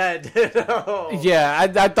 Oh yeah, it did. Oh. Yeah, I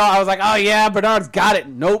thought I was like, oh yeah, Bernard's got it.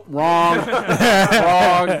 Nope, wrong,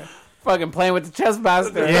 wrong. Fucking playing with the chess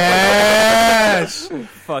master. Yes.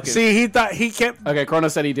 fuck it. See, he thought he kept. Okay,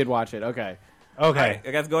 Kronos said he did watch it. Okay. Okay.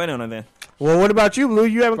 I guess go in on it then. Well, what about you, Blue?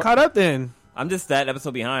 You haven't caught up then. I'm just that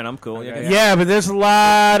episode behind. I'm cool. Okay. Yeah, but there's a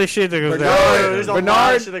lot of shit that goes down. There's a lot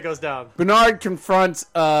Bernard- of shit that goes down. Bernard confronts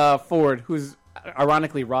Ford, who's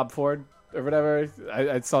ironically Rob Ford or whatever.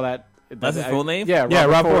 I saw that. That's his full name? Yeah, Yeah,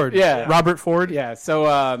 Rob Ford. Yeah, Robert Ford. Yeah,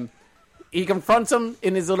 so he confronts him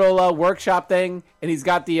in his little workshop thing, and he's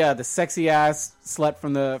got the sexy ass slut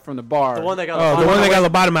from the bar. The one that got Oh, the one that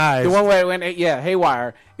got lobotomized. The one where it went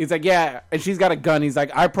haywire. He's like, yeah, and she's got a gun. He's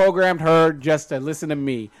like, I programmed her just to listen to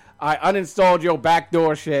me. I uninstalled your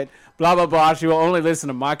backdoor shit. Blah blah blah. She will only listen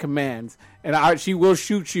to my commands, and she will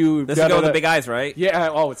shoot you. This is the girl with the big eyes, right? Yeah.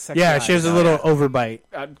 Oh, it's sexy. Yeah, eyes. she has a little overbite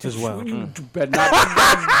as Just- well. You better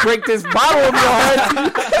not break this bottle of your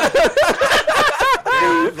head.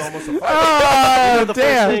 It was almost a fight. Oh, the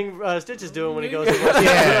damn. first thing Stitch is doing when he goes to watch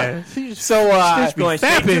Yeah. So Stitch be Going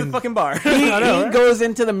straight to the fapping. fucking bar. he goes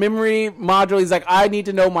into the memory module. He's like, I need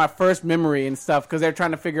to know my first memory and stuff because they're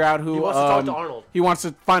trying to figure out who. He wants to talk to Arnold. He wants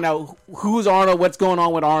to find out who's Arnold, what's going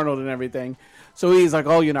on with Arnold, and everything. So he's like,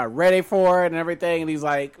 "Oh, you're not ready for it," and everything. And he's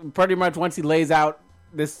like, pretty much once he lays out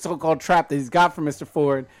this so-called trap that he's got for Mr.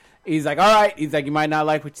 Ford, he's like, "All right." He's like, "You might not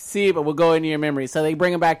like what you see, but we'll go into your memories." So they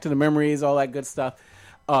bring him back to the memories, all that good stuff.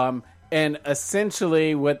 And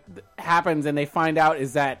essentially, what happens, and they find out,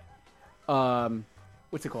 is that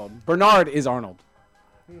what's it called? Bernard is Arnold.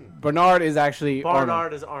 Bernard is actually Barnard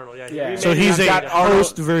Arnold. is Arnold. Yeah, Yeah. So he's a got Arnold.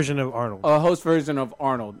 host version of Arnold. A host version of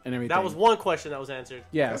Arnold and everything. That was one question that was answered.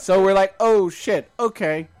 Yeah, so we're like, oh shit,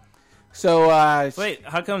 okay. So Wait,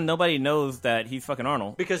 how come nobody knows that he's fucking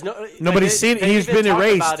Arnold? Because Nobody's seen it. He's been talked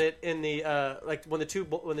erased. About it in the like when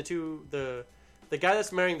the guy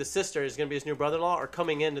that's marrying the sister is going to be his new brother-in-law are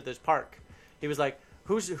coming into this park. He was like,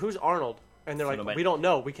 "Who's Arnold?" And they're like, nobody- "We don't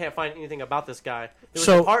know. We can't find anything about this guy." There was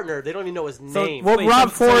So- a partner. They don't even know his name. well, Rob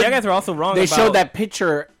so Ford- you guys are also wrong. they about, showed that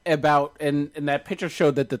picture about, and that picture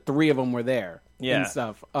showed that the three of them were there. yeah and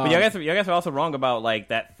stuff. But you guys are also wrong about like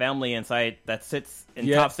that family inside that sits in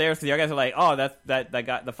Yeah. top stairs. Because you guys are like, oh, that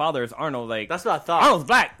guy, the father is Arnold. Like That's what I thought. Arnold's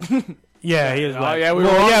black. Yeah, he is black. yeah, we were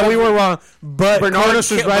Well, wrong. yeah, we were wrong. But Cronus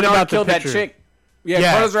was right Bernard about the killed picture. that chick. Yeah,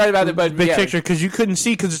 Cronus was right about it, but big yeah. picture because you couldn't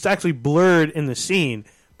see because it's actually blurred in the scene.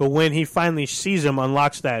 But when he finally sees him,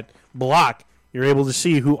 unlocks that block, you're able to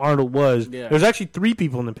see who Arnold was. Yeah. There's actually 3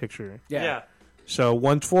 people in the picture. Yeah. So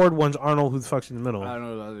one's Ford, one's Arnold. Who the fuck's in the middle? I don't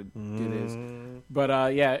know what the other dude is.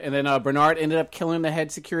 But yeah, and then Bernard ended up killing the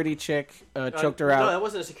head security chick, choked her No, out. that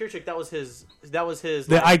wasn't a security chick. That was his.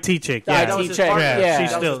 The IT chick. The Yeah, IT that was his chick, partner. yeah. she's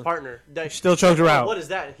that was still his partner. still choked her out. What is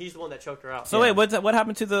that? He's the one that choked her out. So wait, what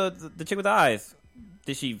happened to the chick with the eyes?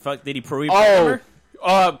 Did she fuck? Did he program Oh,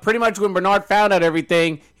 her? pretty much when Bernard found out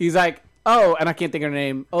everything, he's like, Oh, and I can't think of her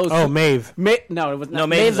name. Maeve. No, it was No, not. Maeve's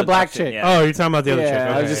Maeve's the the black black chick, chick. yeah. Oh, you're talking about the other chick. Yeah,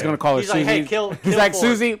 I Okay. was just gonna call her He's Susie. like, hey, kill He's like, Ford.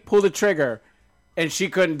 Susie, pull the trigger. And she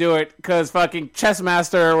couldn't do it because fucking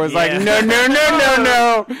Chessmaster was like, Yeah.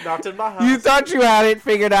 no. Knocked in my house. You thought you had it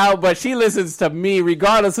figured out, but she listens to me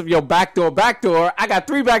regardless of your backdoor. I got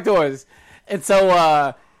 3 back doors. And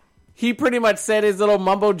so he pretty much said his little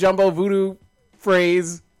mumbo-jumbo voodoo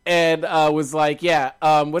phrase and was like,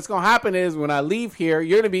 what's going to happen is when I leave here,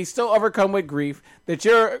 you're going to be still overcome with grief that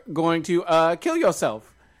you're going to kill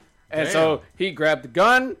yourself. And so he grabbed the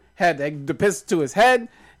gun, had the pistol to his head,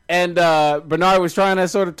 and Bernard was trying to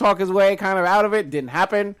sort of talk his way kind of out of it. Didn't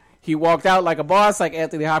happen. He walked out like a boss, like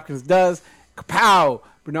Anthony Hopkins does. Kapow!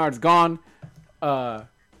 Bernard's gone.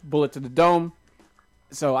 Bullet to the dome.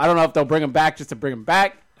 So I don't know if they'll bring him back just to bring him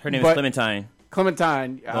back. Her name is Clementine.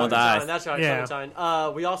 Clementine. Don't die. That's right, Yeah.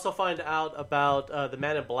 Clementine. We also find out about the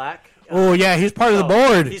Man in Black. Oh, yeah, he's part of the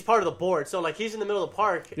board. He's part of the board. So, like, he's in the middle of the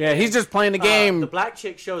park. Yeah, he's just playing the game. The black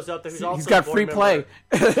chick shows up. Who's also He's got a board free member. play.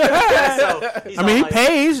 So he's I mean, he all like-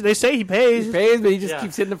 pays. They say he pays. He pays, but he just Yeah.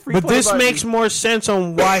 keeps hitting the free But play this button. makes more sense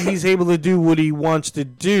on why he's able to do what he wants to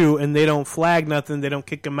do, and they don't flag nothing. They don't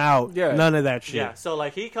kick him out. Yeah. None of that shit. Yeah, so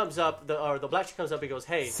like he comes up, the black chick comes up. He goes,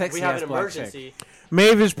 "Hey, Sexy we have ass an black emergency."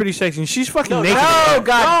 Maeve is pretty sexy. She's fucking No, naked. Oh,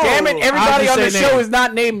 god No. damn it. I'll Everybody just on the say show name. is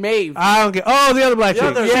not named Maeve. I don't get. Oh, the other black chick.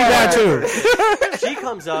 other- She's Yeah. that too. She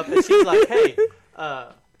comes up and she's like, "Hey,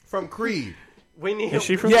 From Creed. we need." Is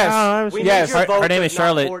she from? Yes. I haven't We seen- need Yes. your Her vote name to is knock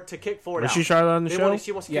Charlotte. Ford, to kick Ford Was out. she Charlotte on the They show? want-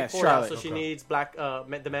 she wants to kick Yes, Ford out, Charlotte. so she Okay. needs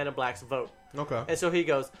the Man in Black's vote. Okay. And so he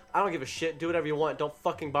goes, "I don't give a shit. Do whatever you want. Don't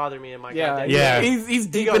fucking bother me in my Yeah, goddamn." Yeah. He's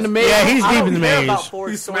deep goes, in the maze. Yeah, he's I deep don't in the care maze. about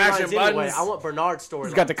Ford's He's smashing storylines anyway. buttons. I want Bernard's storyline.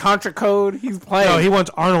 He's got the Contra code. He's playing. No, he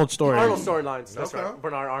wants Arnold's story. Arnold storylines. That's Okay. right.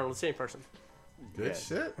 Bernard Arnold, same person. Good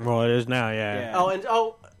shit. Well, it is now. Yeah. Yeah.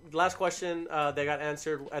 Last question. They got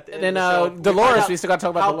answered at the And end then of the show. Dolores, found out we still got to talk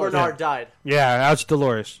about how Dolores. Bernard died. Yeah, that's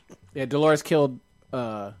Dolores. Yeah, Dolores killed.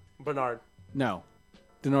 Bernard. No,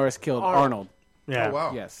 Dolores killed Arnold. Arnold. Yeah. Oh,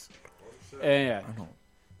 wow. Yes. And yeah.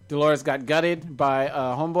 Dolores got gutted by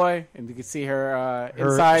Homeboy, and you can see her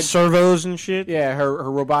Her inside. servos and shit. Yeah, her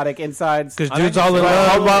robotic insides. Because dude's all in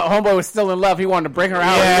But love. Homeboy was still in love. He wanted to bring her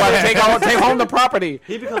out. Yeah. He wanted to take home the property.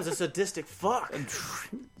 He becomes a sadistic fuck.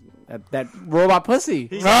 That robot pussy.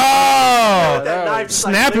 He's Oh, that knife just,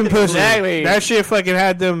 like, snapping flicking pussy. Exactly. That shit fucking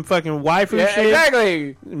had them fucking waifu Yeah, shit,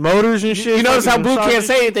 exactly. motors and shit. You notice how fucking Blue can't massages.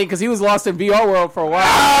 say anything because he was lost in VR world for a while.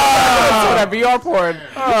 So that VR porn.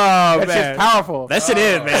 Oh That man, shit's powerful. That shit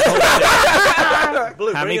is, man.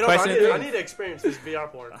 Blue, How bring many it over. questions? I need to experience this VR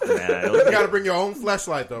porn. You gotta bring your own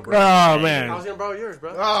flashlight though, bro. oh I man, was gonna borrow yours,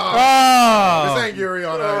 bro. Oh, this oh, ain't Yuri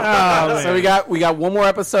on oh, So we got one more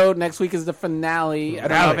episode. Next week is the finale. I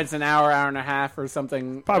don't know Finale. if it's an hour and a half or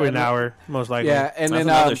something. probably an hour, most likely. Yeah, and That's then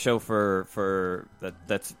another show for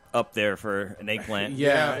that's up there for an eggplant.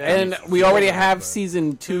 yeah, Yeah. and we already have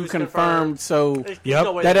season 2 Two's confirmed. So There's Yep.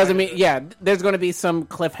 no way that they're doesn't not mean there's going to be some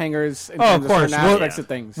cliffhangers in Oh, terms of of course. certain We'll- aspects of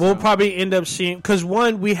things. We'll So. probably end up seeing because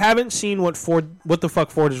we haven't seen what the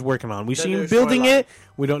fuck Ford is working on. We've The seen new him building storyline. it.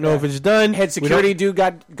 We don't know if it's done. Head We security don't-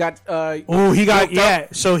 dude got Oh, he got yoked up. yeah.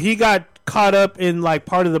 So he got caught up in like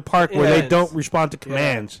part of the park where they Yes. don't respond to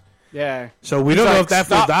commands. Yeah. So we don't He's know like, if that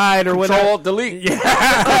fool "Stop, died or Control whatever. Alt Delete.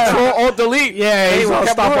 Control Alt Delete. Yeah, he's Hey, all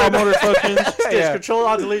kept stop all going. motor functions. Yeah. Control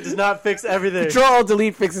Alt Delete does not fix everything. Control Alt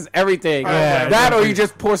Delete fixes everything. Yeah. That or you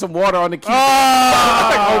just pour some water on the key, like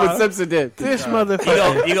Oh, Homer Simpson did. this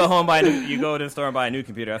motherfucker. You go home you go to the store and buy a new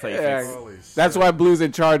computer. That's how you fix it. Holy shit. That's why Blue's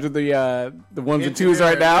in charge of the ones and twos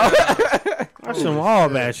right now. That's some all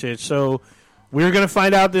bad shit. So we're gonna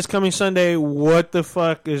find out this coming Sunday what the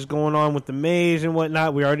fuck is going on with the maze and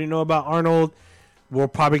whatnot. We already know about Arnold. We're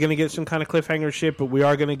probably gonna get some kind of cliffhanger shit, but we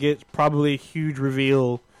are gonna get probably a huge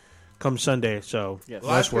reveal come Sunday. So Yes.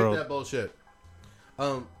 Last week Westworld. that bullshit.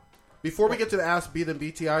 Before we get to the Ask B than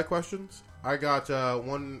BTI questions, I got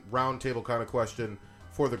one round table kind of question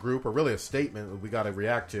for the group, or really a statement that we got to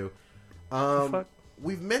react to. fuck?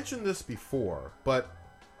 We've mentioned this before, but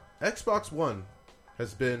Xbox One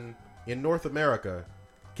has been in North America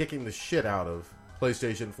kicking the shit out of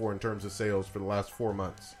PlayStation 4 in terms of sales for the last 4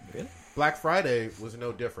 months. Really? Black Friday was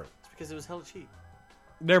no different. It's because it was hella cheap.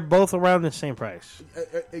 They're both around the same price.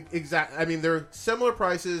 Exactly. I mean, they're similar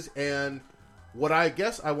prices, and what I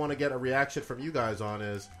guess I want to get a reaction from you guys on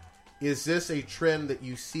is this a trend that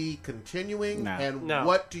you see continuing, No. and No.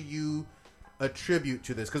 what do you attribute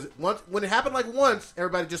to this? Because when it happened once,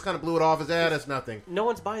 everybody just kind of blew it off as that's nothing. No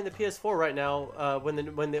one's buying the PS4 right now. When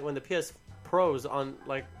the PS Pro's on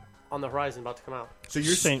the horizon about to come out. So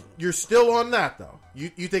Same. you're still on that though. You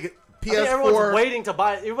think PS4. everyone's waiting to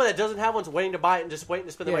buy it. Everyone that doesn't have one's waiting to buy it and just waiting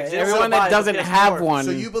to spend the money. everyone that doesn't have one.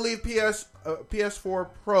 So you believe PS4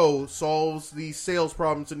 Pro solves the sales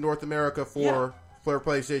problems in North America for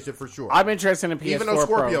PlayStation for sure? I'm interested in PS4 even though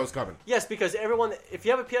Scorpio's Pro. coming. Yes, because everyone, if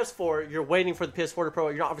you have a PS4, you're waiting for the PS4 to Pro.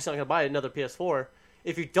 You're obviously not going to buy another PS4.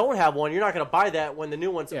 If you don't have one, you're not going to buy that when the new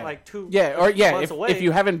one's like 2 months away. If you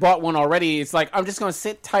haven't bought one already, it's like I'm just going to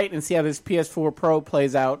sit tight and see how this PS4 Pro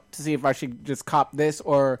plays out to see if I should just cop this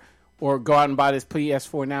or go out and buy this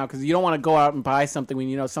PS4 now, because you don't want to go out and buy something when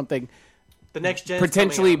you know something the next gen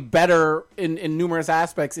potentially better in numerous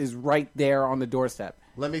aspects is right there on the doorstep.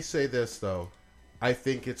 Let me say this though, I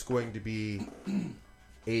think it's going to be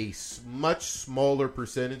a much smaller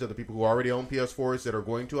percentage of the people who already own PS4s that are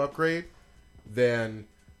going to upgrade than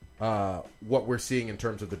what we're seeing in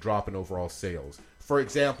terms of the drop in overall sales. For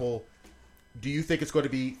example, do you think it's going to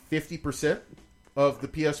be 50% of the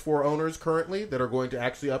PS4 owners currently that are going to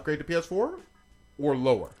actually upgrade to PS4 or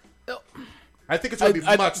lower? I think it's going to be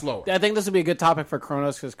much lower. I think this would be a good topic for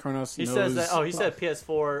Kronos, because Kronos knows. says that. He said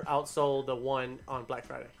PS4 outsold the one on Black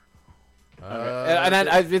Friday. And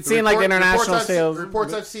I've been seeing like international sales.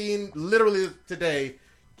 Reports I've seen literally today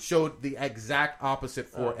showed the exact opposite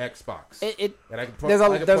for Xbox.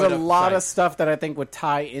 There's a lot of stuff that I think would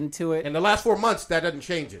tie into it. In the last 4 months, that doesn't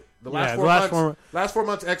change it. The last 4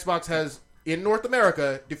 months, Xbox has, in North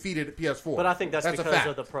America, defeated PS4. But I think that's because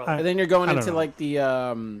of the Pro. And then you're going into like the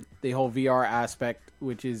whole VR aspect,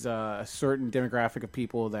 which is a certain demographic of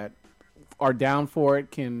people that are down for it,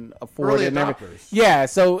 can afford early it. Adopters. Yeah,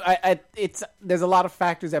 so there's a lot of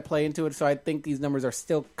factors that play into it. So I think these numbers are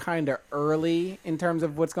still kind of early in terms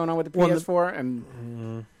of what's going on with the PS4,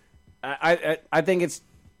 and I think it's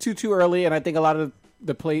too early. And I think a lot of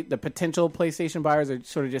the potential PlayStation buyers are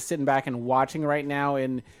sort of just sitting back and watching right now,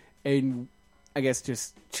 and I guess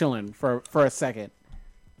just chilling for a second.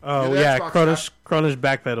 Oh yeah, Cronus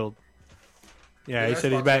backpedaled. Yeah, he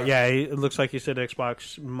said he's back. Yeah, it looks like he said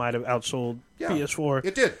Xbox might have outsold PS4.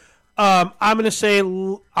 It did. I'm gonna say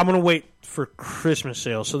I'm gonna wait for Christmas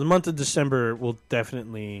sales. So the month of December will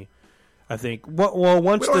definitely, I think.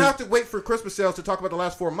 Once we don't have to wait for Christmas sales to talk about the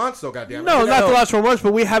last 4 months, though. Goddamn. No, not the last 4 months,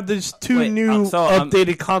 but we have these two new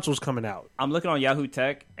updated consoles coming out. I'm looking on Yahoo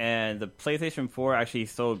Tech, and the PlayStation 4 actually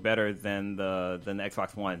sold better than the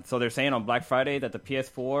Xbox One. So they're saying on Black Friday that the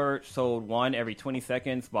PS4 sold one every 20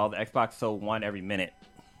 seconds, while the Xbox sold one every minute.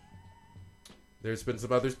 There's been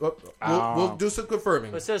some others. We'll do some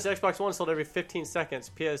confirming. It says Xbox One sold every 15 seconds,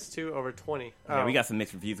 PS2 over 20. Yeah, we got some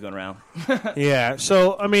mixed reviews going around. Yeah,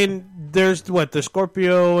 so I mean, there's the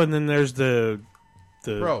Scorpio, and then there's the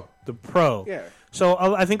Pro. The Pro. Yeah. So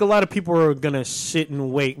I think a lot of people are gonna sit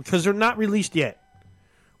and wait because they're not released yet.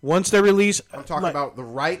 Once they're released, I'm talking about the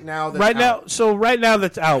right now. That's right out. now, so right now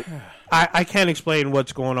that's out. I can't explain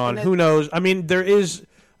what's going on. Who knows? I mean, there is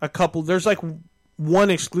a couple. There's like one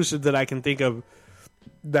exclusive that I can think of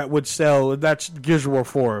that would sell. That's Gears of War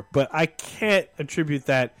 4, but I can't attribute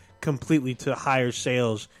that completely to higher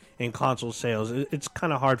sales in console sales. It's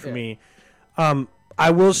kind of hard for me.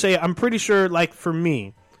 I will say I'm pretty sure, like for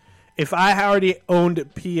me, if I already owned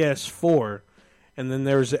PS4 and then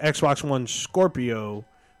there's the Xbox One Scorpio,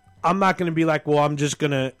 I'm not going to be like, well, I'm just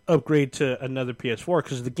going to upgrade to another PS4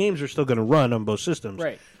 because the games are still going to run on both systems.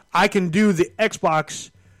 Right. I can do the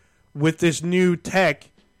Xbox with this new tech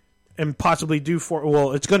and possibly do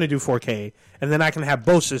it's going to do 4K, and then I can have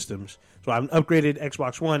both systems. So I'm upgraded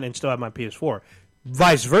Xbox One and still have my PS4.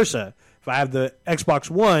 Vice versa. If I have the Xbox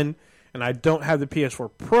One and I don't have the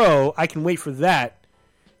PS4 Pro, I can wait for that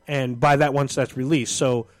and buy that once that's released.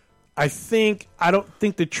 So I don't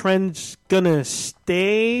think the trend's going to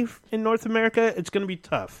stay in North America. It's going to be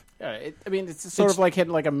tough. Yeah, it's sort of like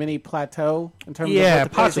hitting like a mini plateau in terms of Yeah,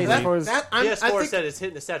 what the possibly. PlayStation 4 is. PS4 said it's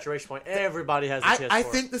hitting the saturation point. Everybody has the PS4. I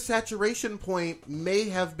think the saturation point may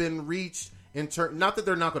have been reached in turn. Not that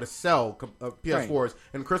they're not going to sell PS4s,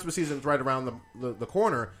 and Christmas season's right around the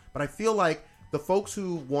corner. But I feel like the folks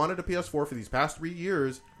who wanted a PS4 for these past 3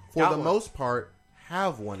 years, for the most part,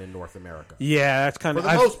 have one in North America. Yeah, that's kind of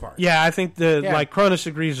for the most part. Yeah, I think like Cronus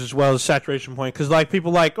agrees as well as saturation point because like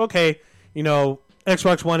people like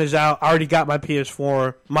Xbox One is out. I already got my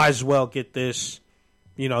PS4. Might as well get this,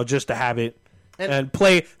 just to have it and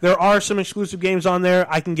play. There are some exclusive games on there.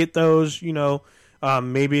 I can get those. Maybe. I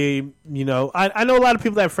know a lot of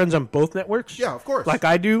people that have friends on both networks. Yeah, of course. Like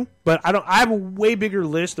I do, but I don't. I have a way bigger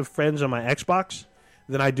list of friends on my Xbox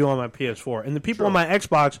than I do on my PS4. And the people on my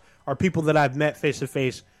Xbox are people that I've met face to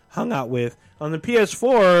face, hung out with. On the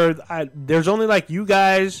PS4, there's only like you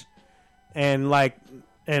guys and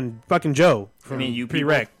and fucking Joe from you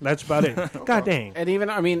Pre-Rec. That's about it. God dang. And even,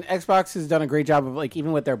 I mean, Xbox has done a great job of, like,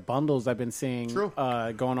 even with their bundles I've been seeing True.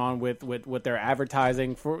 Going on with their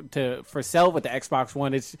advertising for sale with the Xbox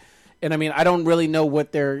One. And I mean, I don't really know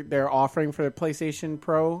what they're offering for the PlayStation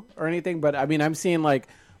Pro or anything, but I mean, I'm seeing like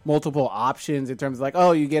multiple options in terms of like,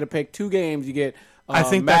 oh, you get to pick 2 games, you get I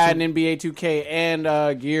think that's Madden, NBA 2K,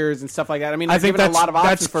 and Gears and stuff like that. I mean, I they're think giving a lot of that's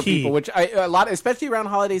options for key. people, which especially around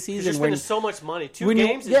holiday season. You're when spending so much money. 2 when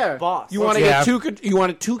games is boss. You want to Yeah. get you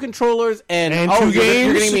wanted 2 controllers and 2 you're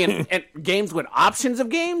games? getting me and games with options of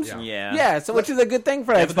games. Yeah. So which is a good thing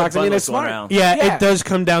for Yeah, but the Xbox. I mean, it's bundles going smart. around. Yeah, it does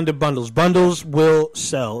come down to bundles. Bundles will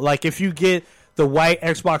sell. Like if you get the white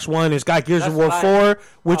Xbox One, it's got Gears of War 4,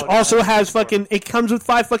 which also has fucking. It comes with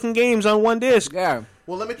 5 fucking games on one disc. Yeah.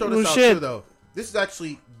 Well, let me throw Well, this out shit. too, though. This is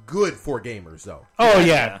actually good for gamers, though. Oh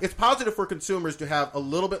yeah. It's positive for consumers to have a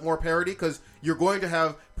little bit more parity because you're going to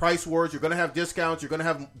have price wars, you're going to have discounts, you're going to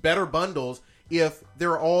have better bundles if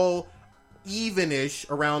they're all even-ish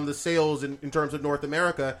around the sales in terms of North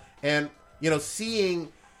America. And, you know,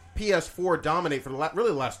 seeing PS4 dominate for the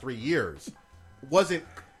really the last 3 years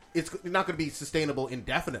it's not going to be sustainable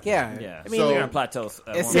indefinitely. Yeah. Yeah. I mean, So- They're on plateaus.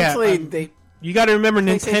 at one essentially, Yeah, they. You got to remember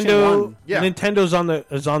PlayStation Nintendo. 1. Yeah. Nintendo's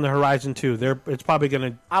on the horizon too. It's probably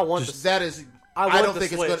gonna. I want just- That is, I I, want don't the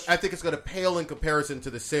think it's Switch. going. I think it's going to pale in comparison to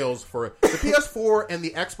the sales for the PS4 and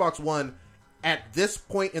the Xbox One. At this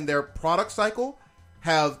point in their product cycle,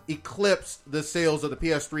 have eclipsed the sales of the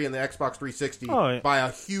PS3 and the Xbox 360 Oh, yeah. by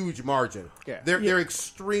a huge margin. Yeah. They're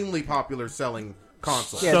extremely popular selling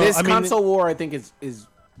consoles. Yeah, So, this I mean, console war, I think, is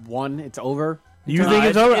won. It's over. You think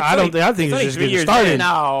it's over? I don't think. I think it's it's just only 3 getting years started. in.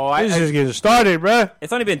 No, This is just getting started, bruh.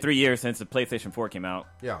 It's only been 3 years since the PlayStation 4 came out.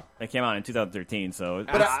 Yeah. It came out in 2013, so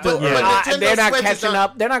But Yeah. Nintendo they're not Switch is catching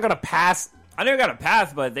up. They're not going to pass. I never got a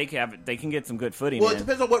pass, but they can get some good footing. Well, it man.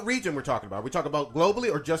 depends on what region we're talking about. We talk about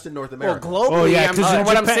globally or just in North America. Well, globally, Oh, yeah, 'cause in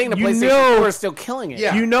what I'm Japan- saying, the you PlayStation know- 4 is still killing it.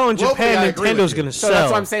 Yeah. You know, in Globally, I Japan, agree with Nintendo's you. gonna So sell.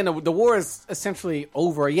 that's why I'm saying the war is essentially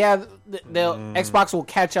over. Yeah, the Xbox will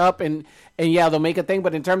catch up and yeah, they'll make a thing.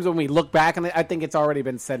 But in terms of when we look back on it, I think it's already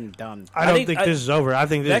been said and done. I don't think- think I- this is over. I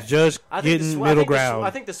think this is That- just I think getting the, middle I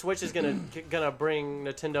ground. think the Switch is gonna bring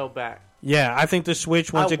Nintendo back. Yeah, I think the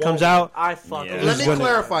Switch once I it comes want out. it. I fucking Yeah. love Let is me when it-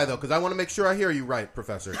 clarify, though, because I want to make sure I hear you right,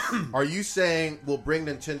 Professor. Are you saying we'll bring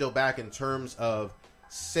Nintendo back in terms of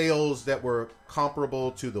sales that were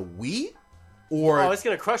comparable to the Wii? Or Oh, it's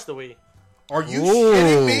gonna crush the Wii. are you Ooh.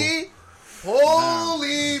 shitting me?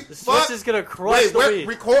 Holy The fuck. Switch is gonna crush the Wii.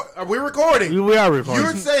 Are we recording? We are recording.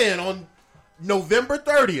 You're saying on November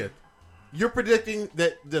 30th, you're predicting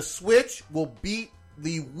that the Switch will beat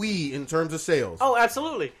the Wii in terms of sales. Oh,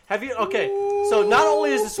 absolutely. Have you? Okay, so not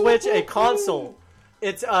only is the Switch a console,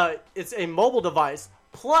 it's a mobile device.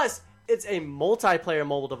 Plus, it's a multiplayer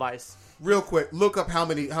mobile device. Real quick, look up how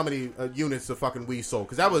many units the fucking Wii sold,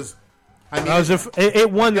 because that was. I mean, That was it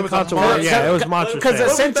won the was a console. monster. Yeah, it was monster. Because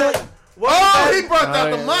sales. essentially, oh, he brought out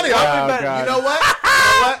the money. Oh, You God. know what? You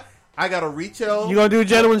know what? I got a retail. You gonna do a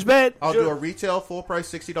gentleman's bet? I'll do a retail full price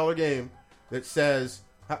 $60 game that says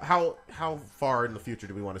how far in the future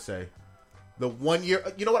do we want to say? The 1 year.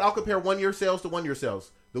 You know what? I'll compare 1 year sales to 1 year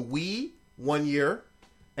sales. The Wii 1 year,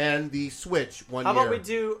 and the Switch 1 How year. about we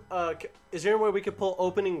do? Is there any way we could pull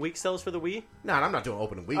opening week sales for the Wii? Nah, I'm not doing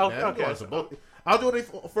opening week, Oh, man. okay. I'll do it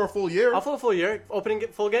for a full year. I'll for a full year. Opening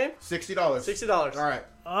full game. $60. $60. All right.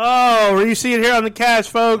 Oh, you see it here on the cast,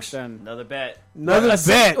 folks. then Another bet. Another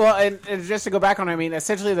bet. Well, and just to go back on, I mean,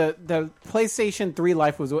 essentially the PlayStation 3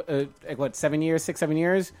 life was like, 7 years, 6, 7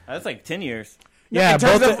 years. That's like 10 years. Yeah,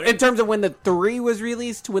 In terms of when the 3 was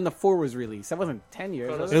released to when the 4 was released, that wasn't 10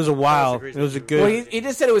 years. Was it it? was a while. agrees It was a with good. Well, he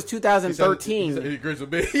just said it was He 2013. agrees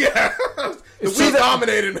with me. Yeah. The Wii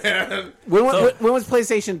dominated, man. When was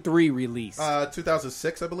PlayStation 3 released?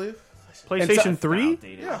 2006, I believe. PlayStation 3?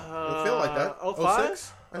 Outdated. Yeah, it felt like that. 05?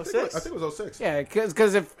 06? I 06? think it was 06. Yeah,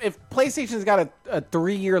 because if PlayStation's got a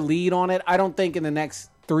 3-year lead on it, I don't think in the next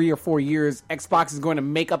 3 or 4 years Xbox is going to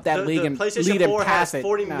make up that The league and PlayStation lead and 4 pass has it.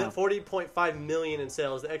 40.5 million in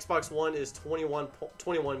sales. The Xbox One is 21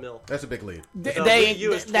 mil. That's a big lead. They, The they- Wii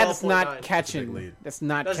U is that's 12.9. not Big lead. catching. That's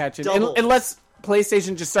not That's catching. double. Unless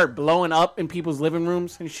PlayStation just start blowing up in people's living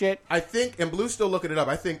rooms and shit. I think, and Blue's still looking it up,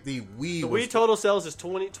 I think the Wii The was... Wii total sales is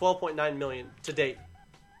 12.9 million to date.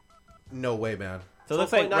 No way, man. So it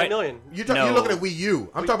looks like 12.9 million. You're No. looking at Wii U.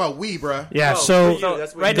 I'm talking about Wii, bruh. Yeah, Oh, so Wii U,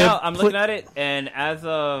 that's Wii Right U. now, I'm pl- looking at it, and as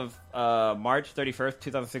of March 31st,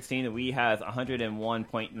 2016, the Wii has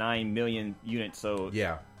 101.9 million units sold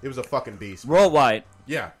Yeah, it was a fucking beast. worldwide.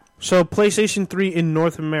 Yeah. So PlayStation 3 in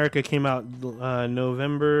North America came out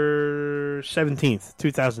November 17th,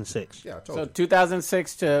 2006. Yeah, I told So you.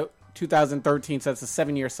 2006 to 2013, so it's a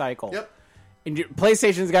 7-year cycle. Yep. And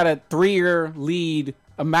PlayStation's got a 3-year lead,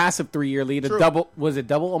 a massive 3-year lead, True. a double. Was it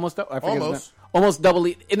double? Almost. I forget Almost. almost double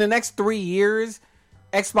lead. In the next 3 years,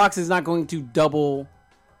 Xbox is not going to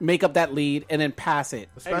make up that lead and then pass it.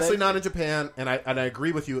 Especially not in Japan, and I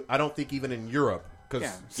agree with you. I don't think even in Europe.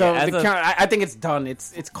 Yeah. So Yeah, I think it's done.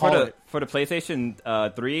 It's called. For the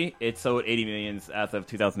PlayStation 3, it sold 80 million as of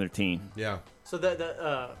 2013. Yeah. So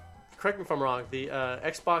correct me if I'm wrong. The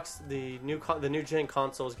Xbox, the new gen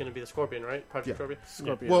console is going to be the Scorpion, right? Project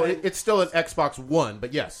Scorpion. Well, it's still an Xbox One,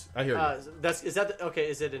 but yes, I hear you.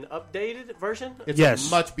 Is it an updated version? It's Yes.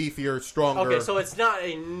 a much beefier, stronger. Okay, so it's not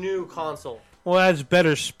a new console. Well, that's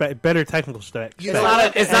better technical specs. You It's know,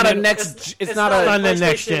 not a. It's not a And next. It's not not a a. on the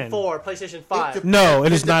next PlayStation gen. 4, PlayStation 5. No,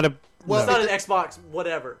 it is not a. Well, It's not an Xbox,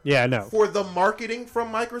 whatever. Yeah, no. for the marketing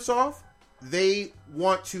from Microsoft, they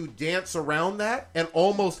want to dance around that and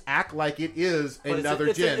almost act like it is But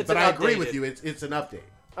another gen. it's But an I agree updated. with you. It's an update.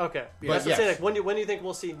 Okay. But That's what I'm yes. saying. Like, when do you think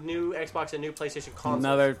we'll see new Xbox and new PlayStation consoles?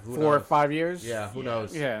 Another 4 or 5 years. Yeah, who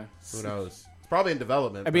knows? Yeah. Who knows? It's probably in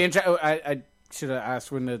development. I'd be I should have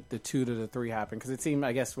asked when the 2 to the 3 happened because it seemed,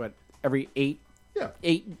 I guess, every 8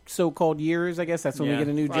 so-called years. I guess that's when we Yeah. get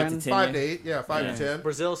a new 5 gen. to 10. 5 to 8, 5 to 10.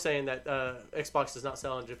 Brazil's saying that Xbox does not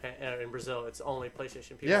sell in Japan. In Brazil, it's only PlayStation.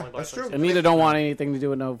 People Yeah, only buy that's true. PlayStation. And neither don't want anything to do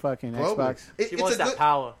with no fucking Globally. Xbox. She wants that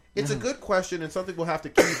power. It's a good question and something we'll have to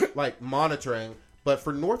keep monitoring. But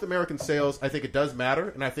for North American sales, I think it does matter,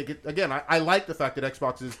 and I think I like the fact that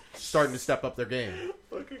Xbox is starting to step up their game.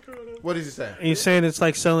 What is he saying? He's saying it's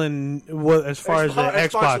like selling as far as the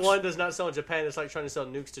Xbox. One does not sell in Japan. It's like trying to sell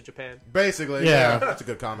nukes to Japan. Basically, Yeah. that's a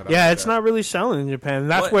good comment. I Yeah, like it's that. not really selling in Japan.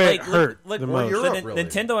 That's But, where like, it hurt look, the or most. Europe, the really.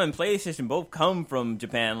 Nintendo and PlayStation both come from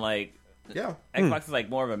Japan. Like Yeah. Xbox is like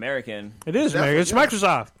more of American. It is Definitely, America. It's yeah.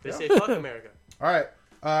 Microsoft. They say fuck America. All right.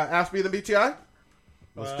 Ask me the BTI.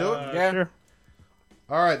 Let's do it. Yeah. Sure.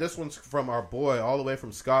 All right. This one's from our boy all the way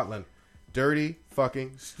from Scotland. Dirty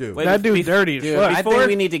fucking Stu. Wait, That dude's Bef- dirty as Dude, fuck. I Before- think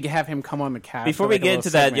we need to have him come on the cast. Before for we like a get little into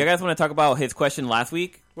that, segment. you guys want to talk about his question last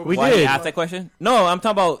week? We why did. he asked that question? No, I'm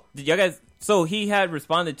talking about. Did you guys? So he had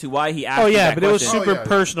responded to why he asked. Oh you yeah, that but it was question. super yeah.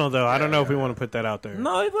 personal though. I Yeah, don't know if we yeah. want to put that out there.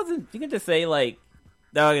 No, it wasn't. You can just say like.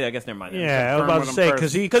 No, I guess never mind. Yeah, I was Confirm about with to him say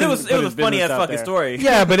first. because It was Put a his funny ass business out fucking there. story.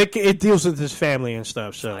 yeah, but it deals with his family and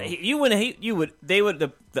stuff. So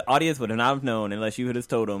The audience would not have known unless you had just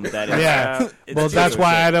told them that. yeah, it's well true. that's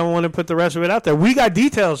why I don't want to put the rest of it out there. We got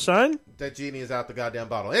details, son. That genie is out the goddamn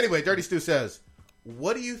bottle. Anyway, Dirty Stu says,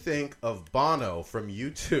 what do you think of Bono from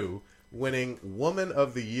U2 winning Woman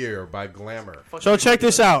of the Year by Glamour? So check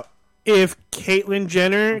this out. If Caitlyn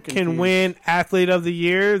Jenner can confused. win Athlete of the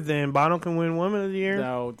Year, then Bono can win Woman of the Year.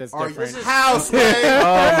 No, that's Are you different. house man?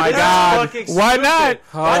 Oh my god! Fucking Why stupid. not?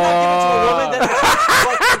 Why not give it to a woman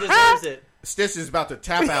that fucking deserves it? Stitch is about to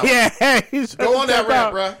tap out. Yeah, he's Go on that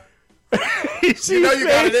rap, bruh. You know you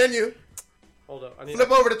got it in you. Hold up. I need Flip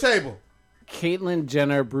over the table. Caitlyn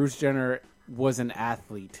Jenner, Bruce Jenner was an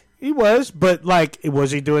athlete. He was, but like, was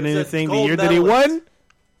he doing It's a anything the gold year that he medalist. won?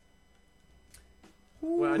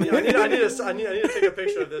 Well, I need to take a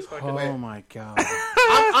picture of this fucking. Oh my god!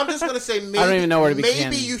 I'm just going to say maybe, I don't even know where to maybe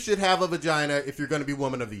begin. you should have a vagina if you're going to be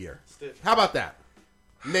Woman of the Year. How about that?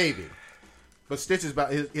 Maybe. But Stitch is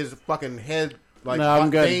about his fucking head, like No, I'm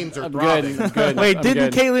good. veins are I'm throbbing. good. I'm good. Wait, I'm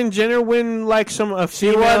didn't good. Caitlyn Jenner win like a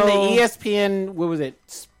She female? won the ESPN. What was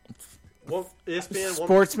it? ESPN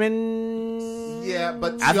Sportsman. Yeah,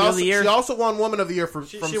 but Athlete of the Year? she also won Woman of the Year from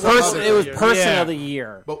she some won other. It was Yeah. Person Yeah. of the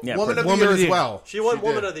Year. But Yeah, Woman of the Woman Year of the as Year. well. She won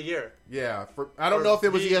Woman did. of the Year. Yeah, I don't know if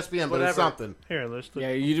it was ESPN, but it's whatever. something. Here, let's look.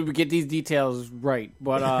 Yeah, you get these details right,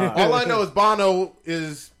 but All I know is Bono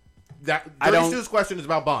is that. I Dirty don't- Stu's question is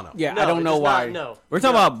about Bono. yeah, No, I don't it know does why. not, no. We're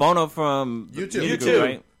talking about Bono from YouTube. Music YouTube. Group,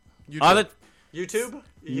 right? You I too. thought, YouTube.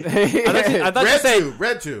 I thought you said.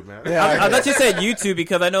 RedTube, man. I thought you said YouTube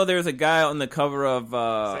because I know there's a guy on the cover of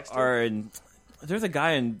Sex toy? there's a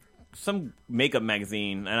guy in some makeup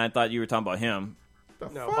magazine, and I thought you were talking about him.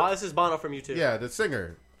 No, this is Bono from YouTube. Yeah, the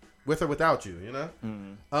singer, with or without you, you know.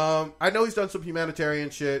 Mm-hmm. I know he's done some humanitarian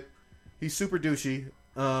shit. He's super douchey,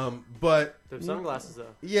 but There's sunglasses though.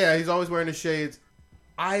 yeah, he's always wearing his shades.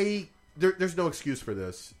 There's no excuse for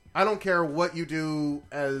this. I don't care what you do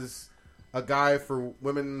as a guy for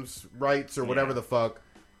women's rights or whatever Yeah. the fuck.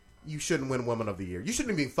 You shouldn't win Woman of the Year. You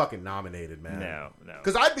shouldn't even be fucking nominated, man. No.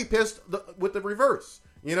 Because I'd be pissed with the reverse.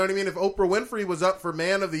 You know what I mean? If Oprah Winfrey was up for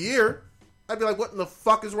Man of the Year, I'd be like, what in the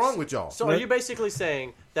fuck is wrong with y'all? So are you basically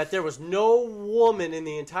saying that there was no woman in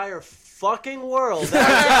the entire fucking world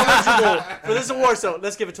that was eligible for this award? So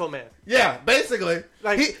let's give it to a man. Yeah, basically.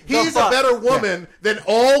 Like, he's the a fuck? better woman than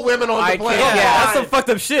all women on I the planet. can't- yeah. That's some fucked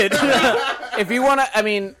up shit. If you want to, I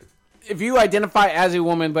mean, if you identify as a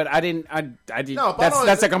woman, but I didn't. I did. No,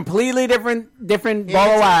 That's a completely different ball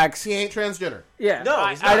of wax. He ain't transgender. Yeah, No,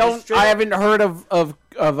 I he's not. don't. He's straight I up. haven't heard of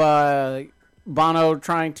Bono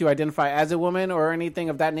trying to identify as a woman or anything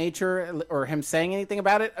of that nature, or him saying anything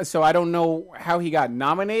about it. So I don't know how he got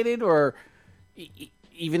nominated, or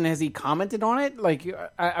even has he commented on it. Like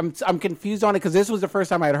I'm confused on it because this was the first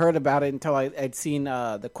time I'd heard about it until I'd seen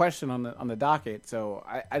the question on the docket. So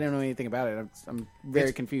I didn't know anything about it. I'm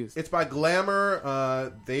very confused. It's by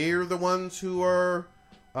Glamour. They're the ones who are,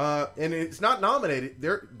 and it's not nominated.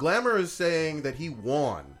 Glamour is saying that he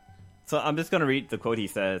won. So I'm just going to read the quote he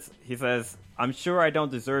says. He says, "I'm sure I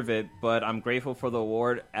don't deserve it, but I'm grateful for the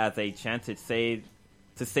award as a chance to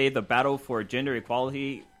say the battle for gender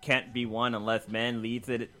equality can't be won unless men leads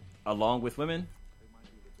it along with women."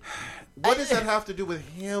 What does that have to do with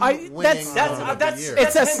him winning? that's- the year?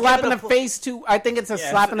 It's a him slap in giving the a face to. I think it's a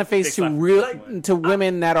Yeah, slap it's in a the face big to slap. to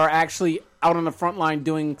women that are actually out on the front line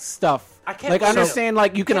doing stuff. I can't like I blame understand, them.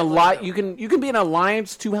 like you can Can't ally, blame you can be an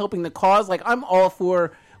alliance to helping the cause. Like I'm all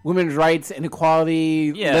for women's rights and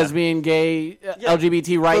equality, Yeah. lesbian, gay,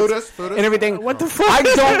 LGBT rights, Foodist. and everything. What the fuck? I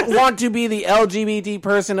don't want to be the LGBT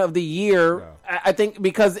person of the year. I think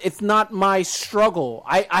because it's not my struggle.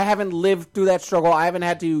 I haven't lived through that struggle. I haven't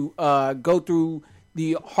had to go through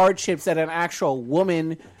the hardships that an actual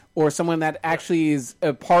woman or someone that actually is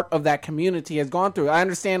a part of that community has gone through. I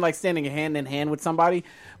understand like standing hand in hand with somebody,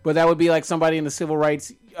 but that would be like somebody in the civil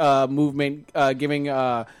rights movement giving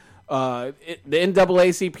the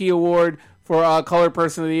NAACP award for Colored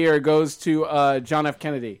Person of the Year goes to John F.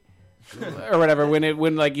 Kennedy. Or whatever,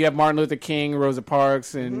 when like you have Martin Luther King, Rosa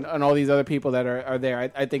Parks, and all these other people that are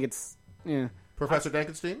there, I think it's Professor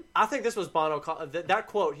Dankenstein? I think this was Bono. That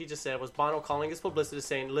quote he just said was Bono calling his publicist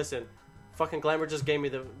saying, "Listen, fucking Glamour just gave me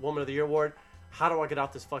the Woman of the Year award. How do I get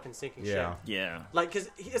out this fucking sinking ship?" Yeah. Like, because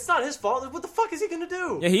it's not his fault. What the fuck is he gonna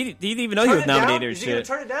do? Yeah, he didn't even know he Turn was it down? nominated or Is he gonna shit.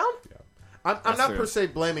 turn it down? I'm not true. per se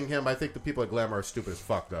blaming him. I think the people at Glamour are stupid as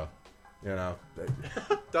fuck, though. You know?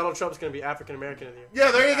 Donald Trump's gonna be African American of the year.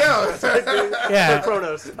 Yeah, there you go. Yeah.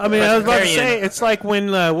 Kronos. I mean, I was about to Vegetarian. say it's like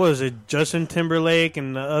when what was it, Justin Timberlake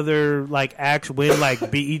and the other like acts win like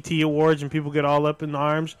BET awards and people get all up in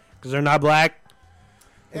arms because they're not black.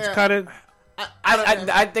 It's Yeah. kind of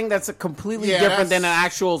I think that's a completely Yeah, different than an that's-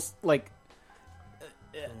 actual like.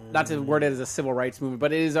 Not to word it as a civil rights movement,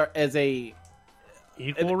 but it is as a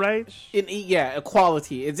equal rights.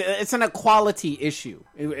 equality. It's an equality issue.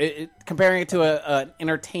 Comparing it to an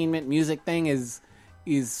entertainment music thing is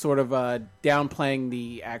sort of downplaying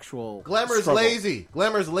the actual Glamour is struggle. lazy.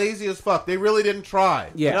 Glamour is lazy as fuck. They really didn't try.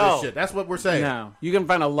 Yeah. This No. shit. That's what we're saying. No, you can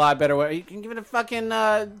find a lot better way. You can give it a fucking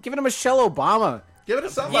give it to Michelle Obama. Give it to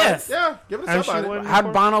somebody. Yes. Yeah, give it to And she somebody. won- How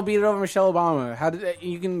did Bono beat it over Michelle Obama? How did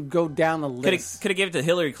you can go down the list? Could have given it to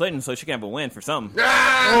Hillary Clinton so she can have a win for something. She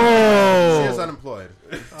is unemployed.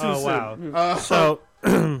 Oh wow. So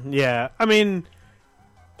yeah, I mean,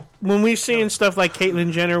 when we've seen stuff like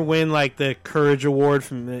Caitlyn Jenner win like the Courage Award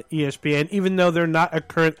from the ESPN, even though they're not a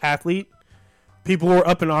current athlete, people were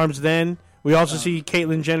up in arms then. We also see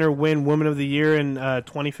Caitlyn Jenner win Woman of the Year in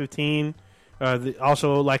 2015.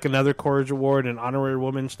 Also, like another Courage Award and honorary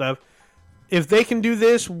woman stuff. If they can do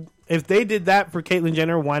this, if they did that for Caitlyn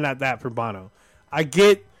Jenner, why not that for Bono? I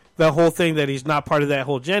get the whole thing that he's not part of that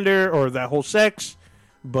whole gender or that whole sex,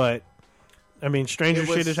 but I mean, stranger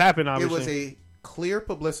shit has happened. Obviously, It was a clear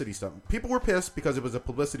publicity stunt. People were pissed because it was a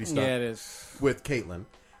publicity stunt Yeah, it is. with Caitlyn.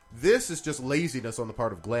 This is just laziness on the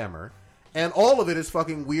part of Glamour. And all of it is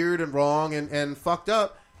fucking weird and wrong and fucked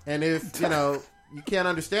up. And if, you can't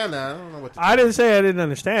understand that, I don't know what to do. I didn't say I didn't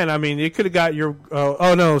understand. I mean, you could have got your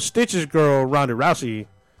Stitch's girl Ronda Rousey,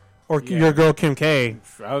 or your girl Kim K.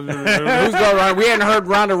 Who's going on? We hadn't heard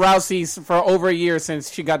Ronda Rousey for over a year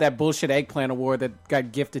since she got that bullshit eggplant award that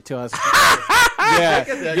got gifted to us. Yeah.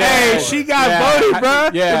 Hey, she got voted, bro.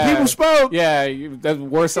 Yeah. The people spoke. Yeah, the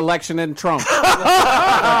worst election than Trump.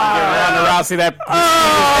 Ronda Rousey, that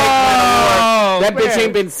Oh, that bitch man.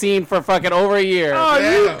 ain't been seen for fucking over a year. Oh,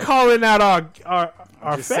 Yeah. you calling out our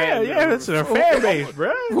Just fan? saying. Yeah, that's our fan base,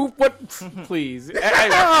 bro. Who? What? Please. Ain't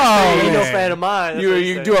no fan of mine. That's what he's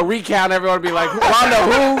You saying. do a recount, everyone would be like, Ronda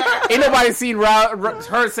who? Ain't nobody seen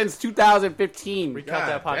her since 2015. Recount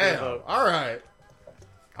that popular vote. All right.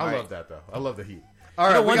 I All love right. that, though. I love the heat. All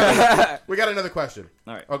right, we got another question.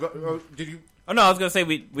 All right. Did you... Oh no, I was gonna say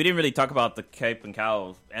we didn't really talk about the Cape and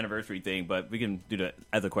Cow anniversary thing, but we can do that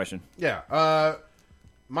as a question. Yeah.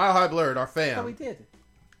 Mile High Blurred, our fan. Oh, we did.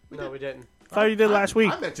 No, we didn't. Thought you did last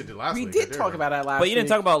week. I mentioned it last We week. did talk about that last But you didn't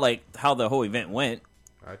week. talk about like how the whole event went.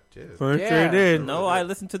 I did. For Yeah. sure did. No, I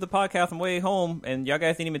listened to the podcast on the way home, and y'all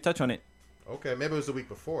guys didn't even touch on it. Okay, maybe it was the week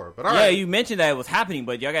before. But all Yeah, right. you mentioned that it was happening,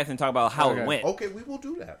 but y'all guys didn't talk about how it went. Okay, we will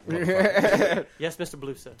do that. motherfucker. Yes, Mr.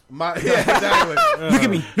 Blue said. Yeah, exactly. Look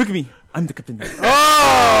at me. I'm the captain.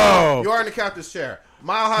 Oh! You are in the captain's chair.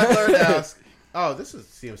 Mile High Third asks,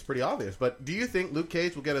 seems pretty obvious, but do you think Luke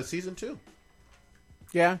Cage will get a season 2?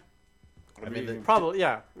 Yeah. I mean, Probably,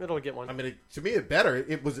 yeah. It'll get one. to me, it better.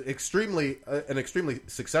 It was an extremely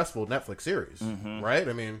successful Netflix series, right?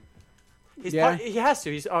 I mean, He has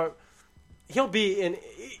to. He'll be in,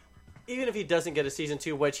 even if he doesn't get a season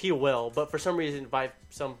 2, which he will, but for some reason, by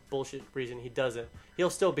some bullshit reason, he doesn't. He'll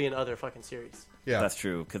still be in other fucking series. yeah, That's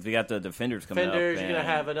true, because we got the Defenders coming up. Defenders, you're and gonna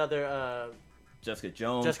have another Jessica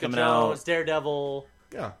Jones Jessica coming Jones, out. Daredevil.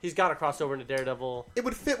 yeah. He's got to cross over into Daredevil. It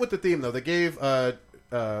would fit with the theme, though. They gave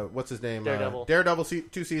what's his name? Daredevil. Daredevil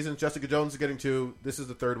 2 seasons. Jessica Jones is getting 2. This is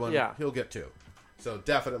the 3rd one. Yeah. He'll get 2. So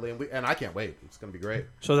definitely, and I can't wait. It's going to be great.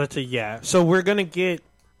 So that's a yeah. So we're going to get,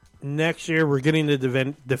 next year, we're getting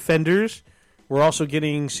the Defenders. We're also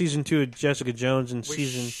getting season 2 of Jessica Jones and We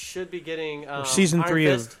should be getting season Iron 3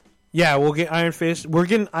 Fist of... Yeah, we'll get Iron Fist. We're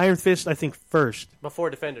getting Iron Fist, I think, first. before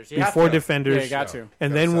Defenders. You have Before to. Defenders. Yeah, you got to. And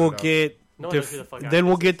Gotta then set we'll it up. get... No one knows who the fuck then Iron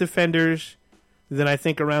we'll Fist get Defenders. Then I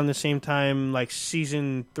think around the same time, like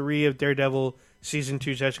season 3 of Daredevil, season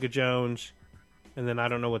 2 Jessica Jones, and then I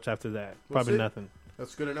don't know what's after that. We'll Probably see. nothing.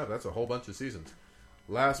 That's good enough. That's a whole bunch of seasons.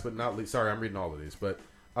 Last but not least, sorry, I'm reading all of these, but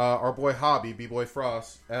our boy Hobby, B-Boy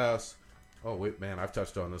Frost, asks, oh, wait, man, I've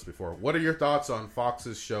touched on this before. What are your thoughts on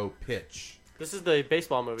Fox's show Pitch? This is the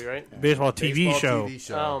baseball movie, right? Baseball TV Baseball show. TV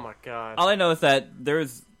show. Oh my god. All I know is that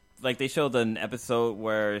there's, like, they showed an episode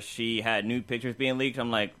where she had nude pictures being leaked.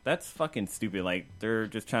 I'm like, that's fucking stupid. Like, they're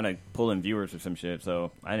just trying to pull in viewers or some shit.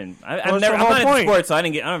 So I didn't. Well, I'm that's the not whole into point. sports, so I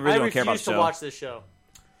don't really I care about refuse the to show. watch this show.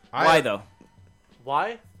 Why though?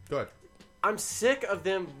 Why? Go ahead. I'm sick of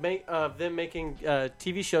them making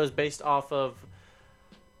TV shows based off of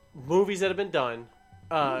movies that have been done,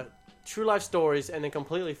 true life stories, and then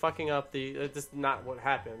completely fucking up the. This is not what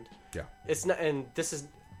happened. Yeah. It's not, and this is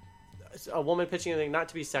a woman pitching anything, not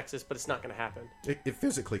to be sexist, but it's not going to happen. It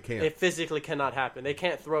physically can't. It physically cannot happen. They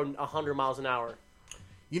can't throw 100 miles an hour.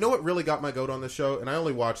 You know what really got my goat on this show? And I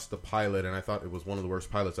only watched the pilot, and I thought it was one of the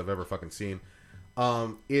worst pilots I've ever fucking seen.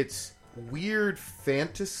 It's weird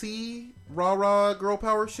fantasy rah-rah girl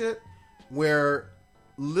power shit where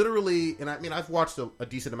literally, and I mean, I've watched a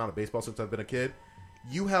decent amount of baseball since I've been a kid.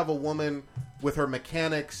 You have a woman with her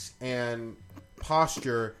mechanics and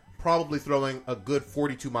posture probably throwing a good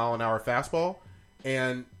 42-mile-an-hour fastball.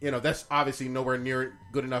 And, you know, that's obviously nowhere near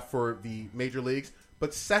good enough for the major leagues.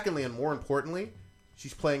 But secondly, and more importantly,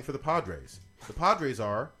 she's playing for the Padres. The Padres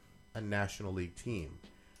are a National League team.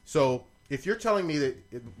 So if you're telling me that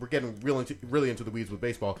we're getting really into the weeds with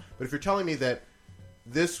baseball, but if you're telling me that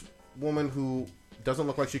this woman who doesn't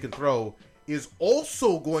look like she can throw is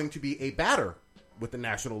also going to be a batter with the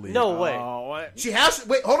National League. No way. Oh, what? She has to.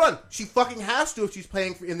 Wait, hold on. She fucking has to if she's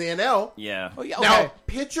playing in the NL. Yeah. Oh, yeah, okay. Now,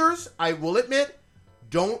 pitchers, I will admit,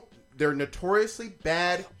 they're notoriously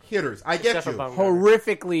bad hitters. I get Except for you. Bumgarner.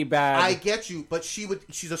 Horrifically bad. I get you, but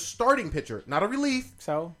she's a starting pitcher, not a relief.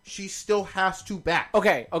 So? She still has to bat.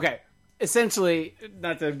 Okay. Essentially,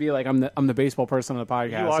 not to be like I'm the baseball person on the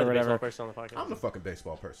podcast You are or the whatever. baseball person on the podcast. I'm the fucking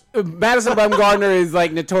baseball person. Madison Bumgarner is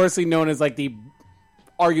like notoriously known as like the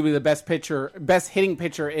arguably the best hitting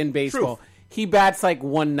pitcher in baseball. Truth. He bats like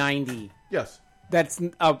 190. Yes. That's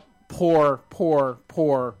a poor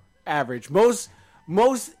average. Most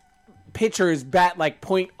pitchers bat like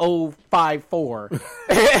 .054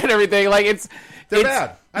 and everything. Like They're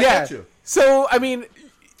bad. I get you. So I mean,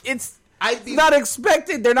 it's not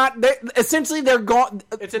expected. They're essentially they're gone.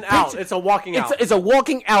 It's an out. It's a walking out. It's a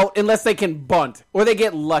walking out unless they can bunt or they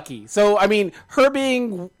get lucky. So I mean, her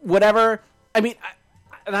being whatever. I mean,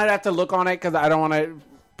 and I'd have to look on it because I don't want to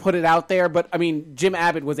put it out there. But I mean, Jim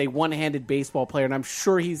Abbott was a one-handed baseball player, and I'm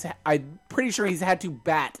pretty sure he's had to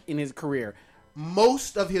bat in his career.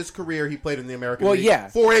 Most of his career, he played in the American Well, League yeah.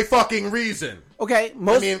 for a fucking reason. Okay,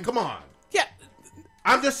 I mean, come on. yeah.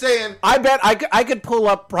 I'm just saying. I bet I could pull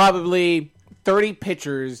up probably 30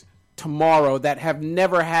 pitchers tomorrow that have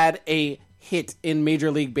never had a hit in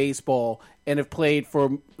Major League Baseball and have played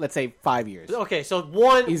for, let's say, 5 years. Okay, so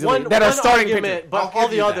one That are starting argument, pitcher. but I'll all give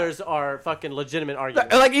the you that. others are fucking legitimate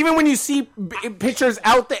arguments. Like, even when you see pitchers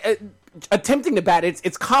out there attempting to bat,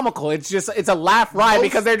 it's comical. It's a laugh riot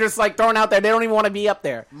because they're just like thrown out there. They don't even want to be up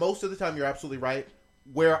there. Most of the time, you're absolutely right.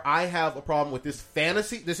 where I have a problem with this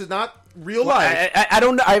fantasy. This is not real life. I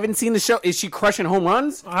don't know. I haven't seen the show. Is she crushing home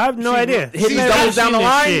runs? I have no idea. Hitting doubles down the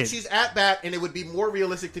line? She's at bat, and it would be more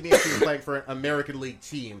realistic to me if she was playing for an American League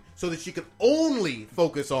team, so that she could only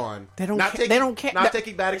focus on. They don't not ca- taking, they don't care. Not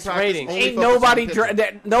taking batting practice. ratings. Only Ain't focus on nobody.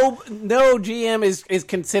 pitching. No GM is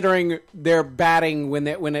considering their batting when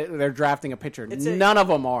they're drafting a pitcher. None of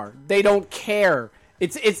them are. They don't care.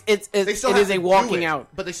 It is a walking out.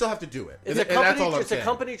 But they still have to do it. It's a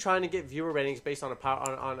company trying to get viewer ratings based on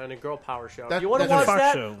a girl power show. If you want to that's watch a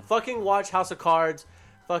that, show. fucking watch House of Cards.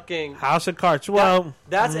 Fucking House of Cards. Well,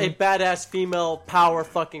 that's a badass female power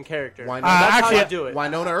fucking character. Why not? That's actually, how you do it.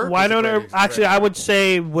 Winona Earp. Actually, I would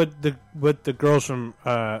say what the girls from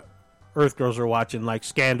Earth Girls are watching, like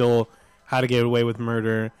Scandal, How to Get Away with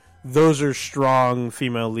Murder. Those are strong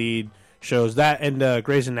female lead shows. That and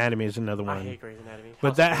Grey's Anatomy is another one. I hate Grey's Anatomy.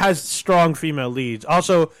 But that has strong female leads.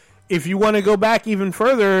 Also, if you want to go back even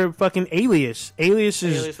further, fucking Alias. Alias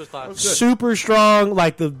is was classic. super strong.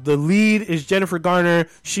 Like the lead is Jennifer Garner.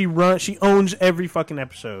 She owns every fucking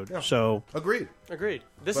episode. Yeah. So Agreed.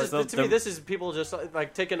 This is people just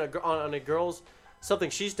like taking on a girl's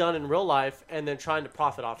something she's done in real life and then trying to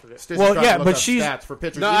profit off of it. Well, yeah, but she's stats for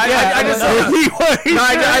pitchers. No, I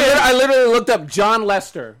literally looked up John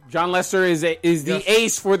Lester. John Lester is the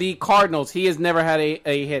ace for the Cardinals. He has never had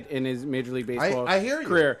a hit in his Major League Baseball I hear you.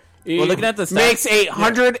 career. Well, looking at the stats, makes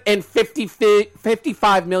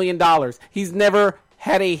 $155 million. He's never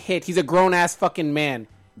had a hit. He's a grown ass fucking man,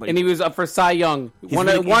 and he was up for Cy Young. He's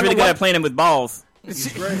really good at playing him with balls.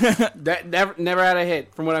 That never had a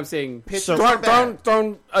hit, from what I'm seeing.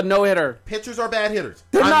 Thrown a no hitter. Pitchers are bad hitters.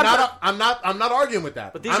 They're I'm not arguing with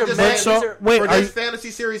that. But these I'm are just men- saying, these are- wait, for are this you-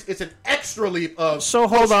 fantasy series, it's an extra leap of. So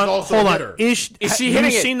hold on. Is she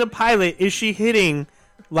hitting you it? seen the pilot? Is she hitting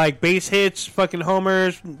like base hits, fucking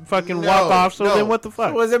homers, fucking No, walk offs? So no. then what the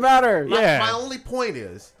fuck? What does it matter? My only point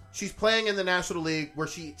is she's playing in the National League where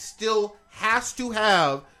she still has to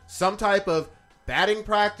have some type of batting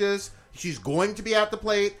practice. She's going to be at the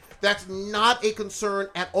plate. That's not a concern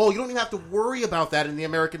at all. You don't even have to worry about that in the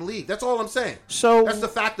American League. That's all I'm saying. So that's the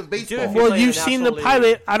fact of baseball. if you Well, play in you've the seen the National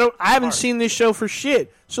League, pilot. I haven't seen this show for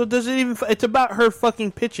shit. So does it even? It's about her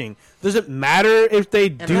fucking pitching. Does it matter if they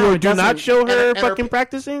do no, or it do not doesn't. show her And her fucking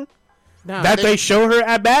practicing? No. That they show her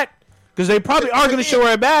at bat? Because they probably are going to show her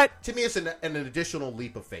at bat. To me, it's an additional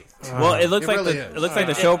leap of faith. Well, it looks It like really the is. it looks like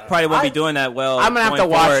the show probably won't be doing that well. I'm gonna have going to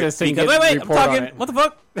watch forward this thing because and wait, I'm report on talking. it. What the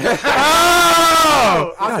fuck?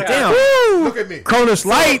 Oh! God damn. Look at me. Cronus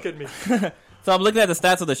Light! Look at me. So I'm looking at the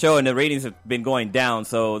stats of the show, and the ratings have been going down.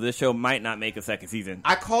 So this show might not make a second season.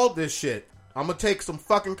 I called this shit. I'm gonna take some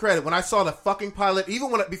fucking credit. When I saw the fucking pilot,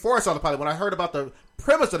 before I saw the pilot, when I heard about the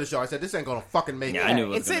premise of the show, I said, "This ain't gonna fucking make Yeah, it." I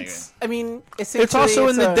knew it was gonna It's also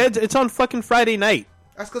in the dead. It's on fucking Friday night.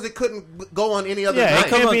 That's because it couldn't go on any other Yeah, night. it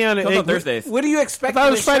can't be on Comes on it. Thursdays. What do you expect? I thought it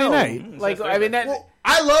from was the Friday show? night. Like, I mean, that Well,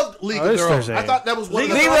 I loved League of it's Their Own. Thursday. I thought that was one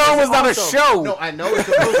League of of the League of Their Own was not a awesome. show. No, I know it's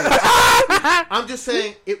a movie. I'm just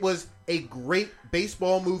saying it was a great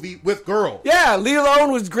baseball movie with girls. Yeah, League of Their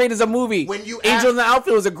Own was great as a movie. When you Angel ask- in the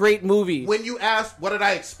Outfield was a great movie. When you asked what did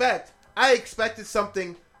I expect, I expected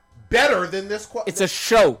something better than this. It's a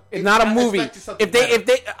show. It's not a I movie. expected something If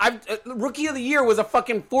they, Rookie of the Year was a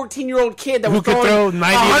fucking 14-year-old kid that Who was could throw throwing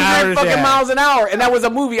 90 100 hours, fucking yeah. miles an hour, and that was a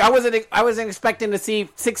movie. I wasn't expecting to see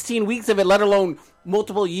 16 weeks of it, let alone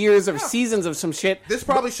multiple years of seasons of some shit. This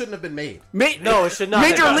probably shouldn't have been made. No, it should not.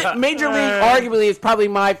 Major League, arguably, is probably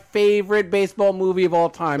my favorite baseball movie of all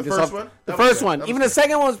time. The Just first off- one? The That was first good. one. That was Even good. the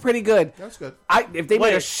second one was pretty good. That's good. If they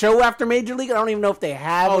made a Wait. show after Major League, I don't even know if they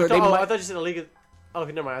have. Or they I might. thought you said the League of... Oh,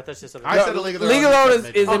 never mind. I thought you said something. I said the League of Their League Own. of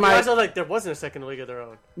Their Own is Oh, in my. I thought like there wasn't a second League of Their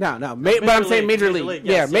Own. No, but I'm saying Major League. Yes,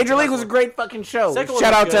 Yeah, yes, Major League that was a one. great fucking show. Second one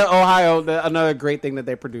Shout was out to good. Ohio, another great thing that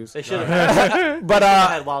they produce. They should have But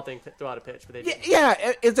had Wild Thing throw out a pitch, but they didn't.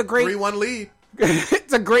 yeah, it's a great 3-1 lead.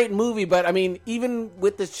 it's a great movie. But I mean, even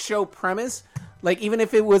with the show premise, like even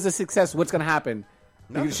if it was a success, what's going to happen?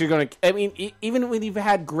 You're going to. I mean, even when you've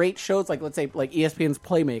had great shows, like let's say like ESPN's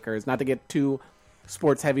Playmakers, not to get too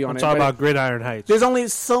sports heavy on It's it. all but about Gridiron Heights. there's only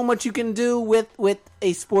so much you can do with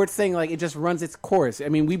a sports thing. Like it just runs its course. I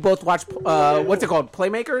mean, we both watch what's it called?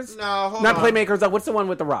 Playmakers? No, hold not on. Playmakers. What's the one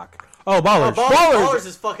with The Rock? Oh, Ballers. Ballers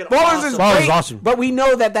is fucking Ballers is awesome. Ballers great, is awesome. but we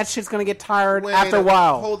know that shit's gonna get tired Wait after a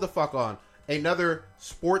while. Hold the fuck on. Another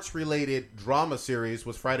sports-related drama series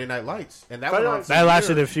was Friday Night Lights, and that Friday went on Night for That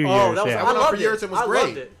lasted years. a few Oh, years. that was- Yeah. That went on loved for years and was I great.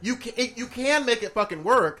 loved it. You can make it fucking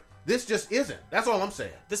work. This just isn't. That's all I'm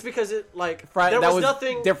saying. Just because it like Friday, there that was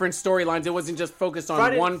nothing. different storylines. It wasn't just focused on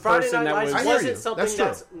Friday, one Friday person. Night That Lights was I hear wasn't you. something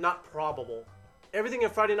That's true. not probable. Everything in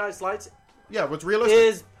Friday Night's Lights Yeah, what's realistic?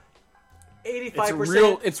 is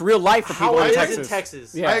 85%. It's real life for people how it in is Texas. in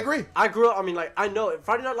Texas. Yeah. I agree. I grew up. I mean, like I know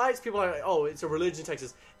Friday Night Lights. People are like, "Oh, it's a religion in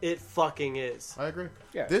Texas." It fucking is. I agree.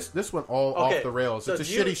 Yeah. This went all off the rails. so It's a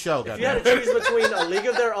do you- shitty show. If you had to choose between A League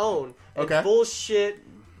of Their Own and Okay. bullshit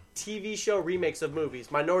TV show remakes of movies,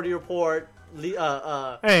 Minority Report, Hey,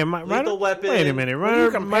 Lethal Weapon. Wait a minute. are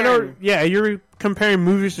you comparing? Yeah, you're comparing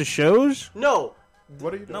movies to shows? No,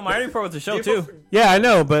 What are you doing? No, Minority Report was a do show you too. prefer- Yeah, I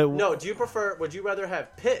know, but no, do you prefer? Would you rather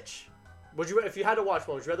have Pitch? Would you, if you had to watch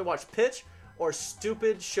one, would you rather watch Pitch or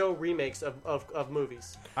stupid show remakes of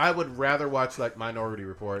movies? I would rather watch like Minority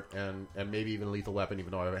Report and maybe even Lethal Weapon,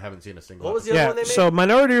 even though I haven't seen a single. What was the other yeah. one they made? So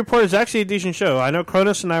Minority Report is actually a decent show. I know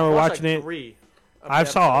Cronus and I were I watched, watching like, it. 3 of I the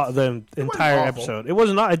saw episodes. the entire awful. episode. It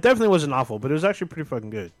wasn't. It definitely wasn't awful, but it was actually pretty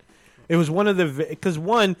fucking good. It was one of the because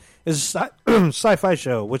one is a sci-fi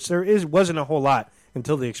show, which wasn't a whole lot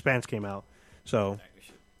until The Expanse came out. So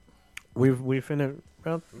we've finished.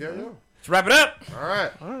 Well, Yeah. Let's wrap it up. All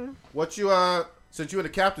right. What you since you in the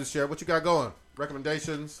captain's chair, what you got going?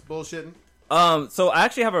 Recommendations? Bullshitting? So I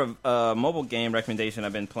actually have a mobile game recommendation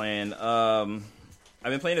I've been playing. I've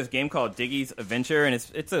been playing this game called Diggy's Adventure, and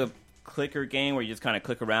it's a clicker game where you just kind of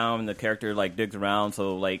click around and the character like digs around.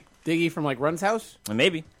 So like Diggy from like Run's house.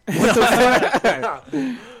 maybe.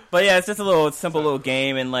 But yeah, it's just a little simple little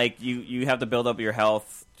game, and like you have to build up your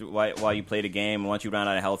health while you play the game. And once you run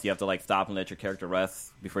out of health, you have to like stop and let your character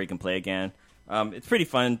rest before you can play again. It's pretty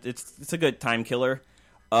fun. It's a good time killer.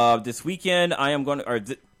 This weekend I am going to, or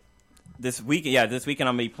this weekend I'm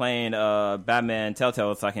gonna be playing Batman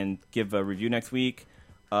Telltale, so I can give a review next week.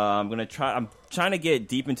 I'm trying to get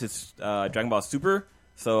deep into Dragon Ball Super,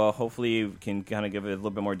 so hopefully we can kind of give it a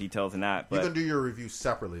little bit more details than that. You But can do your review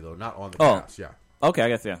separately though, not on the Oh. cast. Yeah. okay, I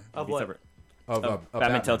guess yeah. Of Be what? separate. Of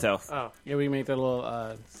Batman Telltale. Oh, Yeah, we made that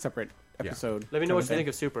little separate episode. let me know what you think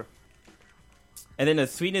of Super. And then the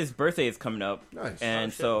Sweetness birthday is coming up. Nice.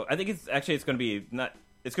 And so I think it's going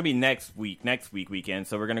to be next weekend.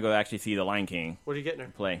 So we're going to go actually see The Lion King What are you getting her?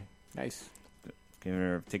 play. Nice. Give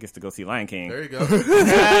her tickets to go see Lion King. There you go.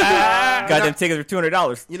 Goddamn tickets are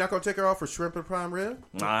 $200. You're not gonna take her off for shrimp and prime rib?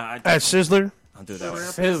 Nah, at Sizzler. I'll do that one.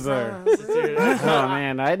 Sizzler. Dude, Oh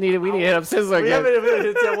man, we need to hit up Sizzler we again. haven't even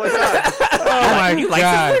hit that one time. Oh my like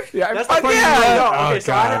god. Yeah, That's the fuck funny yeah. thing. No, Oh, okay,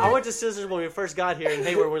 so God. I went to Scissors when we first got here in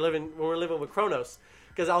Hayward. When we were living with Kronos,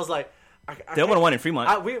 because I was like, They open one in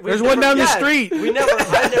Fremont. There's one down the street. I never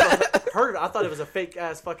heard of it. I thought it was a fake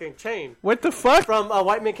ass fucking chain What the fuck? from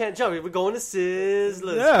White Men Can't Jump. We're going to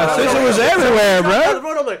Sizzlers. Yeah, Sizzler was everywhere,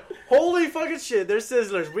 bro. I'm like, holy fucking shit, there's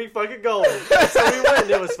Sizzlers. We fucking going. So we went.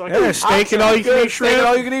 And it was fucking Yeah, hot steak and trash. all you can eat shrimp.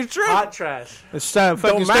 all you can eat shrimp. Hot trash. It's fucking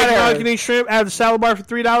steak and matter. all you can eat shrimp. Add the salad bar for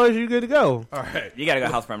 $3. You're good to go. All right. You got to go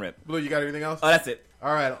house prime rib. Blue, you got anything else? Oh, that's it.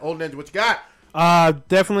 All right, old ninja, what you got?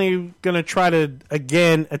 Definitely gonna try to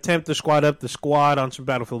again attempt to squad up the squad on some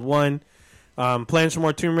Battlefield 1. Playing some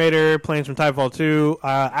more Tomb Raider, playing some Titanfall 2.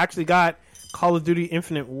 Actually got Call of Duty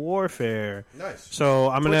Infinite Warfare. Nice. So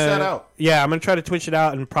I'm Twitch gonna that out. Yeah, I'm gonna try to twitch it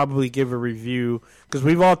out and probably give a review because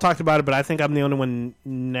we've all talked about it, but I think I'm the only one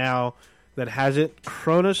now that has it.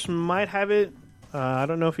 Cronus might have it. I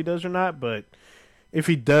don't know if he does or not, but if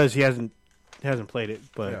he does, he hasn't played it.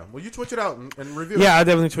 But Yeah. Well, you twitch it out and review it. yeah, I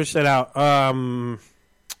definitely twitch that out.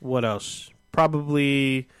 What else?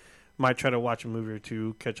 Probably might try to watch a movie or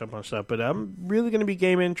two, catch up on stuff. But I'm really going to be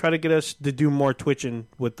gaming, try to get us to do more twitching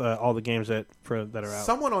with all the games that are out.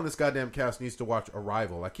 Someone on this goddamn cast needs to watch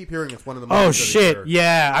Arrival. I keep hearing it's one of the Oh movies that shit! are-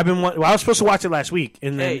 Yeah, I've been. I was supposed to watch it last week,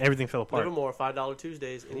 and then Hey, everything fell apart. Livermore, $5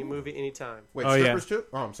 Tuesdays, any movie, anytime. Wait, Oh, yeah. strippers too?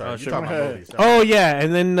 Oh, I'm sorry. Oh, You're sure. talking about movies. Oh yeah,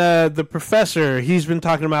 and then the professor, he's been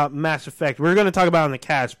talking about Mass Effect. We're going to talk about it on the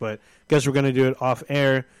cast, but guess we're going to do it off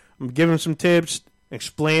air. I'm giving him some tips,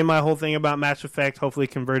 explain my whole thing about Mass Effect, hopefully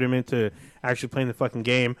convert him into actually playing the fucking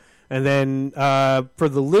game. And then for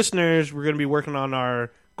the listeners, we're going to be working on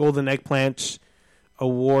our Golden Eggplants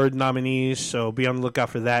Award nominees, so be on the lookout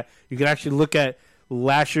for that. You can actually look at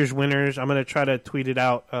last year's winners. I'm going to try to tweet it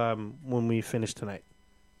out when we finish tonight.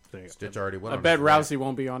 There you go. Stitch already went I on bet his rant. Rousey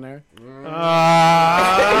won't be on there.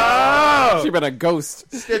 Oh! She been a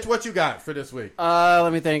ghost. Stitch, what you got for this week?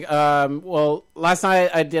 Let me think. Well, last night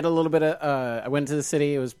I did a little bit of. I went to the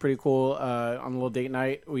city. It was pretty cool. On a little date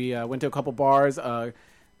night, we went to a couple bars. A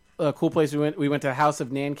cool place we went to the House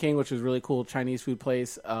of Nanking, which was a really cool Chinese food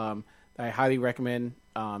place. That I highly recommend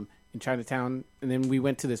in Chinatown. And then we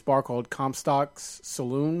went to this bar called Comstock's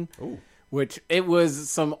Saloon, which it was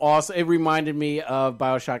some awesome. It reminded me of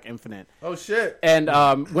BioShock Infinite. Oh, shit. And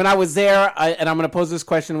when I was there, and I'm going to pose this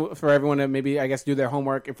question for everyone to maybe, I guess, do their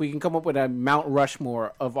homework. If we can come up with a Mount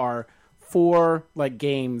Rushmore of our 4 like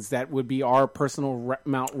games that would be our personal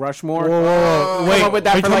Mount Rushmore. Whoa. Come up with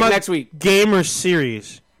that are you for talking like about next week. Game or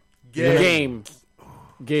series? Game.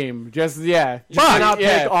 Just Fuck. Cannot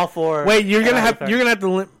pick all 4. Wait, you're gonna have to. Do your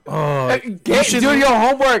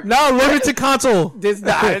homework. No, limit to console. This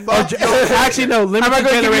not. Actually, no. Limit Am I to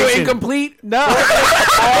going to give you generation. incomplete? No,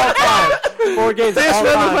 all time. 4 games this all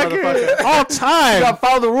time, motherfucker all You time. got to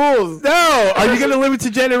follow the rules. No, are you gonna limit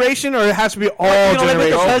to generation or it has to be all You don't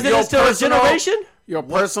limit the generations? presidents to a generation? Your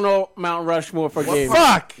personal Mount Rushmore for games.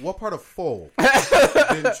 Fuck. What part of full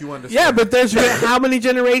didn't you understand? Yeah, but there's been how many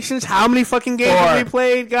generations? How many fucking games have 4. we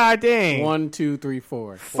played? God dang. 1, 2, 3,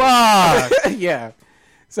 4. Fuck. Yeah.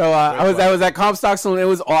 So I was at Comstock Saloon. It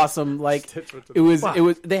was awesome. Like it was.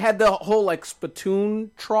 They had the whole like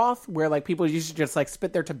spittoon trough where like people used to just like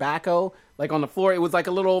spit their tobacco like on the floor. It was like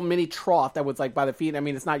a little mini trough that was like by the feet. I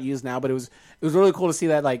mean, it's not used now, but it was really cool to see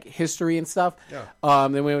that like history and stuff. Yeah.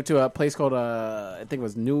 Then we went to a place called I think it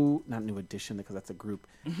was not New Edition because that's a group.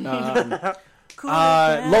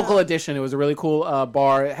 Local Edition. It was a really cool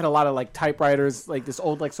bar. It had a lot of like typewriters, like this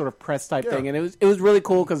old like sort of press type thing, and it was really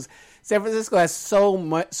cool because San Francisco has so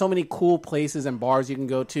many cool places and bars you can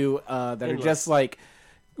go to that are just like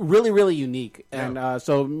really, really unique. And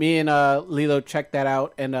so me and Lilo checked that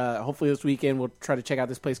out, and hopefully this weekend we'll try to check out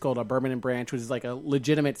this place called Bourbon and Branch, which is like a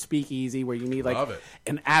legitimate speakeasy where you need like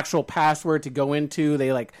an actual password to go into.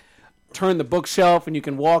 They like turn the bookshelf and you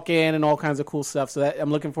can walk in and all kinds of cool stuff. So I'm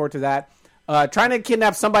looking forward to that. Trying to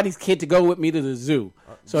kidnap somebody's kid to go with me to the zoo.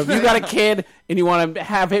 So if you got a kid and you want to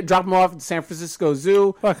have it, drop him off at the San Francisco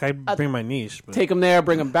Zoo. Fuck, I bring my niece. But. Take him there,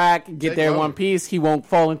 bring him back, get there in one piece. He won't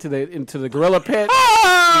fall into the gorilla pit.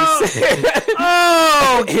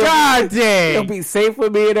 Oh, God dang. He'll be safe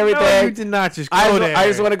with me and everything. No, you did not just go there. I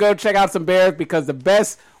just want to go check out some bears because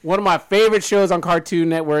one of my favorite shows on Cartoon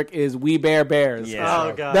Network is We Bare Bears. Yeah.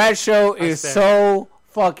 Oh, God. That show is so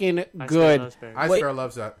fucking good. Ice Bear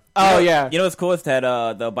loves that. Oh, yeah. You know what's cool is that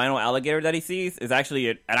the albino alligator that he sees is actually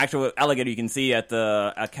an actual alligator you can see at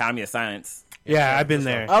the Academy of Science. Yeah, I've been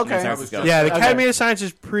there. Okay. In San Francisco. Yeah, the Academy of Science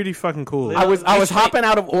is pretty fucking cool. I was hopping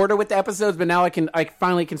out of order with the episodes, but now I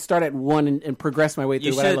finally can start at 1 and progress my way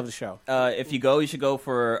through. But I love the show. If you go, you should go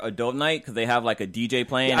for adult night because they have like a DJ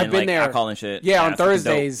playing I've and been like there. alcohol and shit. Yeah, on it's fucking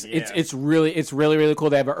Thursdays, dope. it's really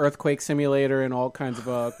cool. They have an earthquake simulator and all kinds of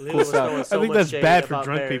cool stuff. I think that's bad for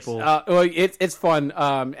drunk people. Well, it's fun.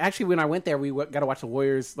 Actually, when I went there, we got to watch the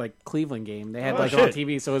Warriors like Cleveland game. They had it on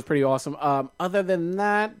TV, so it was pretty awesome. Other than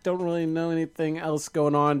that, don't really know anything else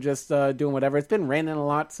going on. Just doing whatever. It's been raining a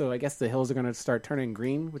lot, so I guess the hills are going to start turning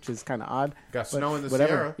green, which is kind of odd. Got snow in the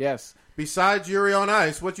whatever. Sierra. Yes. Besides Yuri on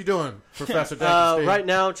Ice, what you doing, Professor Dank? Right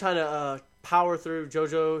now, I'm trying to power through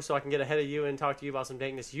JoJo so I can get ahead of you and talk to you about some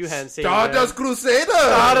dankness you hadn't seen. Stardust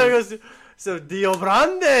Crusader. So Dio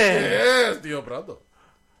Grande. Yes, Dio Brando.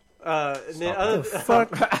 And then other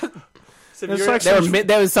Fuck. so It's Yuri- like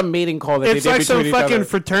There was some mating call that It's they did like some between each fucking other.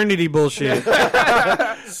 fraternity bullshit.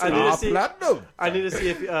 Platinum. I need to see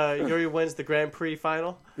if Yuri wins the Grand Prix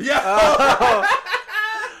final. Yeah.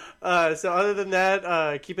 So other than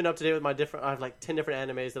that, keeping up to date with my I have like 10 different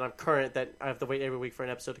animes that I'm current that I have to wait every week for an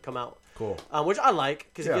episode to come out. Cool. Which I like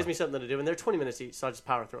because Yeah. it gives me something to do, and they're 20 minutes each, so I just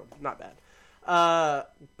power through them. Not bad.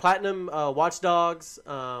 Platinum Watch Dogs.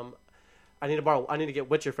 I need to get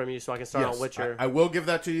Witcher from you so I can start on Witcher. I will give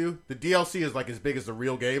that to you. The DLC is like as big as the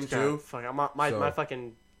real game too. Fuck, my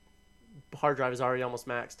fucking hard drive is already almost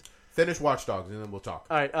maxed. Finish Watch Dogs and then we'll talk.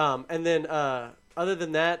 All right. And then other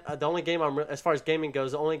than that, the only game as far as gaming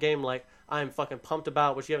goes, the only game like I'm fucking pumped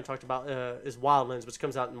about, which you haven't talked about, is Wildlands, which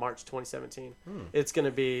comes out in March 2017. It's gonna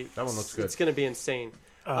be That one looks good. It's gonna be insane.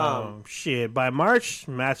 Shit, by March,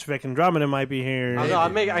 Mass Effect Andromeda might be here. I know.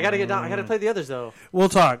 I gotta get down. I gotta play the others though. We'll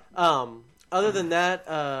talk. Other than that,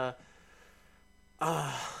 a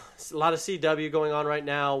lot of CW going on right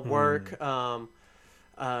now. Work.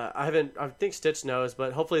 I think Stitch knows,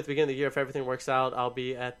 but hopefully at the beginning of the year, if everything works out, I'll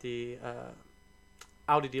be at the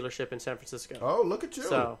Audi dealership in San Francisco. Oh, look at you.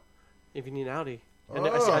 So, if you need an Audi, and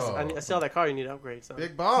I see all that car you need to upgrade. So.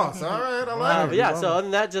 Big boss. All right, I like But it. yeah, so other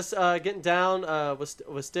than that, just getting down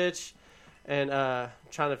with Stitch and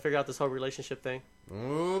trying to figure out this whole relationship thing.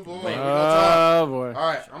 Oh boy. We gonna talk. Oh boy. All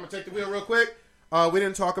right, I'm gonna take the wheel real quick. We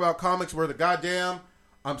didn't talk about comics worth a goddamn.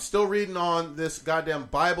 I'm still reading on this goddamn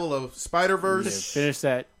Bible of Spider-Verse. Finish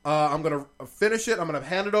that. I'm going to finish it. I'm going to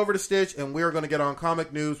hand it over to Stitch, and we're going to get on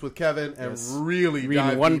comic news with Kevin and really dive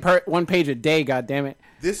Reading deep. one page a day. God damn it.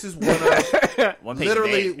 This is one of One page a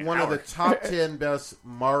literally day, one an of the hour. top 10 best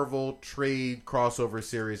Marvel trade crossover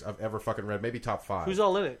series I've ever fucking read. Maybe top 5. Who's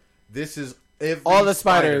all in it? This is All the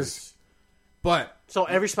spiders. But So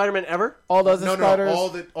every Spider-Man ever? All those spiders.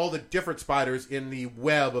 all the different spiders in the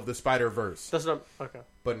web of the Spider-Verse. That's not okay.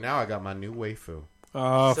 But now I got my new waifu.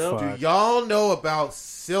 Oh, So- fuck. Do y'all know about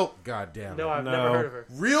Silk? Goddamn. No, I've No. never heard of her.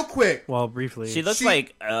 Real quick, Well, briefly. She looks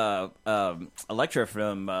like Elektra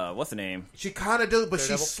from what's the name? she kind of does, but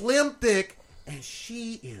Daredevil? she's slim, thick, and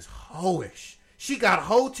she is hoish. She got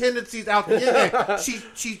hoe tendencies out the end.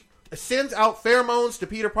 She sends out pheromones to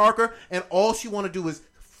Peter Parker, and all she want to do is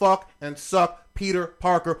fuck and suck Peter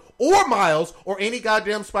Parker or Miles or any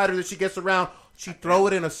goddamn spider that she gets around. She throw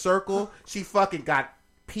it in a circle. She fucking got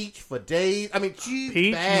Peach for days. I mean, she's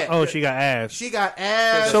Peach? bad. Oh, she got ass. She got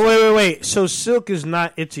ass. So wait. So Silk is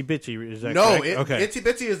not Itsy Bitsy, is that No, correct? Okay. Itsy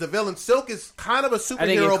Bitsy is the villain. Silk is kind of a didn't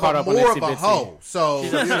get superhero, caught but up on more of Itsy a Bitsy. hoe. So,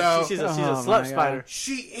 you know, She's a Oh, slut my spider. God.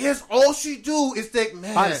 she is. All she do is think,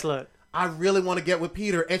 man, Hot slut. I really want to get with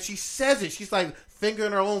Peter. And she says it. She's like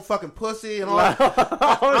fingering her own fucking pussy and all that.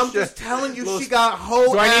 I'm just telling you, she got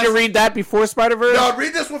whole Do I need to read that before Spider-Verse? No,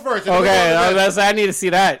 read this one first. and then Okay, we'll go to I need to see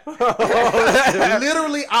that. that.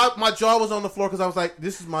 Literally, my jaw was on the floor because I was like,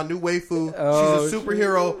 this is my new waifu. Oh, She's a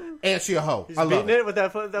superhero, and she a hoe. He's I love beating it. it with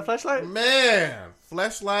that flashlight. Man,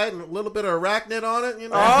 fleshlight and a little bit of arachnid on it, you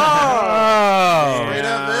know. Oh. Straight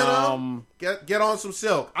up Venom. Get on some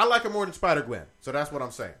Silk. I like her more than Spider-Gwen, so that's what I'm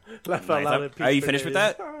saying. Laugh out loud at Are you Peach finished with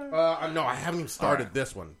Grenade. that? No, I haven't even started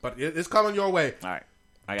this one, but it's coming your way. All right,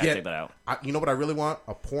 I gotta check that out. You know what I really want?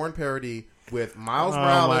 A porn parody with Miles Oh,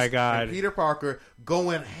 Morales my God. and Peter Parker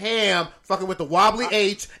going ham, fucking with the wobbly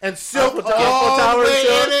H and Silk Eiffel all the Tower way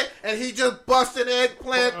Silk. in it, and he just busting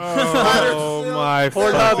eggplant. Oh, my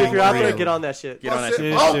Pornhub, fucking if you're out there, God. get on that shit. Get on that Bust shit.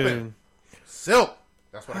 it Dude, open. dude. Silk.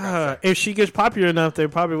 That's what I got to say. If she gets popular enough, they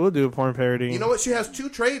probably will do a porn parody. You know what? She has 2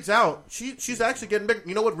 trades out. She's actually getting big.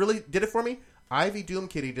 You know what really did it for me? Ivy Doom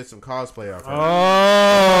Kitty did some cosplay of her.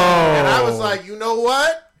 Oh. And I was like, you know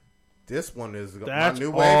what? This one is That's my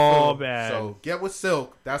new all waifu. bad. So get with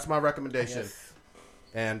Silk. That's my recommendation.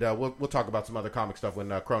 And we'll talk about some other comic stuff when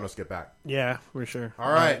Kronos get back. Yeah, for sure.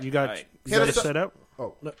 All right. You got, All right. you got Hit it us up. set up?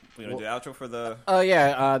 Oh, We gonna do the outro for the.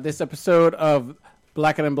 This episode of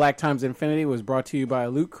Blacker Than Black Times Infinity was brought to you by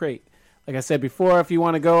Loot Crate. Like I said before, if you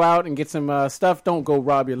want to go out and get some stuff, don't go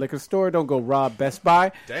rob your liquor store. Don't go rob Best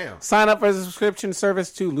Buy. Damn. Sign up for a subscription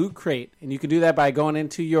service to Loot Crate. And you can do that by going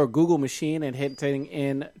into your Google machine and hitting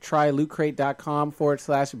in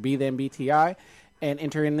trylootcrate.com/BTHEN and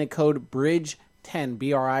enter in the code BRIDGE10,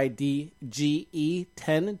 BRIDGE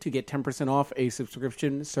 10 to get 10% off a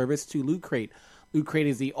subscription service to Loot Crate. Loot Crate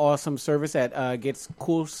is the awesome service that gets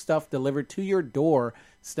cool stuff delivered to your door.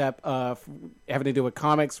 Having to do with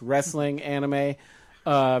comics, wrestling, anime,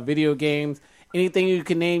 video games, anything you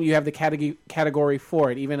can name, you have the category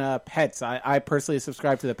for it. Even pets. I personally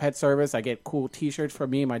subscribe to the pet service. I get cool T-shirts for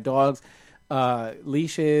me and my dogs,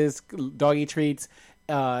 leashes, doggy treats.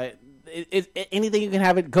 Anything you can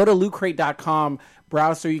have it. Go to lootcrate.com,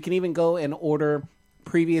 browse, or you can even go and order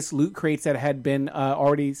previous Loot Crates that had been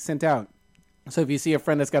already sent out. So if you see a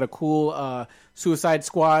friend that's got a cool Suicide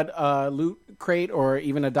Squad Loot Crate or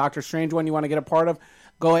even a Doctor Strange one you want to get a part of,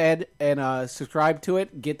 go ahead and subscribe to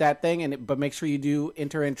it, get that thing, but make sure you do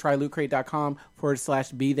enter in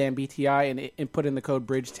trylootcrate.com/BTHEN and put in the code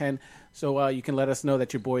BRIDGE10 so you can let us know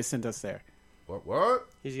that your boys sent us there. What?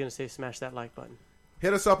 He's gonna say smash that like button.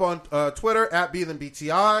 Hit us up on Twitter at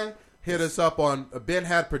BTHEN. Hit us up on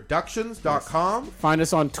BenHadProductions.com. Find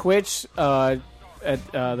us on Twitch at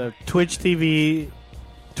the Twitch TV,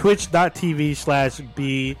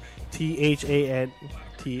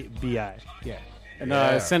 twitch.tv/BTHANTBI. yeah. And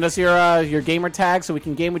Yeah. send us your gamer tag so we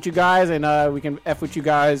can game with you guys and we can F with you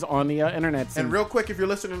guys on the internet. And real quick, if you're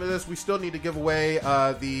listening to this, we still need to give away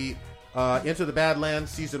the Into the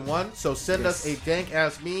Badlands Season 1. So send us a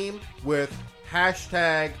dank-ass meme with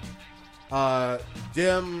hashtag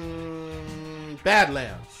Dim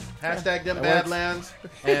Badlands. Hashtag Dim Badlands.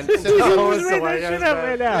 And send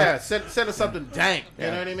us send us something dank. You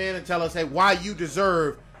know what I mean? And tell us, hey, why you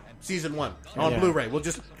deserve Season 1 on Blu-ray. We'll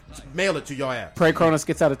just mail it to your ass. Pray Cronus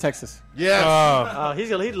gets out of Texas. Yes.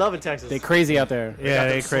 He's loving Texas. They crazy out there. Yeah, Got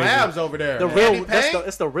they them crazy. slabs over there. the Andy real. Payne?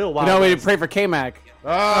 It's the real wild. No, we West. pray for K-Mac. Oh.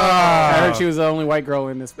 I heard she was the only white girl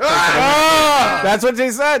in this. That's what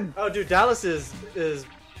they said. Oh, dude, Dallas is. It's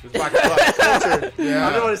black and black. I Yeah.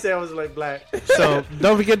 didn't want to say I was like black. So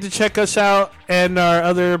don't forget to check us out and our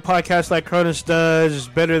other podcasts like Cronus does,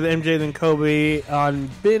 Better Than MJ Than Kobe on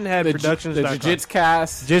BenHadProductions. The Jiu-Jitsu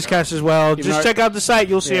cast. Jizzcast as well. Even Just our- check out the site.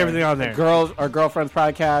 You'll see Yeah. everything on there. Our girlfriends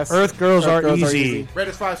podcast. Earth Girls Are Easy. Rate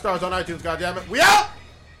us 5 stars on iTunes, goddammit. We out!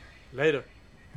 Later.